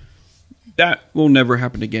moments. That will never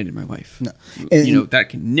happen again in my life. No. That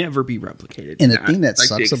can never be replicated. And the thing that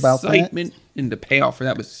sucks about that, the excitement and the payoff for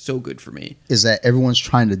that was so good for me, is that everyone's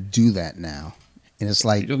trying to do that now, and it's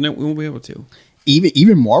like we won't be able to.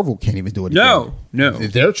 Even Marvel can't even do it. No.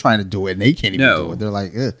 They're trying to do it and they can't even do it. They're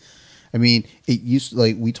like, ugh. I mean, it used to,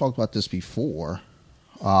 like we talked about this before,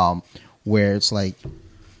 where it's like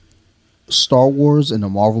Star Wars and the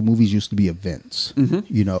Marvel movies used to be events.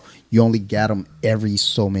 Mm-hmm. You only got them every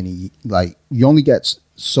so many, like you only get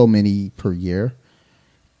so many per year,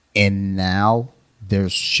 and now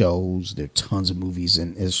there's shows, there are tons of movies,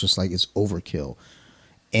 and it's just like it's overkill,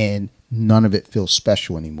 and none of it feels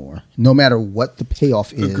special anymore. No matter what the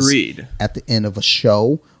payoff is. Agreed. At the end of a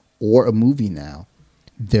show or a movie now,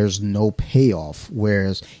 there's no payoff.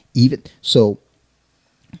 Whereas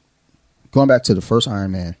going back to the first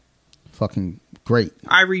Iron Man, fucking great.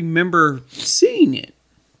 I remember seeing it.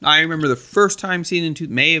 I remember the first time seeing it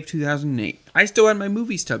in May of 2008. I still had my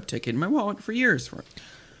movie stub ticket in my wallet for years for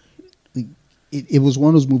it. It was one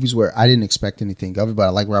of those movies where I didn't expect anything of it, but I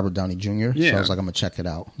like Robert Downey Jr. Yeah. So I was like, I'm going to check it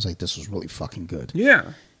out. I was like, this was really fucking good.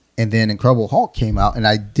 Yeah. And then Incredible Hulk came out, and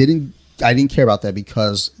I didn't care about that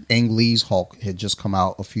because Ang Lee's Hulk had just come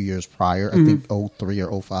out a few years prior, I think 03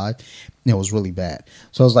 or 05, and it was really bad.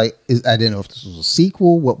 So I was like, I didn't know if this was a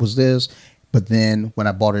sequel, what was this? But then when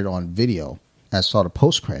I bought it on video, I saw the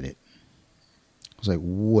post-credit. I was like,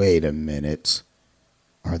 wait a minute.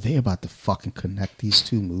 Are they about to fucking connect these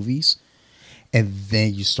two movies? And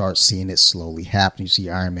then you start seeing it slowly happen. You see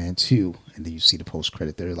Iron Man 2, and then you see the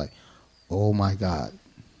post-credit. They're like, oh my God,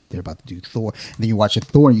 they're about to do Thor. And then you watch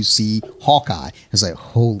Thor, and you see Hawkeye. It's like,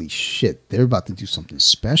 holy shit, they're about to do something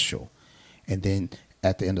special. And then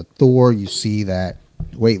at the end of Thor, you see that,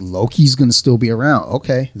 wait, Loki's going to still be around.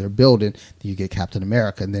 Okay, they're building. Then you get Captain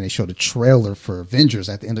America, and then they show the trailer for Avengers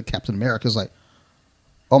at the end of Captain America. It's like,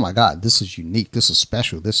 oh my God, this is unique. This is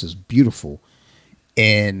special. This is beautiful.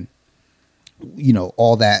 And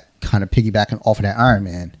all that kind of piggybacking off of that Iron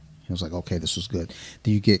Man. It was like, okay, this was good.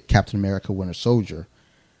 Then you get Captain America Winter Soldier.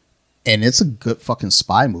 And it's a good fucking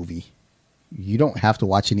spy movie. You don't have to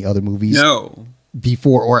watch any other movies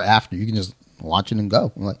before or after. You can just watch it and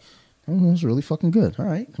go. I'm like, oh, that was really fucking good. All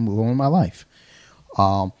right, I'll move on with my life. There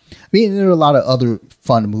are a lot of other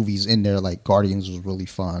fun movies in there, like Guardians was really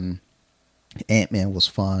fun. Ant-Man was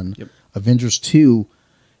fun. Yep. Avengers 2,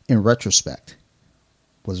 in retrospect,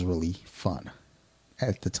 was really fun.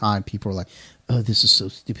 At the time, people were like, oh, this is so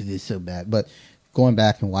stupid, this is so bad. But going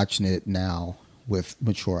back and watching it now with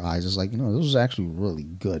mature eyes, it's like, this was actually really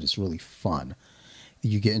good. It's really fun.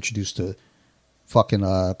 You get introduced to fucking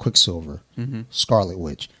Quicksilver, Scarlet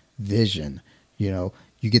Witch, Vision. You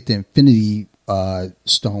get the Infinity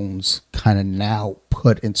Stones kind of now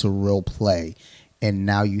put into real play. And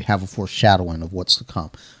now you have a foreshadowing of what's to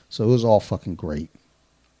come. So it was all fucking great.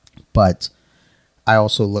 But I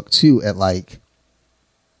also look too at like,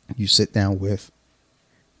 you sit down with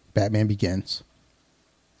Batman Begins,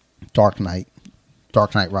 Dark Knight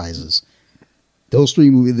Rises. Those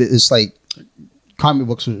three movies, it's like comic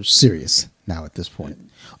books are serious now at this point.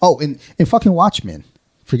 Oh, and fucking Watchmen.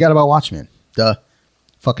 Forgot about Watchmen. Duh.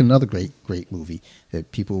 Fucking another great movie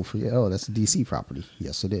that people forget. Oh, that's a DC property.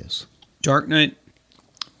 Yes, it is. Dark Knight.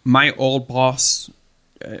 My old boss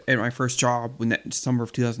at my first job, when that summer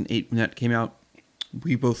of 2008, when that came out,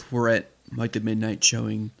 we both were at like the midnight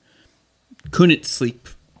showing. Couldn't sleep,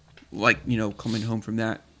 coming home from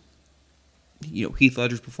that. Heath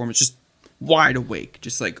Ledger's performance, just wide awake,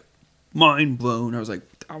 just like mind blown. I was like,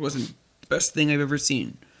 that wasn't the best thing I've ever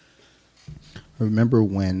seen. I remember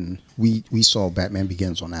when we saw Batman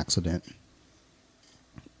Begins on accident.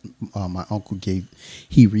 My uncle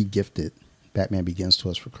re-gifted Batman Begins to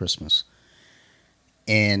us for Christmas.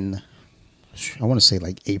 And I want to say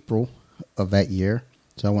like April of that year.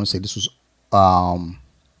 So I want to say this was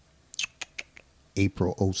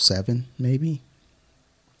April 2007, maybe.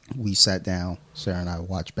 We sat down, Sarah and I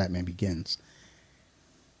watched Batman Begins.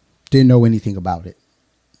 Didn't know anything about it.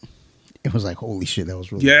 It was like, holy shit, that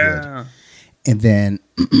was really good. And then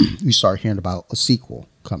we started hearing about a sequel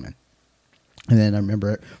coming. And then I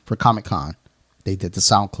remember for Comic-Con, they did the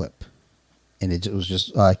sound clip. And it was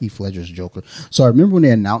just Heath Ledger's Joker. So I remember when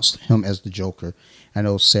they announced him as the Joker. I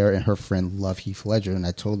know Sarah and her friend love Heath Ledger, and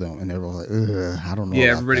I told them, and they were like, I don't know.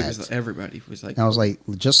 Yeah, about everybody was like. And I was like,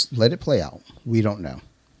 just let it play out. We don't know.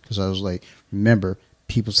 Because I was like, remember,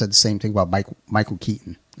 people said the same thing about Michael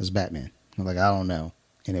Keaton as Batman. I'm like, I don't know.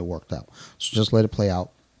 And it worked out. So just let it play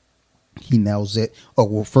out. He nails it. Oh,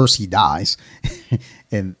 well, first he dies.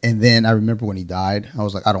 and then I remember when he died, I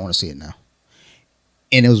was like, I don't want to see it now.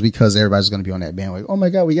 And it was because everybody's going to be on that bandwagon. Oh my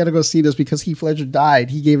God, we got to go see this because Heath Ledger died.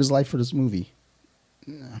 He gave his life for this movie.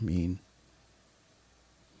 I mean,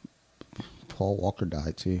 Paul Walker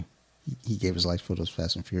died too. He gave his life for those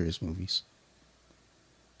Fast and Furious movies.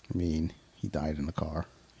 I mean, he died in the car.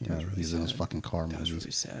 Really he's in those fucking car movies. That was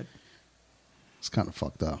really sad. It's kind of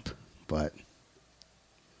fucked up, but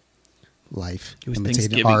life It was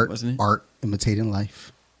imitating Thanksgiving, wasn't it? Art imitating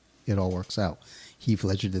life. It all works out. Heath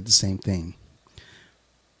Ledger did the same thing.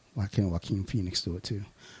 Why can't Joaquin Phoenix do it too?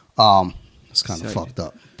 It's kind of fucked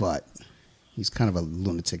up, but he's kind of a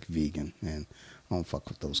lunatic vegan, and I don't fuck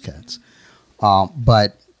with those cats.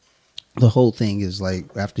 But the whole thing is like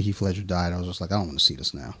after Heath Ledger died, I was just like, I don't want to see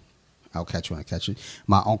this now. I'll catch you when I catch it.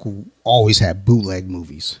 My uncle always had bootleg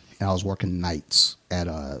movies, and I was working nights at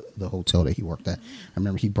the hotel that he worked at. I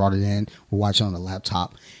remember he brought it in. We're watching on the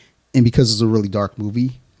laptop, and because it's a really dark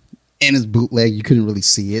movie and it's bootleg, you couldn't really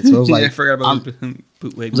see it. So I was like, I forgot about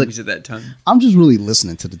bootleg movies at that time. I'm just really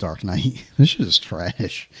listening to The Dark Knight. This shit is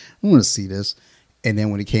trash. I want to see this. And then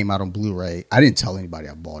when it came out on Blu-ray, I didn't tell anybody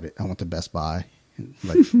I bought it. I went to Best Buy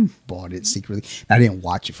and bought it secretly. I didn't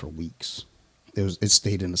watch it for weeks. It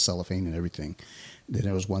stayed in the cellophane and everything. Then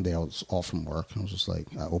there was one day I was off from work. And I was just like,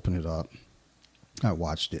 I opened it up. I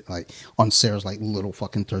watched it like on Sarah's like little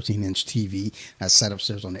fucking 13-inch TV. I sat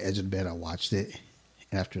upstairs on the edge of the bed. I watched it.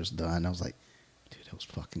 And after it's done, I was like, dude, that was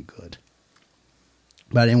fucking good.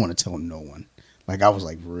 But I didn't want to tell no one. Like I was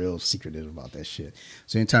like real secretive about that shit.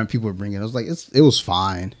 So anytime people were bringing it, I was like, it was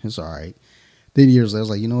fine. It's all right. Then years later, I was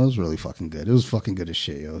like, it was really fucking good. It was fucking good as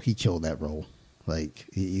shit, yo. He killed that role. Like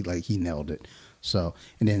he nailed it. So,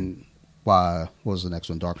 and then what was the next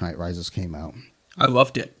one? Dark Knight Rises came out. I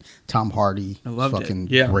loved it. Tom Hardy. I loved fucking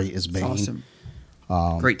it. Yeah. Great as Bane. Awesome.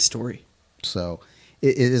 Great story. So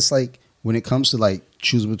it's like when it comes to like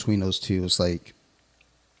choosing between those two, it's like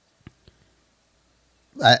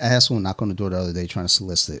I asked someone knock on the door the other day trying to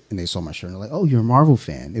solicit, and they saw my shirt and they're like, "Oh, you're a Marvel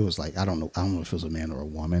fan." It was like I don't know if it was a man or a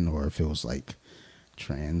woman or if it was like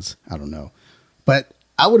trans. I don't know, but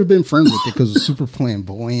I would have been friends with it because it's super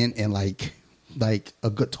flamboyant and like a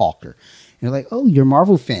good talker. And they're like, "Oh, you're a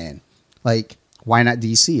Marvel fan. Like, why not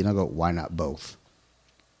DC?" And I go, "Why not both?"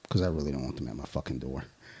 Because I really don't want them at my fucking door.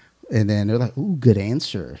 And then they're like, "Ooh, good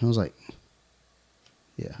answer." And I was like,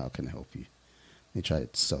 "Yeah, how can I help you?" They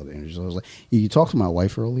tried to sell the energy. So I was like, "You talked to my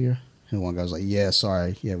wife earlier?" And one guy was like, "Yeah,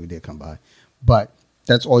 sorry. Yeah, we did come by." But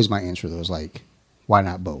that's always my answer, though. It's like, why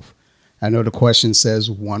not both? I know the question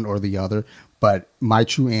says one or the other, but my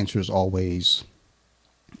true answer is always,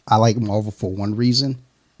 I like Marvel for one reason,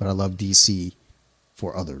 but I love DC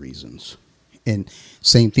for other reasons. And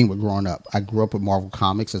same thing with growing up. I grew up with Marvel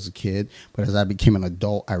Comics as a kid, but as I became an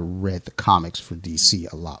adult, I read the comics for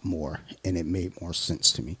DC a lot more, and it made more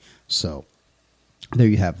sense to me. So there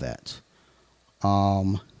you have that.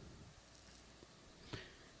 I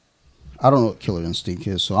don't know what Killer Instinct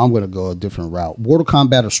is, so I'm going to go a different route. Mortal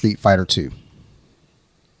Kombat or Street Fighter 2?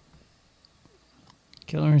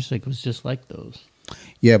 Killer Instinct was just like those.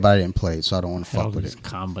 Yeah, but I didn't play it, so I don't want to fuck with it.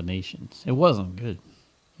 Combinations. It wasn't good.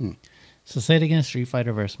 So say it again, Street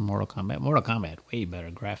Fighter versus Mortal Kombat. Mortal Kombat, way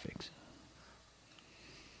better graphics.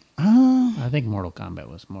 I think Mortal Kombat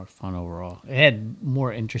was more fun overall. It had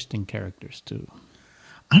more interesting characters, too.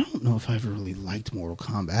 I don't know if I ever really liked Mortal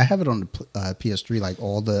Kombat. I have it on the PS3, like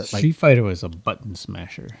all the... Street Fighter was a button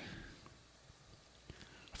smasher.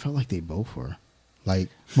 I felt like they both were. Like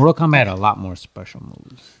Mortal Kombat had a lot more special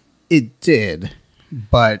moves. It did,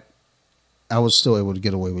 but I was still able to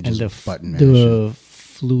get away with And just button mashing. the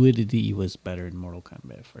fluidity was better in Mortal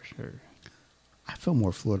Kombat for sure. I feel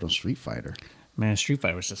more fluid on Street Fighter. Man, Street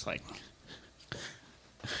Fighter was just like...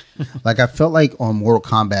 Like, I felt like on Mortal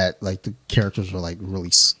Kombat, like, the characters were, like,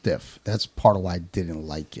 really stiff. That's part of why I didn't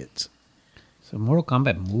like it. So Mortal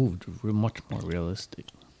Kombat moved much more realistic.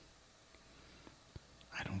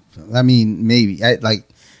 I mean, maybe. Like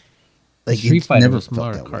Street Fighter never was felt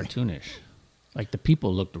more that way. cartoonish. Like, the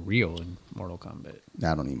people looked real in Mortal Kombat.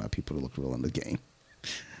 I don't need my people to look real in the game.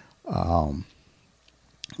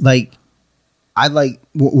 Like, I like,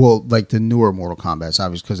 well, like the newer Mortal Kombat's,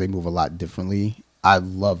 obviously, because they move a lot differently. I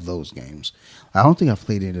love those games. I don't think I've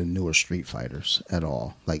played any of the newer Street Fighters at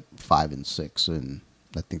all, like 5 and 6, and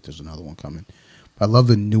I think there's another one coming. But I love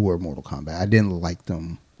the newer Mortal Kombat. I didn't like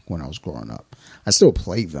them when I was growing up. I still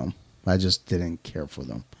played them. I just didn't care for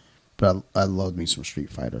them. But I loved me some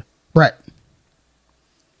Street Fighter. Brett.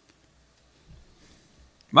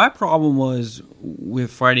 My problem was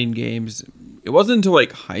with fighting games. It wasn't until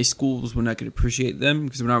like high school was when I could appreciate them,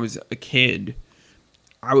 because when I was a kid,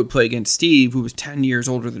 I would play against Steve, who was 10 years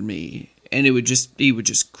older than me, and he would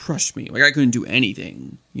just crush me. Like, I couldn't do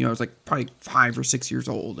anything. You know, I was like probably 5 or 6 years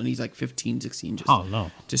old, and he's like 15, 16, just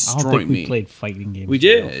destroying I don't think me. we played fighting games. We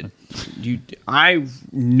did. I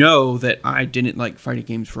know that I didn't like fighting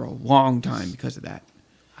games for a long time because of that.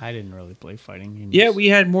 I didn't really play fighting games. Yeah, we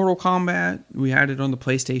had Mortal Kombat. We had it on the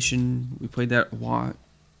PlayStation. We played that a lot.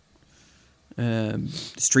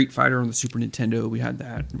 Street Fighter on the Super Nintendo. We had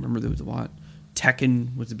that. Remember, there was a lot.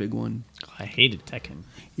 Tekken was a big one. I hated Tekken.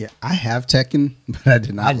 Yeah, I have Tekken, but I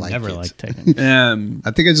did not like it. I never liked Tekken.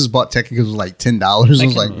 I think I just bought Tekken because it was like $10. I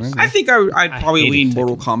was like, I think I'd probably hated lean Tekken.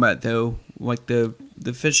 Mortal Kombat, though. Like, the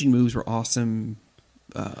finishing moves were awesome.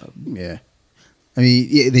 yeah. I mean,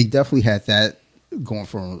 yeah, they definitely had that going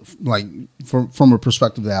from a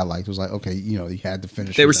perspective that I liked. It was like, okay, you know, you had to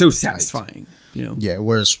finish. They were so tight. satisfying, you know. Yeah,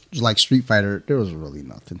 whereas like Street Fighter, there was really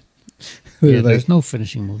nothing. Yeah, Like, there's no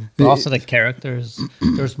finishing move. But also the characters,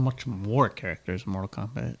 there's much more characters in Mortal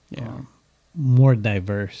Kombat. Yeah. More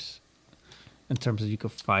diverse in terms of you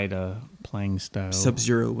could fight a playing style.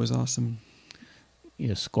 Sub-Zero was awesome.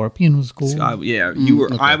 Yeah, Scorpion was cool. You were.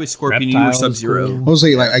 okay. I was Scorpion. Reptile You were was Sub-Zero. cool.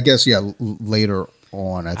 Mostly, like, I guess, yeah, later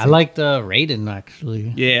on. I I think. liked Raiden,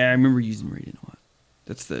 actually. Yeah, I remember using Raiden a lot.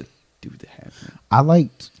 That's the dude with the hat. Man. I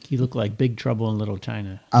liked. He looked like Big Trouble in Little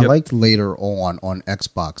China. I Yep. liked later on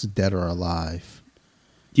Xbox, Dead or Alive.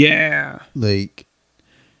 Yeah. Like,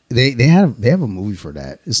 they have a movie for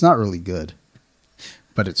that. It's not really good,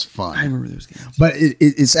 but it's fun. I remember those games. But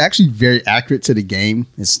it's actually very accurate to the game.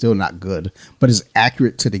 It's still not good, but it's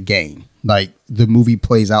accurate to the game. Like, the movie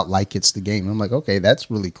plays out like it's the game. I'm like, okay,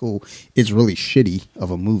 that's really cool. It's really shitty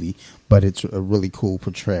of a movie, but it's a really cool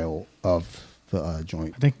portrayal of the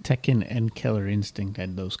joint. I think Tekken and Killer Instinct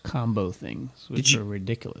had those combo things, which are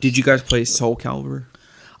ridiculous. Did you guys play Soul Calibur?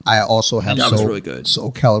 I also have That was really good.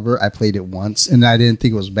 Soul Calibur. I played it once, and I didn't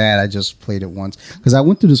think it was bad. I just played it once because I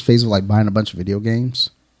went through this phase of like buying a bunch of video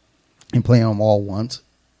games and playing them all once,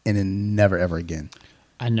 and then never ever again.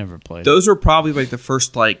 I never played. Those were probably like the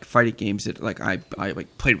first like fighting games that like I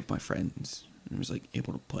like played with my friends and was like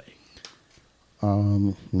able to play.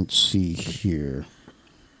 Let's see here.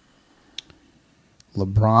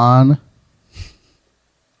 LeBron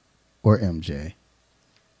or MJ?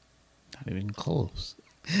 Not even close.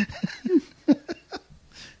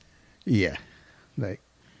 Yeah, like,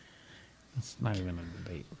 It's not even a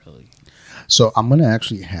debate, really. so I'm gonna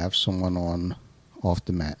actually have someone on off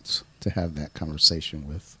the mats to have that conversation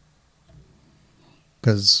with,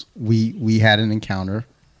 because we had an encounter,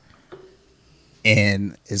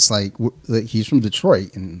 and it's like he's from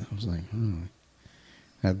Detroit, and I was like,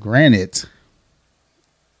 Now, granted,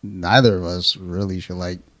 neither of us really should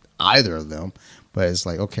like either of them, but it's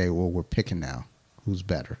like, okay, well, we're picking now. Who's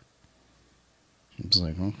better? It's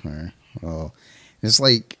like, okay, well, it's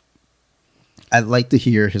like, I'd like to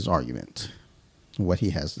hear his argument, what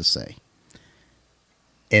he has to say,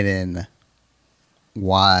 and then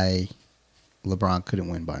why LeBron couldn't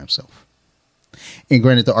win by himself. And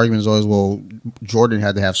granted, the argument is always, well, Jordan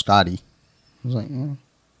had to have Scottie. I was like,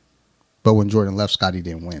 but when Jordan left, Scottie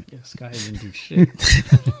didn't win. Yeah, Sky didn't do shit.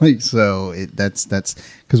 Like, so that's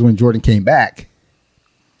because when Jordan came back,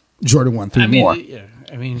 Jordan won three more. Yeah,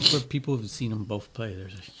 I mean, for people who've seen them both play,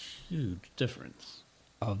 there's a huge difference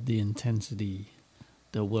of the intensity,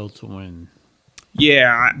 the will to win.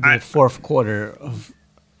 Yeah, The fourth quarter of,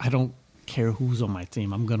 I don't care who's on my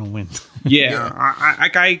team, I'm gonna win.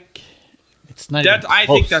 I It's not. that even I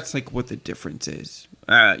close. think that's like what the difference is.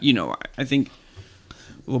 I think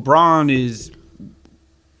LeBron is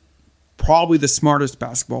probably the smartest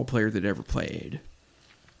basketball player that ever played.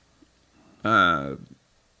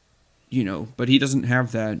 You know, but he doesn't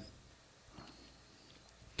have that.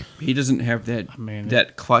 He doesn't have that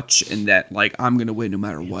that clutch and that like I'm gonna win no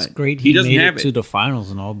matter what. It's great he doesn't made have it to the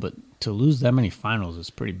finals and all, but to lose that many finals is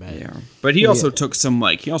pretty bad. Yeah, but he also took some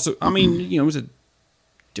like he also. I mean, you know, it was a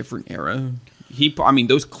different era.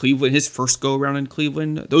 Those Cleveland, his first go around in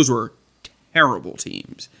Cleveland, those were terrible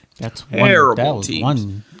teams. That's terrible that was teams.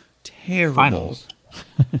 One terrible. Finals.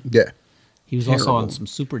 Yeah. He was also on some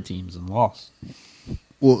super teams and lost.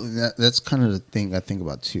 Well, that's kind of the thing I think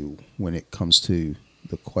about too when it comes to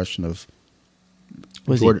the question of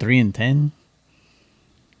was he 3-10,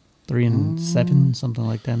 3-7, something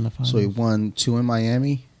like that in the finals. So he won 2 in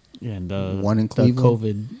Miami, and 1 in Cleveland,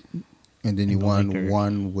 COVID, and then he won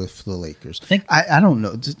 1 with the Lakers. I don't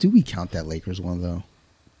know. Do we count that Lakers one though?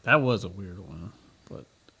 That was a weird one, but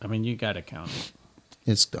I mean you got to count it.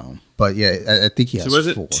 It's dumb, but yeah, I think he has 4. So was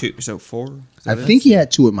it 2? So 4? I think he had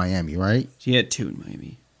 2 at Miami, right? He had 2 in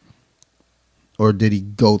Miami. Or did he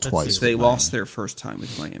go twice? They lost their first time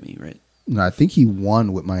with Miami, right? No, I think he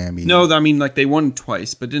won with Miami. No, I mean like they won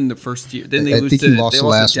twice, but in the first year, then they lost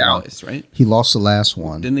to Dallas, right? He lost the last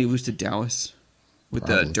one. Didn't they lose to Dallas with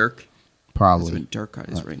Dirk? Probably. That's when Dirk got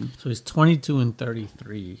his ring. So he's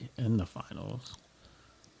 22-33 in the finals.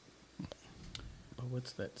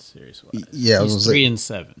 What's that series? Yeah, he's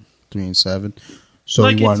 3-7. 3-7. So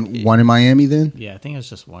like he won 1 in Miami then? Yeah, I think it's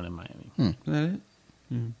just 1 in Miami. Is that it?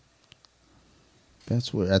 Hmm.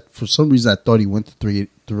 That's what. For some reason, I thought he went to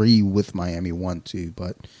 3 with Miami, 1 2.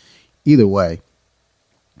 But either way,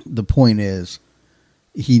 the point is,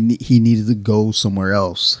 he needed to go somewhere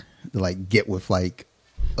else to like get with like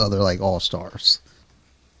other like all stars,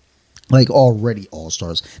 like already all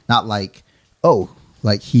stars, not like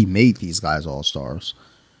like he made these guys all stars.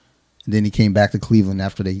 And then he came back to Cleveland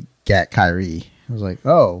after they got Kyrie. I was like,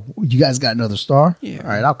 oh, you guys got another star? Yeah. All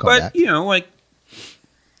right, I'll come back. But, you know, like,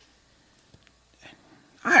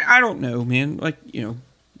 I don't know, man. Like, you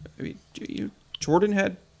know, Jordan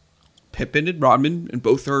had Pippen and Rodman, and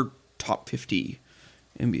both are top 50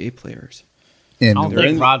 NBA players. And I don't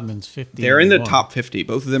think Rodman's 50. They're in the top 50.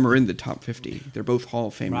 Both of them are in the top 50. They're both Hall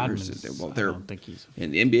of Famers. They're I don't think he's in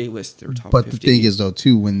the NBA list. They're top 50. But the thing is, though,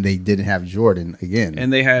 too, when they didn't have Jordan again,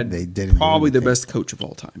 and they didn't probably the best coach of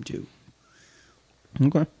all time, too.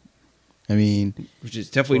 Okay. I mean, which is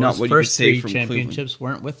definitely not what you could say from championships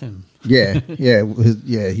Cleveland. Weren't with him. Yeah.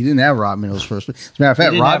 He didn't have Rodman those first 3. As a matter of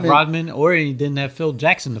fact, he didn't have Rodman, or he didn't have Phil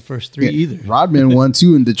Jackson the first 3 either. Rodman won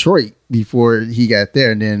 2 in Detroit before he got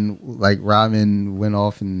there, and then like Rodman went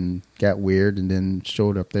off and got weird, and then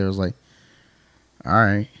showed up there. I was like, all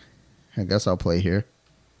right, I guess I'll play here.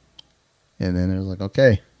 And then it was like,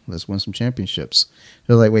 okay, let's win some championships.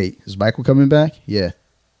 They was like, wait, is Michael coming back? Yeah.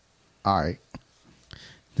 All right.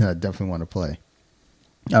 Then I definitely want to play.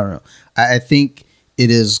 I don't know. I think it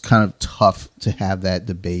is kind of tough to have that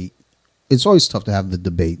debate. It's always tough to have the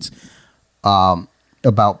debates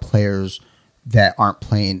about players that aren't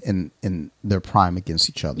playing in their prime against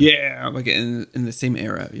each other. Yeah, like in the same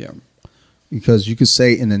era, yeah. Because you could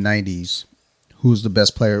say in the 90s, who's the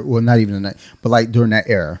best player? Well, not even the 90s, but like during that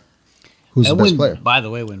era, who's the best player? By the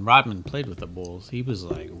way, when Rodman played with the Bulls, he was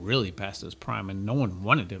like really past his prime, and no one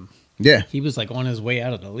wanted him. Yeah. He was like on his way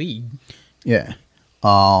out of the league. Yeah.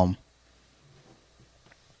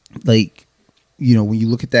 Like, you know, when you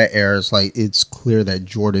look at that era, it's like it's clear that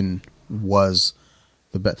Jordan was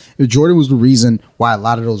the best. Jordan was the reason why a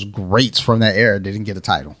lot of those greats from that era didn't get a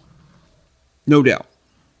title. No doubt.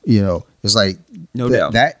 You know, it's like no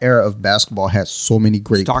doubt. That era of basketball had so many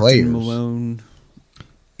great Stockton, players. Malone,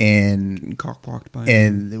 and cockblocked by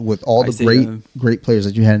and with all the great players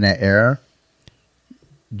that you had in that era,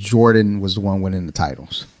 Jordan was the one winning the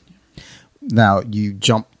titles. Now you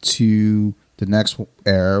jump to the next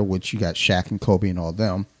era, which you got Shaq and Kobe and all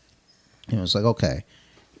them. And it's like, okay,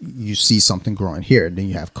 you see something growing here. Then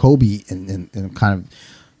you have Kobe and kind of,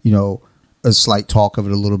 you know, a slight talk of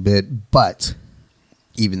it a little bit. But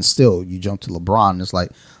even still, you jump to LeBron. It's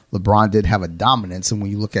like LeBron did have a dominance. And when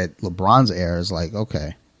you look at LeBron's era, it's like,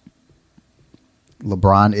 okay,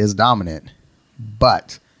 LeBron is dominant.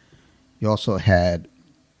 But you also had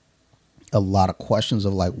a lot of questions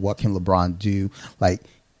of like, what can LeBron do? Like,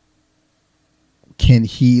 can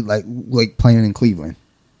he like playing in Cleveland?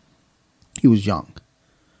 He was young,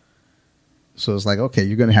 so it's like, okay,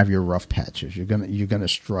 you're gonna have your rough patches. You're gonna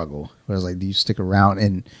struggle. But it's like, do you stick around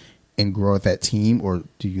and grow with that team, or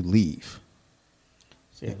do you leave?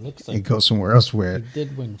 See, it looks like and go somewhere else where he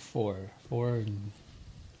did win four. And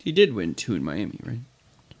he did win 2 in Miami, right?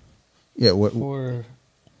 Yeah. Four.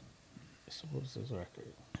 So what was his record?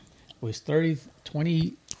 Was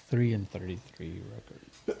 23 and 33 record.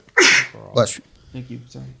 Bless you. Thank you.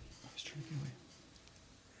 Sorry. I was trying to get away.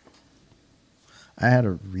 I had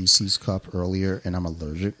a Reese's cup earlier, and I'm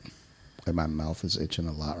allergic, and my mouth is itching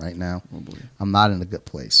a lot right now. Oh boy. I'm not in a good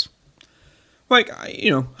place. Like I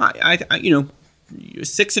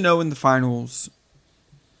 6-0 in the finals.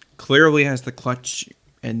 Clearly has the clutch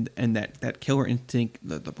and that killer instinct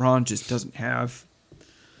that LeBron just doesn't have.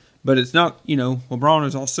 But it's not, LeBron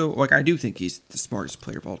is also, like, I do think he's the smartest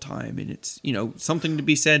player of all time. And it's, something to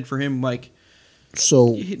be said for him. Like,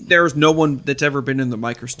 So there's no one that's ever been in the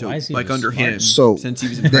microscope, like, under him since he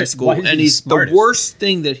was in high school. And he's the worst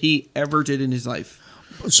thing that he ever did in his life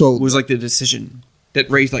was, like, the decision that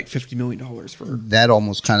raised, like, $50 million for that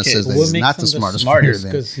almost kind of says that he's not the smartest player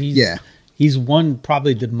then. Because he's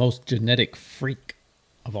probably the most genetic freak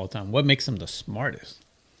of all time. What makes him the smartest?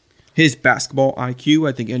 His basketball IQ.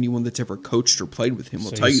 I think anyone that's ever coached or played with him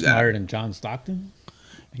will tell you that. Smarter than John Stockton?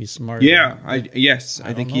 He's smarter. Yeah, I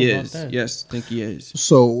think he is. Yes, I think he is.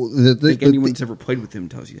 So I think anyone that's ever played with him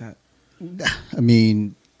tells you that. I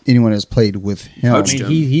mean, anyone that's played with him. Coached him.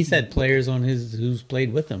 He's had players on who's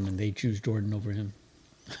played with him, and they choose Jordan over him.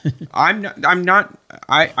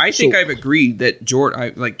 I think I've agreed that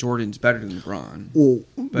Jordan's better than LeBron. Well,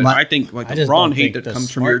 but I think like the LeBron hate that comes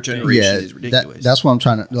from your generation is ridiculous. That's what I'm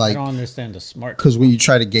trying to like. I don't understand the smart. Because when you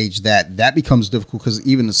try to gauge that becomes difficult. Because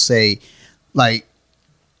even to say, like,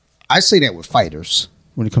 I say that with fighters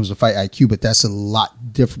when it comes to fight IQ, but that's a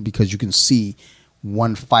lot different because you can see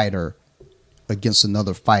one fighter against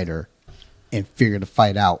another fighter and figure the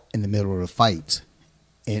fight out in the middle of the fight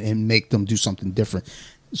and make them do something different.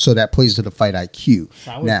 So that plays to the fight IQ.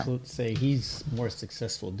 So I would say he's more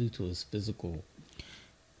successful due to his physical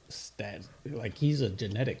stats. Like, he's a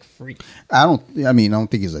genetic freak. I don't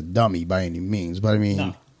think he's a dummy by any means, but I mean,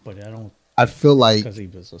 no, but I feel like because he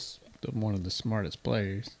was one of the smartest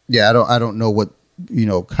players. Yeah, I don't know what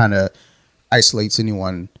kind of isolates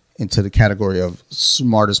anyone into the category of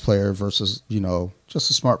smartest player versus just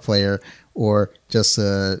a smart player or just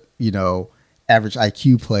a average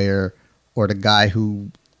IQ player or the guy who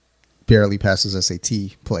barely passes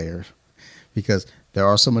SAT player, because there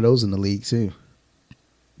are some of those in the league too,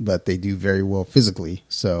 but they do very well physically.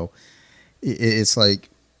 So it's like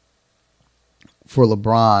for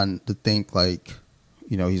LeBron to think like,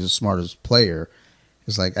 he's the smartest player.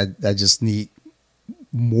 It's like, I just need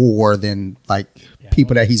more than like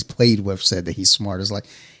people that he's played with said that he's smart. It's like,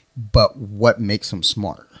 but what makes him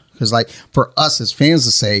smart? Because like for us as fans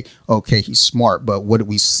to say, okay, he's smart, but what do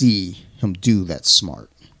we see him do that's smart?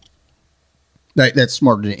 Like, that's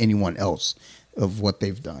smarter than anyone else of what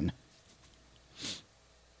they've done.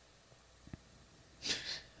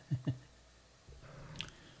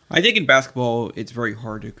 I think in basketball, it's very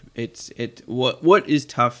hard to. What is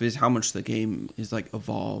tough is how much the game is like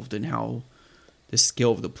evolved and how the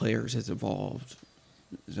skill of the players has evolved.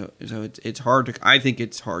 So it's hard to. I think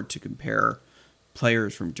it's hard to compare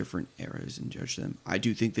players from different eras and judge them. I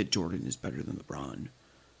do think that Jordan is better than LeBron,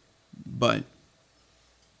 but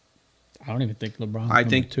I don't even think LeBron. I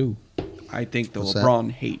think two. I think the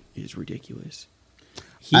LeBron hate is ridiculous.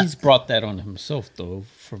 He's brought that on himself, though,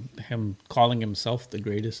 from him calling himself the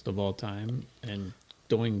greatest of all time and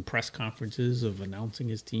doing press conferences of announcing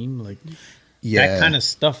his team. Like, that kind of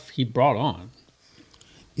stuff he brought on.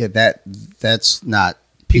 Yeah, that's not...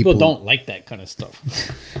 People don't like that kind of stuff.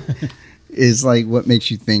 It's like, what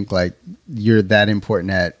makes you think, like, you're that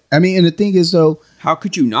important at... I mean, and the thing is, though... How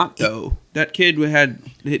could you not, though? That kid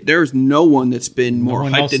there's no one that's been more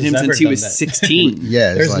hyped than him since he was 16.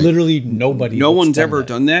 Yeah, there's literally nobody. No one's ever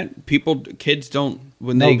done that. Kids don't.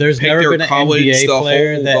 When they there's pick never their been college, an NBA the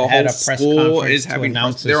player whole, that the had whole a press school conference is having to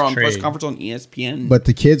announce they're on his press trade. conference on ESPN. But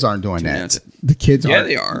the kids aren't doing that. The kids aren't. Yeah,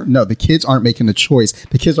 they are. No, the kids aren't making the choice.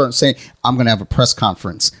 The kids aren't saying, I'm going to have a press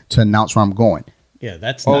conference to announce where I'm going. Yeah,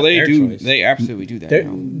 that's not their choice. They absolutely do that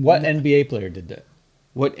now. What NBA player did that?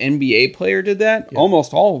 What NBA player did that? Yeah.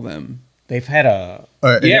 Almost all of them. They've had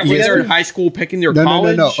when they're in high school picking their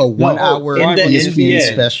college. No, a 1 hour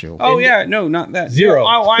ESPN special. Oh yeah, no, not that. Zero.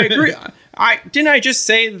 Oh, I agree. Didn't I just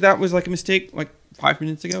say that was like a mistake like 5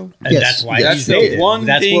 minutes ago? And that's why that's the one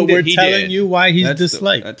that's thing what we're that he telling did. you why he's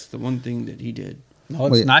disliked. That's the one thing that he did. No,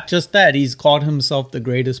 it's not just that. He's called himself the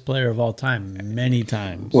greatest player of all time many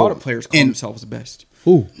times. A lot of players call themselves the best.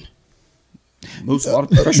 Who? A lot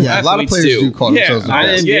of professional athletes a lot of players do call themselves the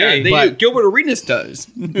best. Yeah, they do. Gilbert Arenas does.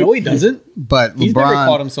 No, he doesn't. But he's never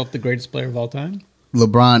called himself the greatest player of all time.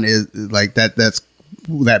 LeBron is like that. That's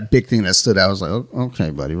that big thing that stood out. I was like,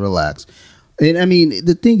 okay, buddy, relax. And I mean,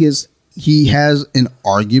 the thing is, he has an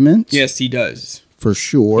argument. Yes, he does. for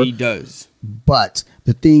sure. He does. But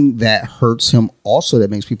the thing that hurts him also that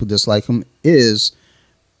makes people dislike him is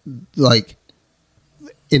like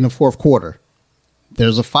in the fourth quarter,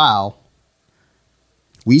 there's a foul.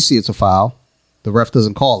 We see it's a foul. The ref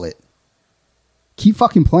doesn't call it. Keep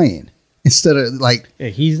fucking playing. Instead of like,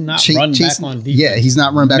 he's not run back on defense. Yeah, he's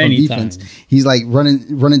not run back on defense. Times. He's like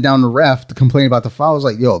running down the ref to complain about the foul. It's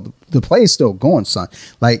like, yo, the play is still going, son.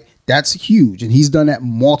 Like that's huge, and he's done that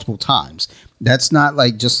multiple times. That's not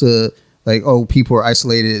like just people are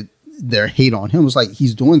isolated their hate on him. It's like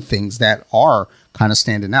he's doing things that are kind of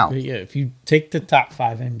standing out. But yeah, if you take the top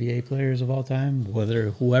 5 NBA players of all time,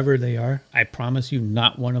 whoever they are, I promise you,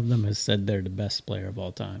 not one of them has said they're the best player of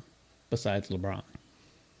all time, besides LeBron.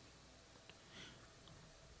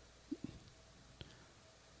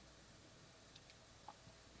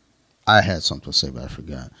 I had something to say, but I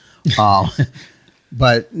forgot.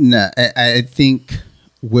 But no, I think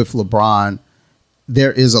with LeBron,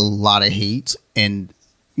 there is a lot of hate, and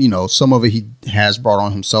some of it he has brought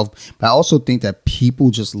on himself. But I also think that people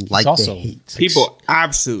just like the hate. People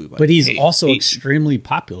absolutely like but he's hate. also extremely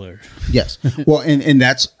popular. Yes. Well, and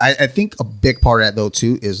that's I think a big part of that though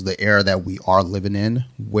too is the era that we are living in,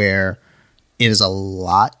 where it is a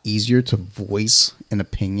lot easier to voice an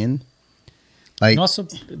opinion. Like, and also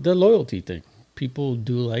the loyalty thing. People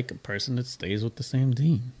do like a person that stays with the same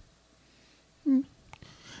team.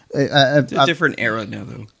 It's a different era now,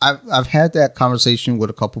 though. I've had that conversation with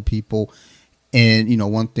a couple people, and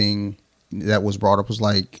one thing that was brought up was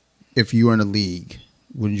like, if you were in a league,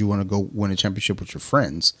 wouldn't you want to go win a championship with your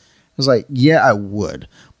friends? I was like, yeah, I would,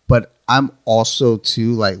 but I'm also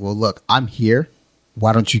too like, well, look, I'm here.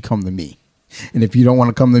 Why don't you come to me? And if you don't want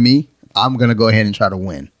to come to me, I'm gonna go ahead and try to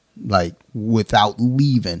win, like without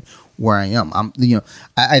leaving where I am.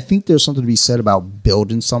 I think there's something to be said about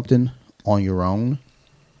building something on your own.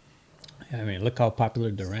 I mean, look how popular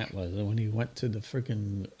Durant was when he went to the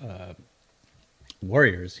freaking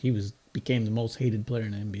Warriors. He became the most hated player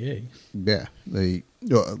in the NBA. Yeah,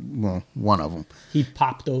 one of them. He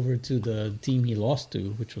popped over to the team he lost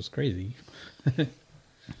to, which was crazy.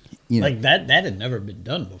 Like that had never been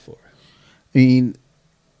done before. I mean,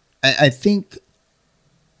 I think.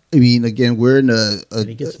 I mean, again, we're in and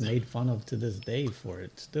he gets made fun of to this day for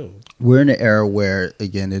it still. We're in an era where,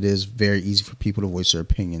 again, it is very easy for people to voice their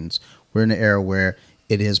opinions. We're in an era where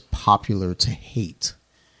it is popular to hate,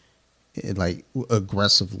 like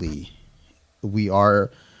aggressively. We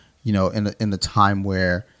are, in a time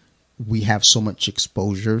where we have so much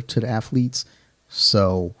exposure to the athletes.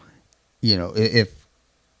 So, if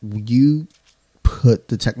you put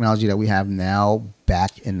the technology that we have now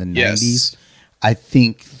back in the 90s, I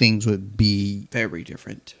think things would be very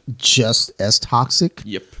different, just as toxic.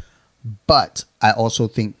 Yep. But I also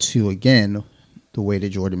think too, again, the way that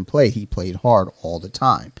Jordan played, he played hard all the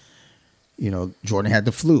time. Jordan had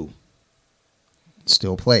the flu,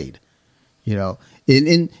 still played. And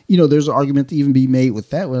there's an argument to even be made with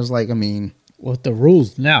that. Where it's like, I mean, with the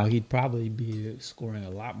rules now, he'd probably be scoring a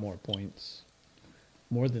lot more points,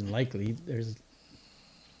 more than likely. There's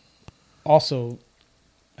also,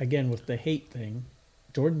 again, with the hate thing,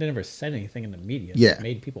 Jordan never said anything in the media that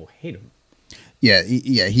made people hate him. Yeah,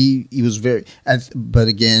 he was very. But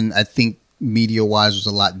again, I think media-wise was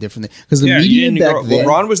a lot different because the media back then.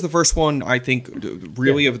 LeBron was the first one, I think,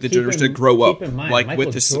 really of the generation to grow up like Michael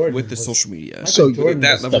with the social media. So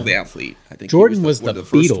that level of the athlete, I think Jordan was the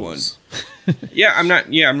first Beatles. One. I'm not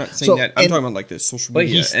saying that. I'm talking about like the social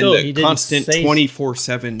media and the constant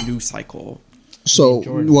 24/7 news cycle. So,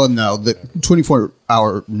 well, no, the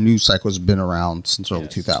 24-hour news cycle has been around since early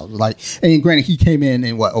 2000. Like, and granted, he came in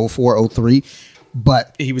 04, 03,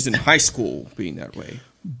 but he was in high school being that way.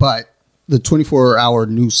 But the 24-hour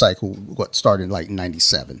news cycle started in like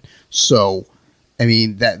 97. So, I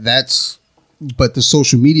mean, that's, but the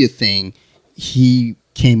social media thing, he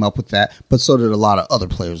came up with that, but so did a lot of other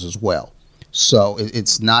players as well. So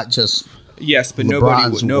it's not just yes, but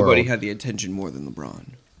nobody had the attention more than LeBron.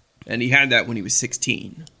 And he had that when he was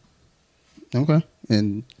 16. Okay.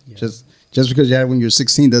 And just because you had it when you're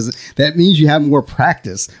 16 that means you have more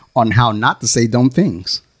practice on how not to say dumb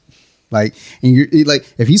things. Like, and you're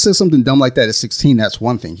like, if he says something dumb like that at 16, that's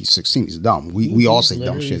one thing. He's 16, he's dumb. We all say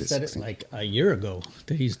dumb shit at 16. Said it like a year ago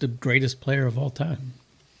that he's the greatest player of all time.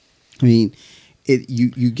 I mean,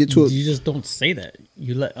 you get to you just don't say that.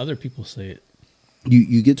 You let other people say it.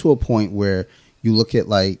 You get to a point where you look at,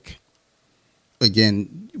 like,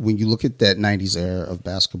 again, when you look at that 90s era of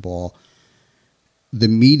basketball, the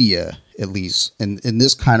media, at least, and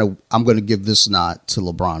this kind of, I'm going to give this nod to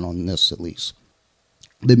LeBron on this at least.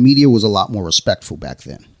 The media was a lot more respectful back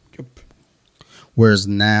then. Yep. Whereas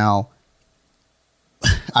now,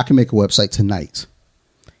 I can make a website tonight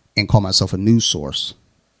and call myself a news source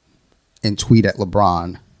and tweet at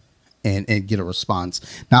LeBron and get a response.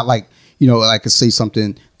 Not like, I could say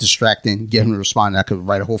something distracting, get him to respond, and I could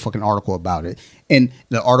write a whole fucking article about it. And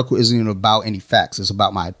the article isn't even about any facts. It's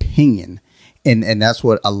about my opinion. And that's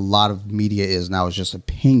what a lot of media is now, is just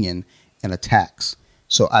opinion and attacks.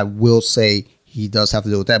 So I will say he does have to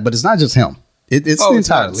deal with that. But it's not just him. It's the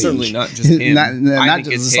entire league. Certainly not just him. not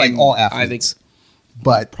just, it's like all athletes. I think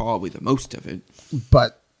but probably the most of it.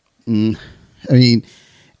 But, I mean,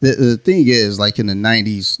 the thing is, like in the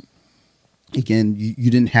 90s, again,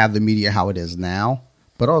 you didn't have the media how it is now,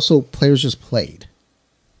 but also players just played,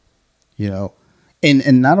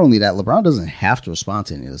 And not only that, LeBron doesn't have to respond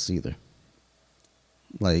to any of this either.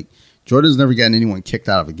 Like, Jordan's never gotten anyone kicked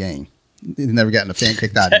out of a game. He's never gotten a fan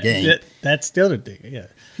kicked out of a game. That's the other thing, yeah.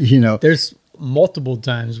 There's multiple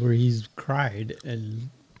times where he's cried and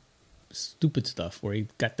stupid stuff, where he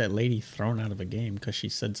got that lady thrown out of a game because she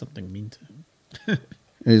said something mean to him.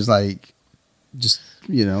 It's like, just,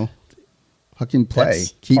 fucking play.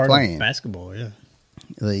 That's Keep part playing. Of basketball, yeah.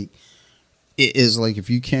 Like, it is like, if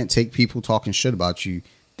you can't take people talking shit about you,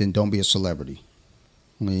 then don't be a celebrity.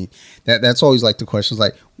 I mean, that's always like the questions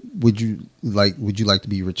like, would you like to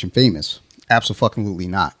be rich and famous? Absolutely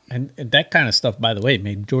not. And that kind of stuff, by the way,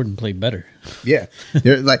 made Jordan play better. Yeah,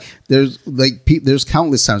 there's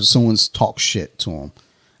countless times someone's talked shit to him.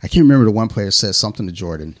 I can't remember the one player said something to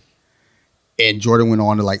Jordan, and Jordan went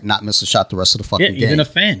on to like not miss a shot the rest of the fucking game. Even a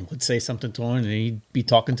fan would say something to him, and he'd be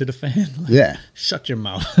talking to the fan. Like, yeah, shut your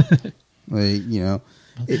mouth.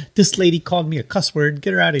 This lady called me a cuss word.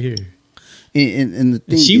 Get her out of here. And the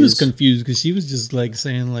thing she was confused because she was just like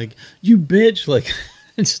saying like, "You bitch," like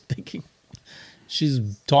just thinking she's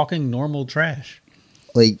talking normal trash.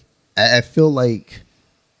 Like, I feel like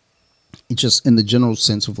just in the general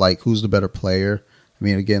sense of like who's the better player. I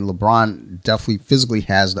mean, again, LeBron definitely physically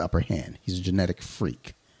has the upper hand. He's a genetic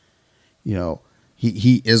freak.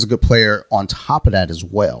 He is a good player on top of that as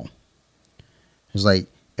well. It's like,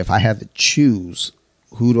 if I had to choose,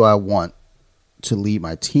 who do I want to lead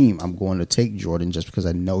my team? I'm going to take Jordan just because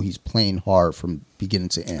I know he's playing hard from beginning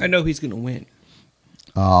to end. I know he's going to win.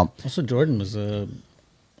 Also, Jordan was a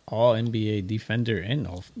all NBA defender and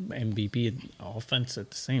MVP offense at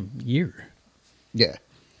the same year. Yeah.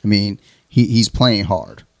 I mean, he's playing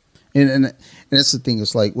hard. And that's the thing.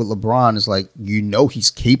 It's like with LeBron, it's like, he's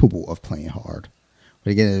capable of playing hard.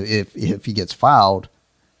 But again, if he gets fouled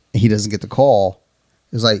and he doesn't get the call,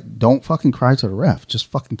 it's like, don't fucking cry to the ref. Just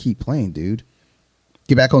fucking keep playing, dude.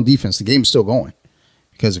 Get back on defense. The game's still going.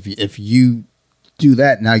 Because if you do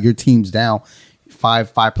that, now your team's down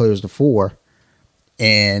five players to 4,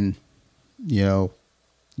 and you're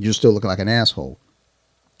still looking like an asshole.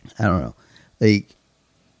 I don't know. Like,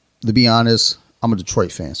 to be honest, I'm a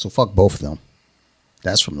Detroit fan, so fuck both of them.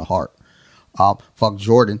 That's from the heart. Fuck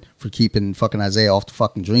Jordan for keeping fucking Isaiah off the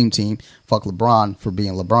fucking dream team. Fuck LeBron for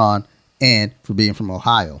being LeBron and for being from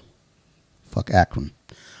Ohio. Fuck Akron.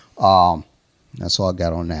 That's all I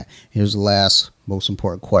got on that. Here's the last most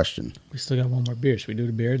important question. We still got one more beer. Should we do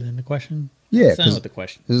the beer then the question? Yeah, let's end with the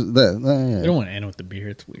question. Yeah. We don't want to end with the beer.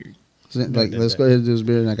 It's weird. Let's go ahead and do this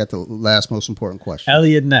beer, and I got the last most important question.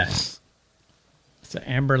 Elliot Ness. It's an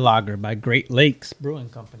amber lager by Great Lakes Brewing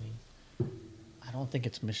Company. I don't think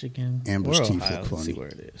it's Michigan. Amber's or teeth Ohio. look funny. Let's see where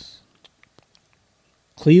it is.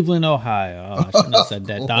 Cleveland, Ohio. Oh, I shouldn't have said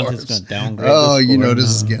that. Dante's going to downgrade this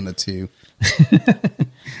is getting a 2.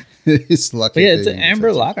 It's lucky. But yeah, it's an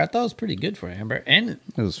amber lager. I thought it was pretty good for amber. And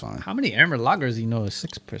it was fine. How many amber lagers is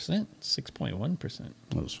 6%? 6.1%. It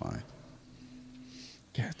was fine.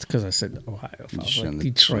 Yeah, it's because I said Ohio. If I was like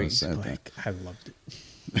Detroit, I loved it.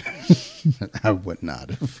 I would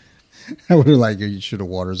not have. I would have like, are you sure the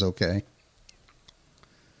water's okay?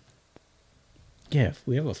 Yeah, if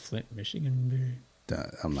we have a Flint, Michigan beer.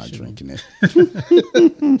 I'm not drinking it.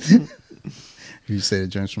 If you say the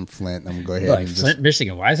drink's from Flint, I'm going to go ahead and Flint,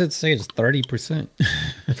 Michigan. Why does it say it's 30%?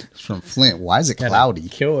 It's from Flint. Why is it cloudy?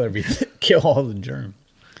 Kill everything. Kill all the germ.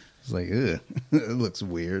 It's like, ugh. It looks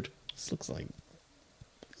weird. This looks like...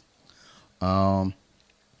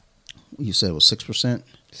 You said it was 6%?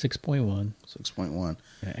 6.1. 6.1.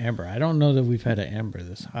 Yeah, amber. I don't know that we've had an amber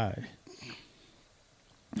this high.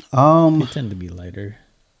 They tend to be lighter.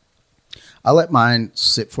 I let mine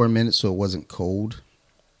sit for a minute so it wasn't cold.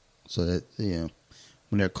 So that,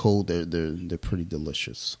 when they're cold, they're pretty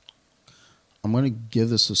delicious. I'm gonna give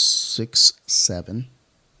this a 6.7.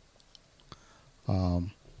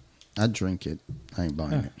 I drink it. I ain't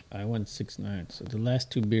buying it. I went 6.9. So the last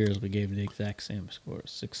 2 beers we gave the exact same score,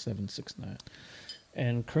 6.7, 6.9.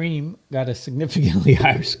 And Cream got a significantly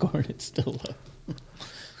higher score, and it's still low.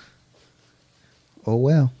 Oh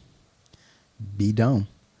well. Be dumb.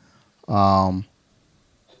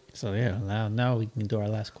 So yeah, now we can do our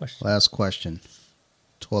last question. Last question.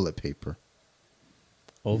 Toilet paper.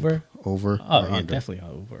 Over? Over Oh or yeah, under? definitely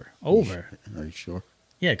over. Over. Are you sure?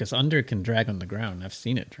 Yeah, because under can drag on the ground. I've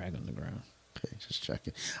seen it drag on the ground. Okay, just check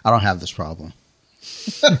it. I don't have this problem.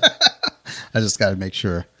 I just got to make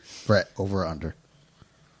sure. Brett, over or under?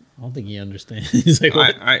 I don't think he understands. He's like,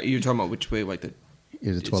 what? You're talking about which way, like the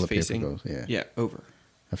The toilet paper facing? goes. Yeah. Yeah, over.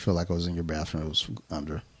 I feel like I was in your bathroom. It was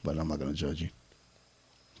under, but I'm not going to judge you.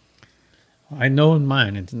 I know in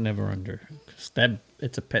mine it's never under. 'Cause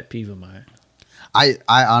it's a pet peeve of mine. I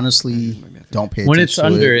honestly don't pay attention When it's to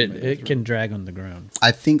under it. it can drag on the ground.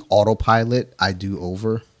 I think autopilot I do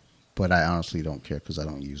over, but I honestly don't care because I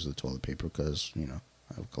don't use the toilet paper because,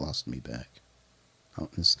 I have colostomy bag.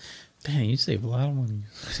 Dang, you save a lot of money.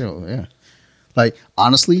 So, yeah. Like,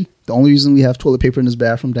 honestly, the only reason we have toilet paper in this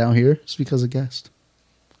bathroom down here is because of guests.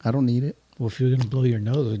 I don't need it. Well, if you're going to blow your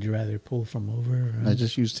nose, would you rather pull from over? I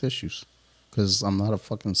just use tissues because I'm not a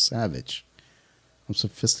fucking savage. I'm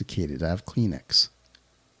sophisticated. I have Kleenex.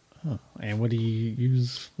 Huh. And what do you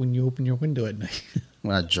use when you open your window at night?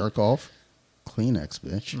 When I jerk off, Kleenex,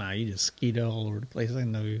 bitch. Nah, you just skeet all over the place. I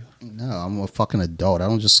know you. No, I'm a fucking adult. I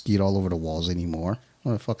don't just skeet all over the walls anymore.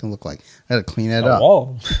 What do I fucking look like? I had to clean that A up.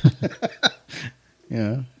 wall.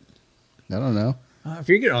 Yeah. I don't know. If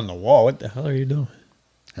you get on the wall, what the hell are you doing?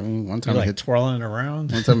 I mean, one You're time I like hit twirling it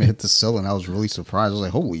around. One time I hit the ceiling, I was really surprised. I was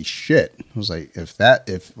like, holy shit. I was like,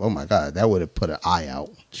 oh my God, that would have put an eye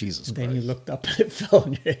out. Jesus And then Christ. you looked up and it fell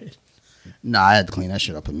on your head. Nah, I had to clean that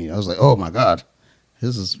shit up immediately. I was like, oh my God,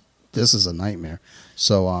 this is a nightmare.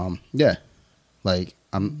 So, yeah, like,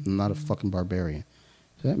 I'm not a fucking barbarian.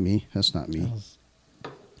 Is that me? That's not me.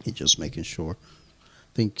 He's just making sure.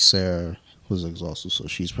 I think Sarah was exhausted, so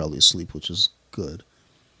she's probably asleep, which is good.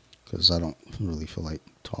 Because I don't really feel like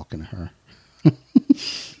talking to her.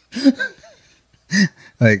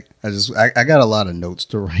 Like, I got a lot of notes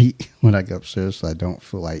to write when I go upstairs, so I don't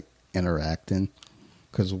feel like interacting.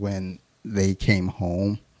 Because when they came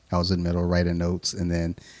home, I was in the middle of writing notes, and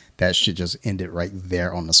then that shit just ended right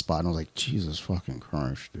there on the spot. And I was like, Jesus fucking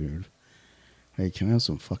Christ, dude. Hey, can I have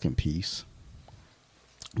some fucking peace?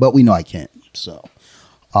 But we know I can't. So,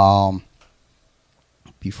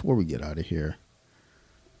 before we get out of here,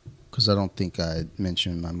 because I don't think I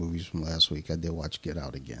mentioned my movies from last week, I did watch Get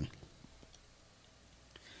Out again.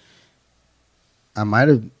 I might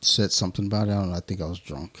have said something about it. I don't know. I think I was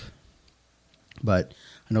drunk. But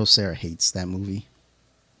I know Sarah hates that movie.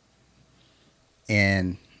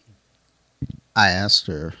 And I asked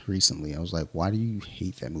her recently, I was like, why do you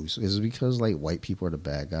hate that movie? Is it because, like, white people are the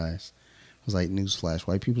bad guys? I was like, newsflash,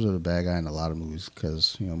 white people are the bad guy in a lot of movies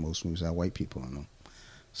because, most movies have white people in them.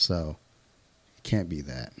 So, it can't be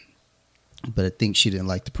that. But I think she didn't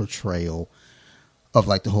like the portrayal of,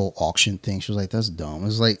 like, the whole auction thing. She was like, that's dumb.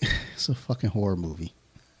 It's like, it's a fucking horror movie.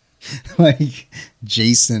 Like,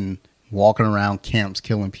 Jason walking around camps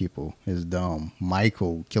killing people is dumb.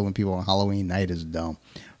 Michael killing people on Halloween night is dumb.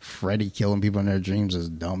 Freddy killing people in their dreams is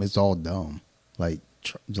dumb. It's all dumb. Like,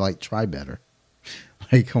 try better.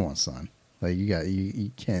 Like, come on, son. Like,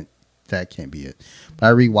 you can't, that can't be it. But I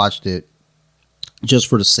rewatched it just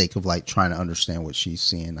for the sake of, like, trying to understand what she's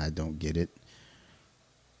seeing. I don't get it.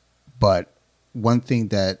 But one thing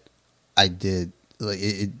that I did, like,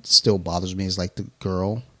 it still bothers me is, like, the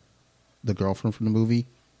girlfriend from the movie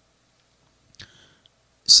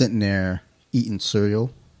sitting there eating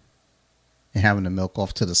cereal and having the milk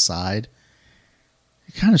off to the side.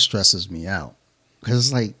 It kind of stresses me out. Because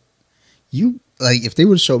it's like, if they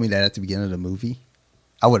would have showed me that at the beginning of the movie,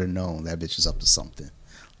 I would have known that bitch is up to something.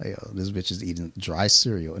 Like, oh, this bitch is eating dry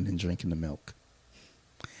cereal and then drinking the milk.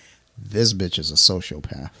 This bitch is a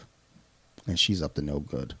sociopath, and she's up to no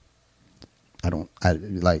good. I don't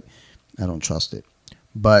trust it.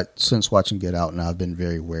 But since watching Get Out, now I've been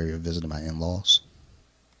very wary of visiting my in-laws.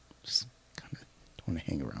 Just kind of don't want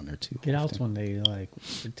to hang around there too. Get Out's when they were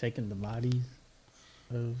taking the bodies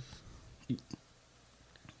of.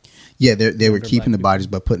 Yeah, they were keeping the people. bodies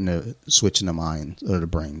but switching the minds or the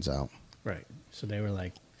brains out. Right. So they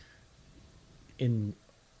were in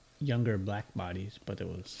younger black bodies, but it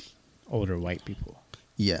was older white people.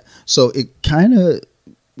 Yeah. So it kind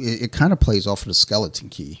of plays off of the Skeleton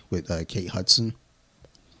Key with Kate Hudson.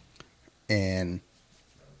 And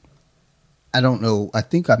I don't know. I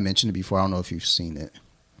think I mentioned it before. I don't know if you've seen it,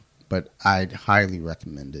 but I'd highly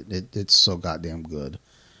recommend it. It's so goddamn good.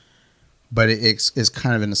 But it's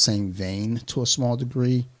kind of in the same vein to a small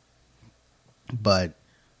degree. But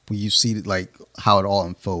when you see like how it all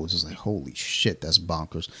unfolds, it's like, holy shit, that's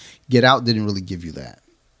bonkers. Get Out didn't really give you that.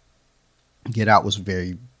 Get Out was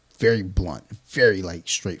very, very blunt, very like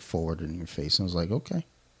straightforward in your face. And I was like, okay,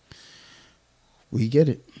 we get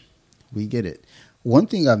it. We get it. One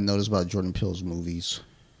thing I've noticed about Jordan Peele's movies,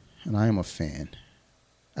 and I am a fan,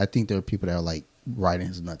 I think there are people that are like riding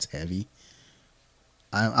his nuts heavy.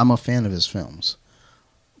 I'm a fan of his films,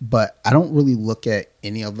 but I don't really look at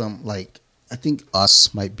any of them like, I think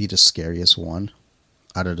Us might be the scariest one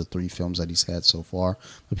out of the 3 films that he's had so far.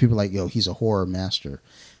 But people are like, yo, he's a horror master.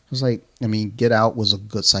 I was like, I mean, Get Out was a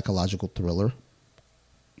good psychological thriller.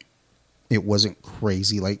 It wasn't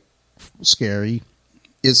crazy, like, scary.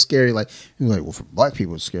 It's scary, like, you're like, well, for black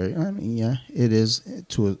people, it's scary. I mean, yeah, it is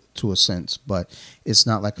to a sense, but it's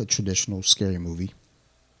not like a traditional scary movie.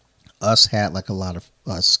 Us had like a lot of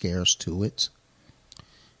scares to it,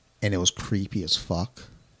 and it was creepy as fuck.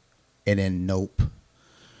 And then Nope,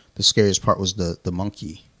 the scariest part was the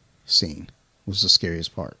monkey scene was the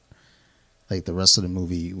scariest part. Like the rest of the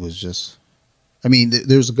movie was just, I mean,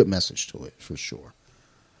 there's a good message to it for sure.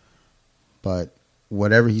 But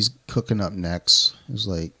whatever he's cooking up next is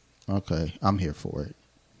like, okay, I'm here for it.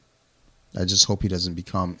 I just hope he doesn't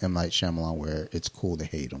become M. Night Shyamalan where it's cool to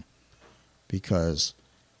hate him. Because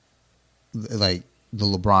like the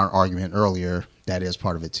LeBron argument earlier, that is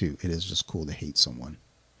part of it too. It is just cool to hate someone.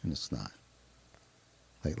 And it's not.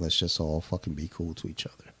 Like, let's just all fucking be cool to each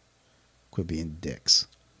other. Quit being dicks.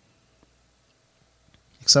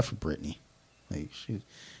 Except for Brittany. Like,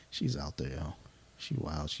 she's out there, yo. She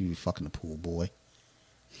wild. She be fucking the pool boy.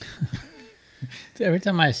 Every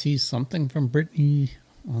time I see something from Brittany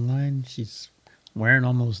online, she's wearing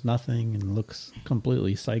almost nothing and looks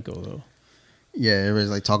completely psycho, though. Yeah, everybody's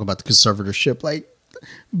like talking about the conservatorship. Like,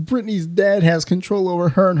 Brittany's dad has control over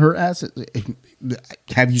her and her assets.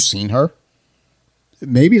 Have you seen her?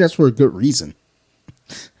 Maybe that's for a good reason.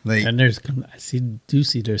 Like, and there's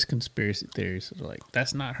conspiracy theories. So like,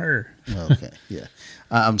 that's not her. Okay, yeah.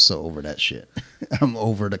 I'm so over that shit. I'm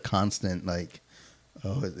over the constant, like,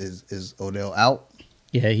 oh, is Odell out?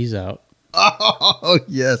 Yeah, he's out. Oh,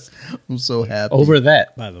 yes. I'm so happy. Over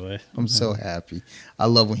that, by the way. I'm so happy. I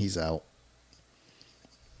love when he's out.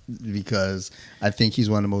 Because I think he's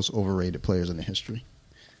one of the most overrated players in the history.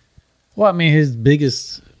 Well, I mean,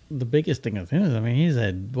 the biggest thing of him is, I mean, he's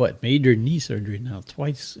had, major knee surgery now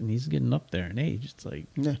twice, and he's getting up there in age. It's like,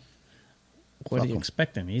 yeah. What are you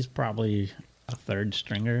expecting? He's probably a third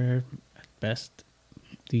stringer at best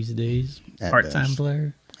these days. Part-time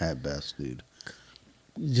player. At best, dude.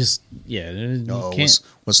 Just, yeah.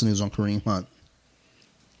 What's the news on Kareem Hunt?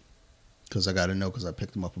 Because I got to know, because I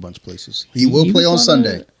picked him up a bunch of places. He will play on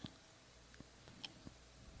Sunday.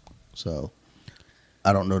 So,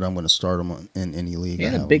 I don't know that I'm going to start him in any league. He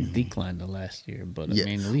had a big decline the last year, but yeah. I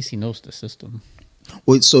mean, at least he knows the system.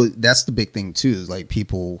 Well, so that's the big thing, too, is like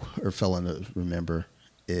people are failing to remember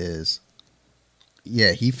is,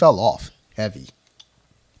 yeah, he fell off heavy.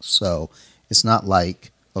 So, it's not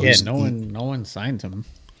like... no one signed him.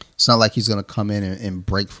 It's not like he's going to come in and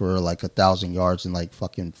break for like 1,000 yards in like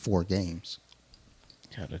fucking 4 games.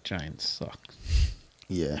 Yeah, the Giants suck.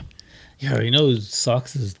 Yeah. Yeah, you know who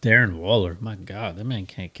sucks is Darren Waller. My God, that man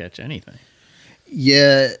can't catch anything.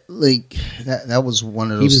 Yeah, like that was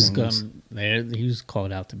one of those things. He was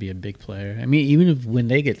called out to be a big player. I mean, even when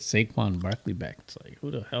they get Saquon Barkley back, it's like,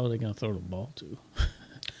 who the hell are they going to throw the ball to?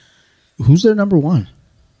 Who's their number 1?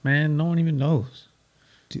 Man, no one even knows.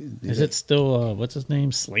 Dude, is it still, what's his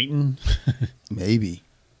name, Slayton? Maybe.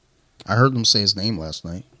 I heard them say his name last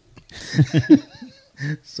night.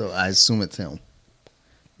 So I assume it's him.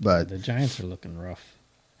 But the Giants are looking rough.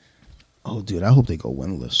 Oh, dude, I hope they go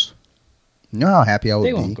winless. You know how happy I would be?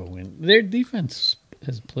 They won't go win. Their defense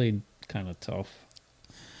has played kind of tough.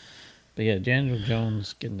 But yeah, Daniel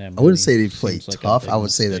Jones getting that money. I wouldn't say they've played tough. I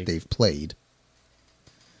would say that they've played.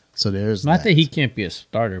 So there's not that he can't be a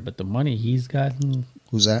starter, but the money he's gotten...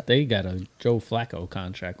 Who's that? They got a Joe Flacco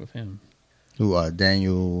contract with him. Who?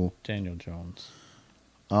 Daniel Jones.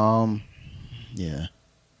 Yeah.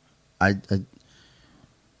 I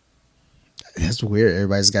that's weird.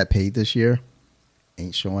 Everybody's got paid this year.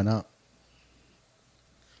 Ain't showing up.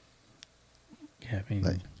 Yeah, I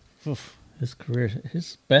mean, his career,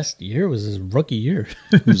 his best year was his rookie year.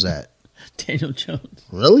 Who's that? Daniel Jones.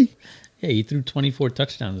 Really? Yeah, he threw 24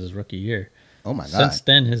 touchdowns his rookie year. Oh, my God. Since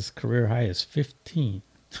then, his career high is 15.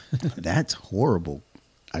 That's horrible.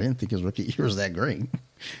 I didn't think his rookie year was that great.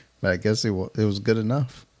 But I guess it was good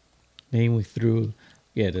enough. Then we threw,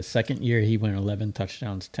 the second year he went 11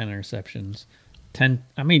 touchdowns, 10 interceptions. 10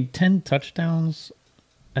 touchdowns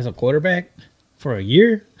as a quarterback for a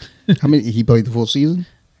year? How many? He played the full season?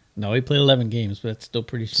 No, he played 11 games, but that's still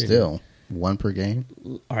pretty shitty. Still, 1 per game.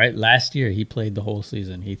 All right, last year he played the whole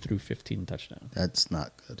season. He threw 15 touchdowns. That's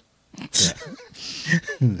not good. Yeah.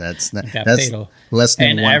 That's not. Got That's paid a- less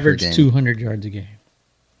than and 1 per average game. 200 yards a game.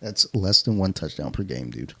 That's less than 1 touchdown per game,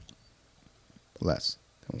 dude. Less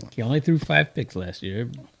than 1. He only threw 5 picks last year.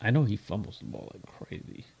 I know he fumbles the ball like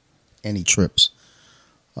crazy. And he trips.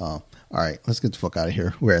 All right, let's get the fuck out of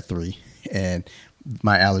here. We're at 3, and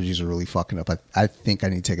my allergies are really fucking up. I think I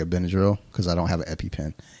need to take a Benadryl because I don't have an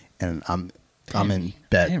EpiPen, and I'm in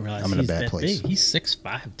bed. I didn't realize I'm in a he's bad that place. big. He's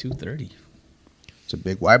 6'5", 230. It's a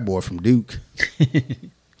big white boy from Duke.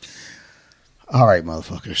 All right,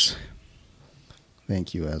 motherfuckers.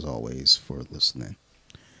 Thank you, as always, for listening.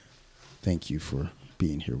 Thank you for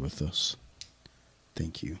being here with us.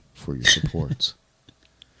 Thank you for your support.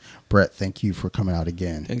 Brett, thank you for coming out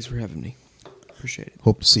again. Thanks for having me. Appreciate it.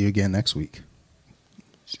 Hope to see you again next week.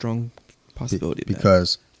 Strong possibility. of that.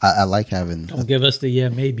 Because I like having... Don't give us the yeah,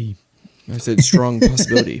 maybe. I said strong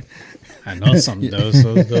possibility. I know some of those.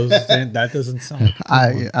 Those that doesn't sound like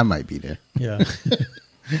a good one. I might be there. Yeah.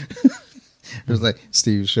 It was like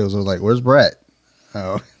Steve shows. I was like, "Where's Brett?"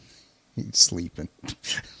 Oh, he's sleeping. I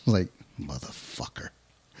was like, "Motherfucker,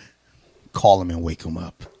 call him and wake him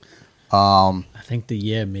up." I think the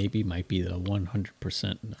yeah, maybe might be the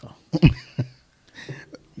 100% no.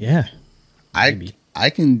 Yeah. Maybe. I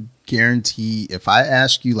can guarantee if I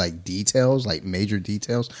ask you like details, like major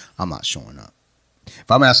details, I'm not showing up. If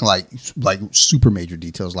I'm asking like super major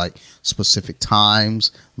details, like specific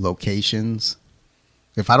times, locations,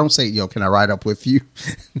 if I don't say, yo, can I ride up with you?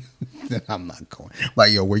 Then I'm not going.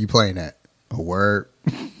 Like, yo, where you playing at? A word.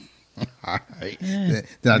 All right. Yeah,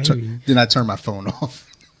 Then I turn my phone off.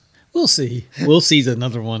 We'll see. We'll see's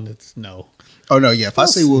another one that's no. Oh no, yeah. If I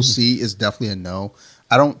say we'll see, it's definitely a no.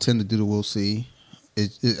 I don't tend to do the we'll see.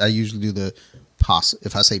 I usually do the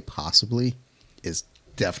if I say possibly, it's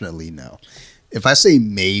definitely no. If I say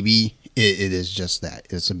maybe, it is just that.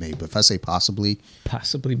 It's a maybe. But if I say possibly,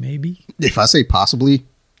 Maybe. if I say possibly,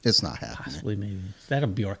 it's not happening. Possibly maybe. Is that a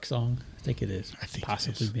Bjork song? I think it is. I think it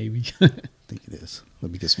possibly is. maybe. I think it is.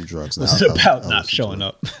 Let me get some drugs. Was now. it about I'll not listen to showing it.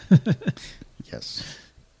 up? Yes.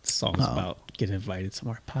 The song's about getting invited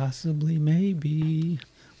somewhere. Possibly maybe.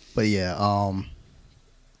 But yeah,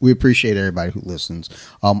 we appreciate everybody who listens.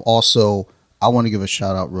 Also, I want to give a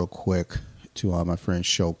shout out real quick to my friend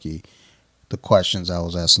Shoki. The questions I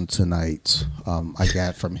was asking tonight, I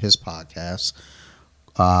got from his podcast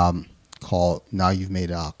called "Now You've Made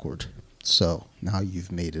It Awkward." So now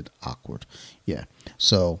you've made it awkward. Yeah.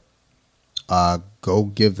 So go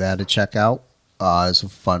give that a check out. It's a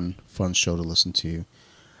fun show to listen to.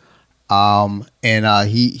 And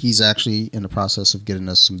he's actually in the process of getting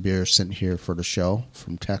us some beer sent here for the show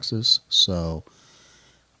from Texas. So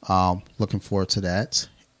looking forward to that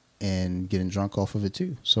and getting drunk off of it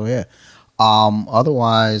too. So yeah.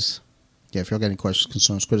 Otherwise, yeah, if y'all got any questions,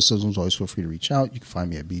 concerns, criticisms, always feel free to reach out. You can find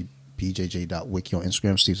me at bjj.wiki on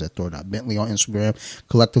Instagram, Steve's at Thor.Bentley on Instagram.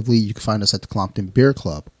 Collectively, you can find us at the Colompton Beer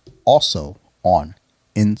Club, also on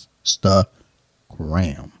Instagram.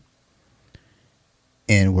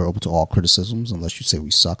 And we're open to all criticisms, unless you say we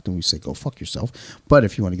sucked and we say go fuck yourself. But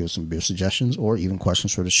if you want to give us some beer suggestions or even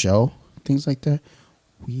questions for the show, things like that,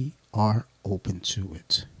 we are open to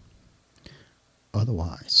it.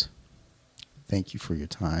 Otherwise, thank you for your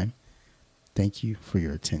time. Thank you for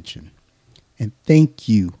your attention. And thank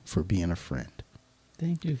you for being a friend.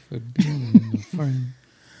 Thank you for being a friend.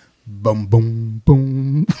 Boom, boom,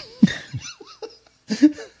 boom.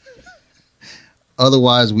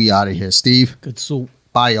 Otherwise, we out of here. Steve. Good soup.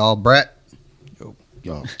 Bye, y'all. Brett.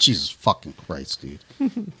 Yo, Jesus fucking Christ, dude.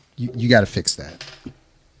 You got to fix that.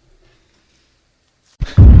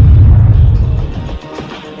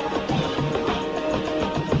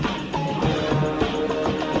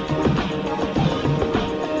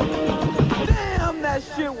 Damn, that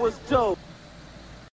shit was dope.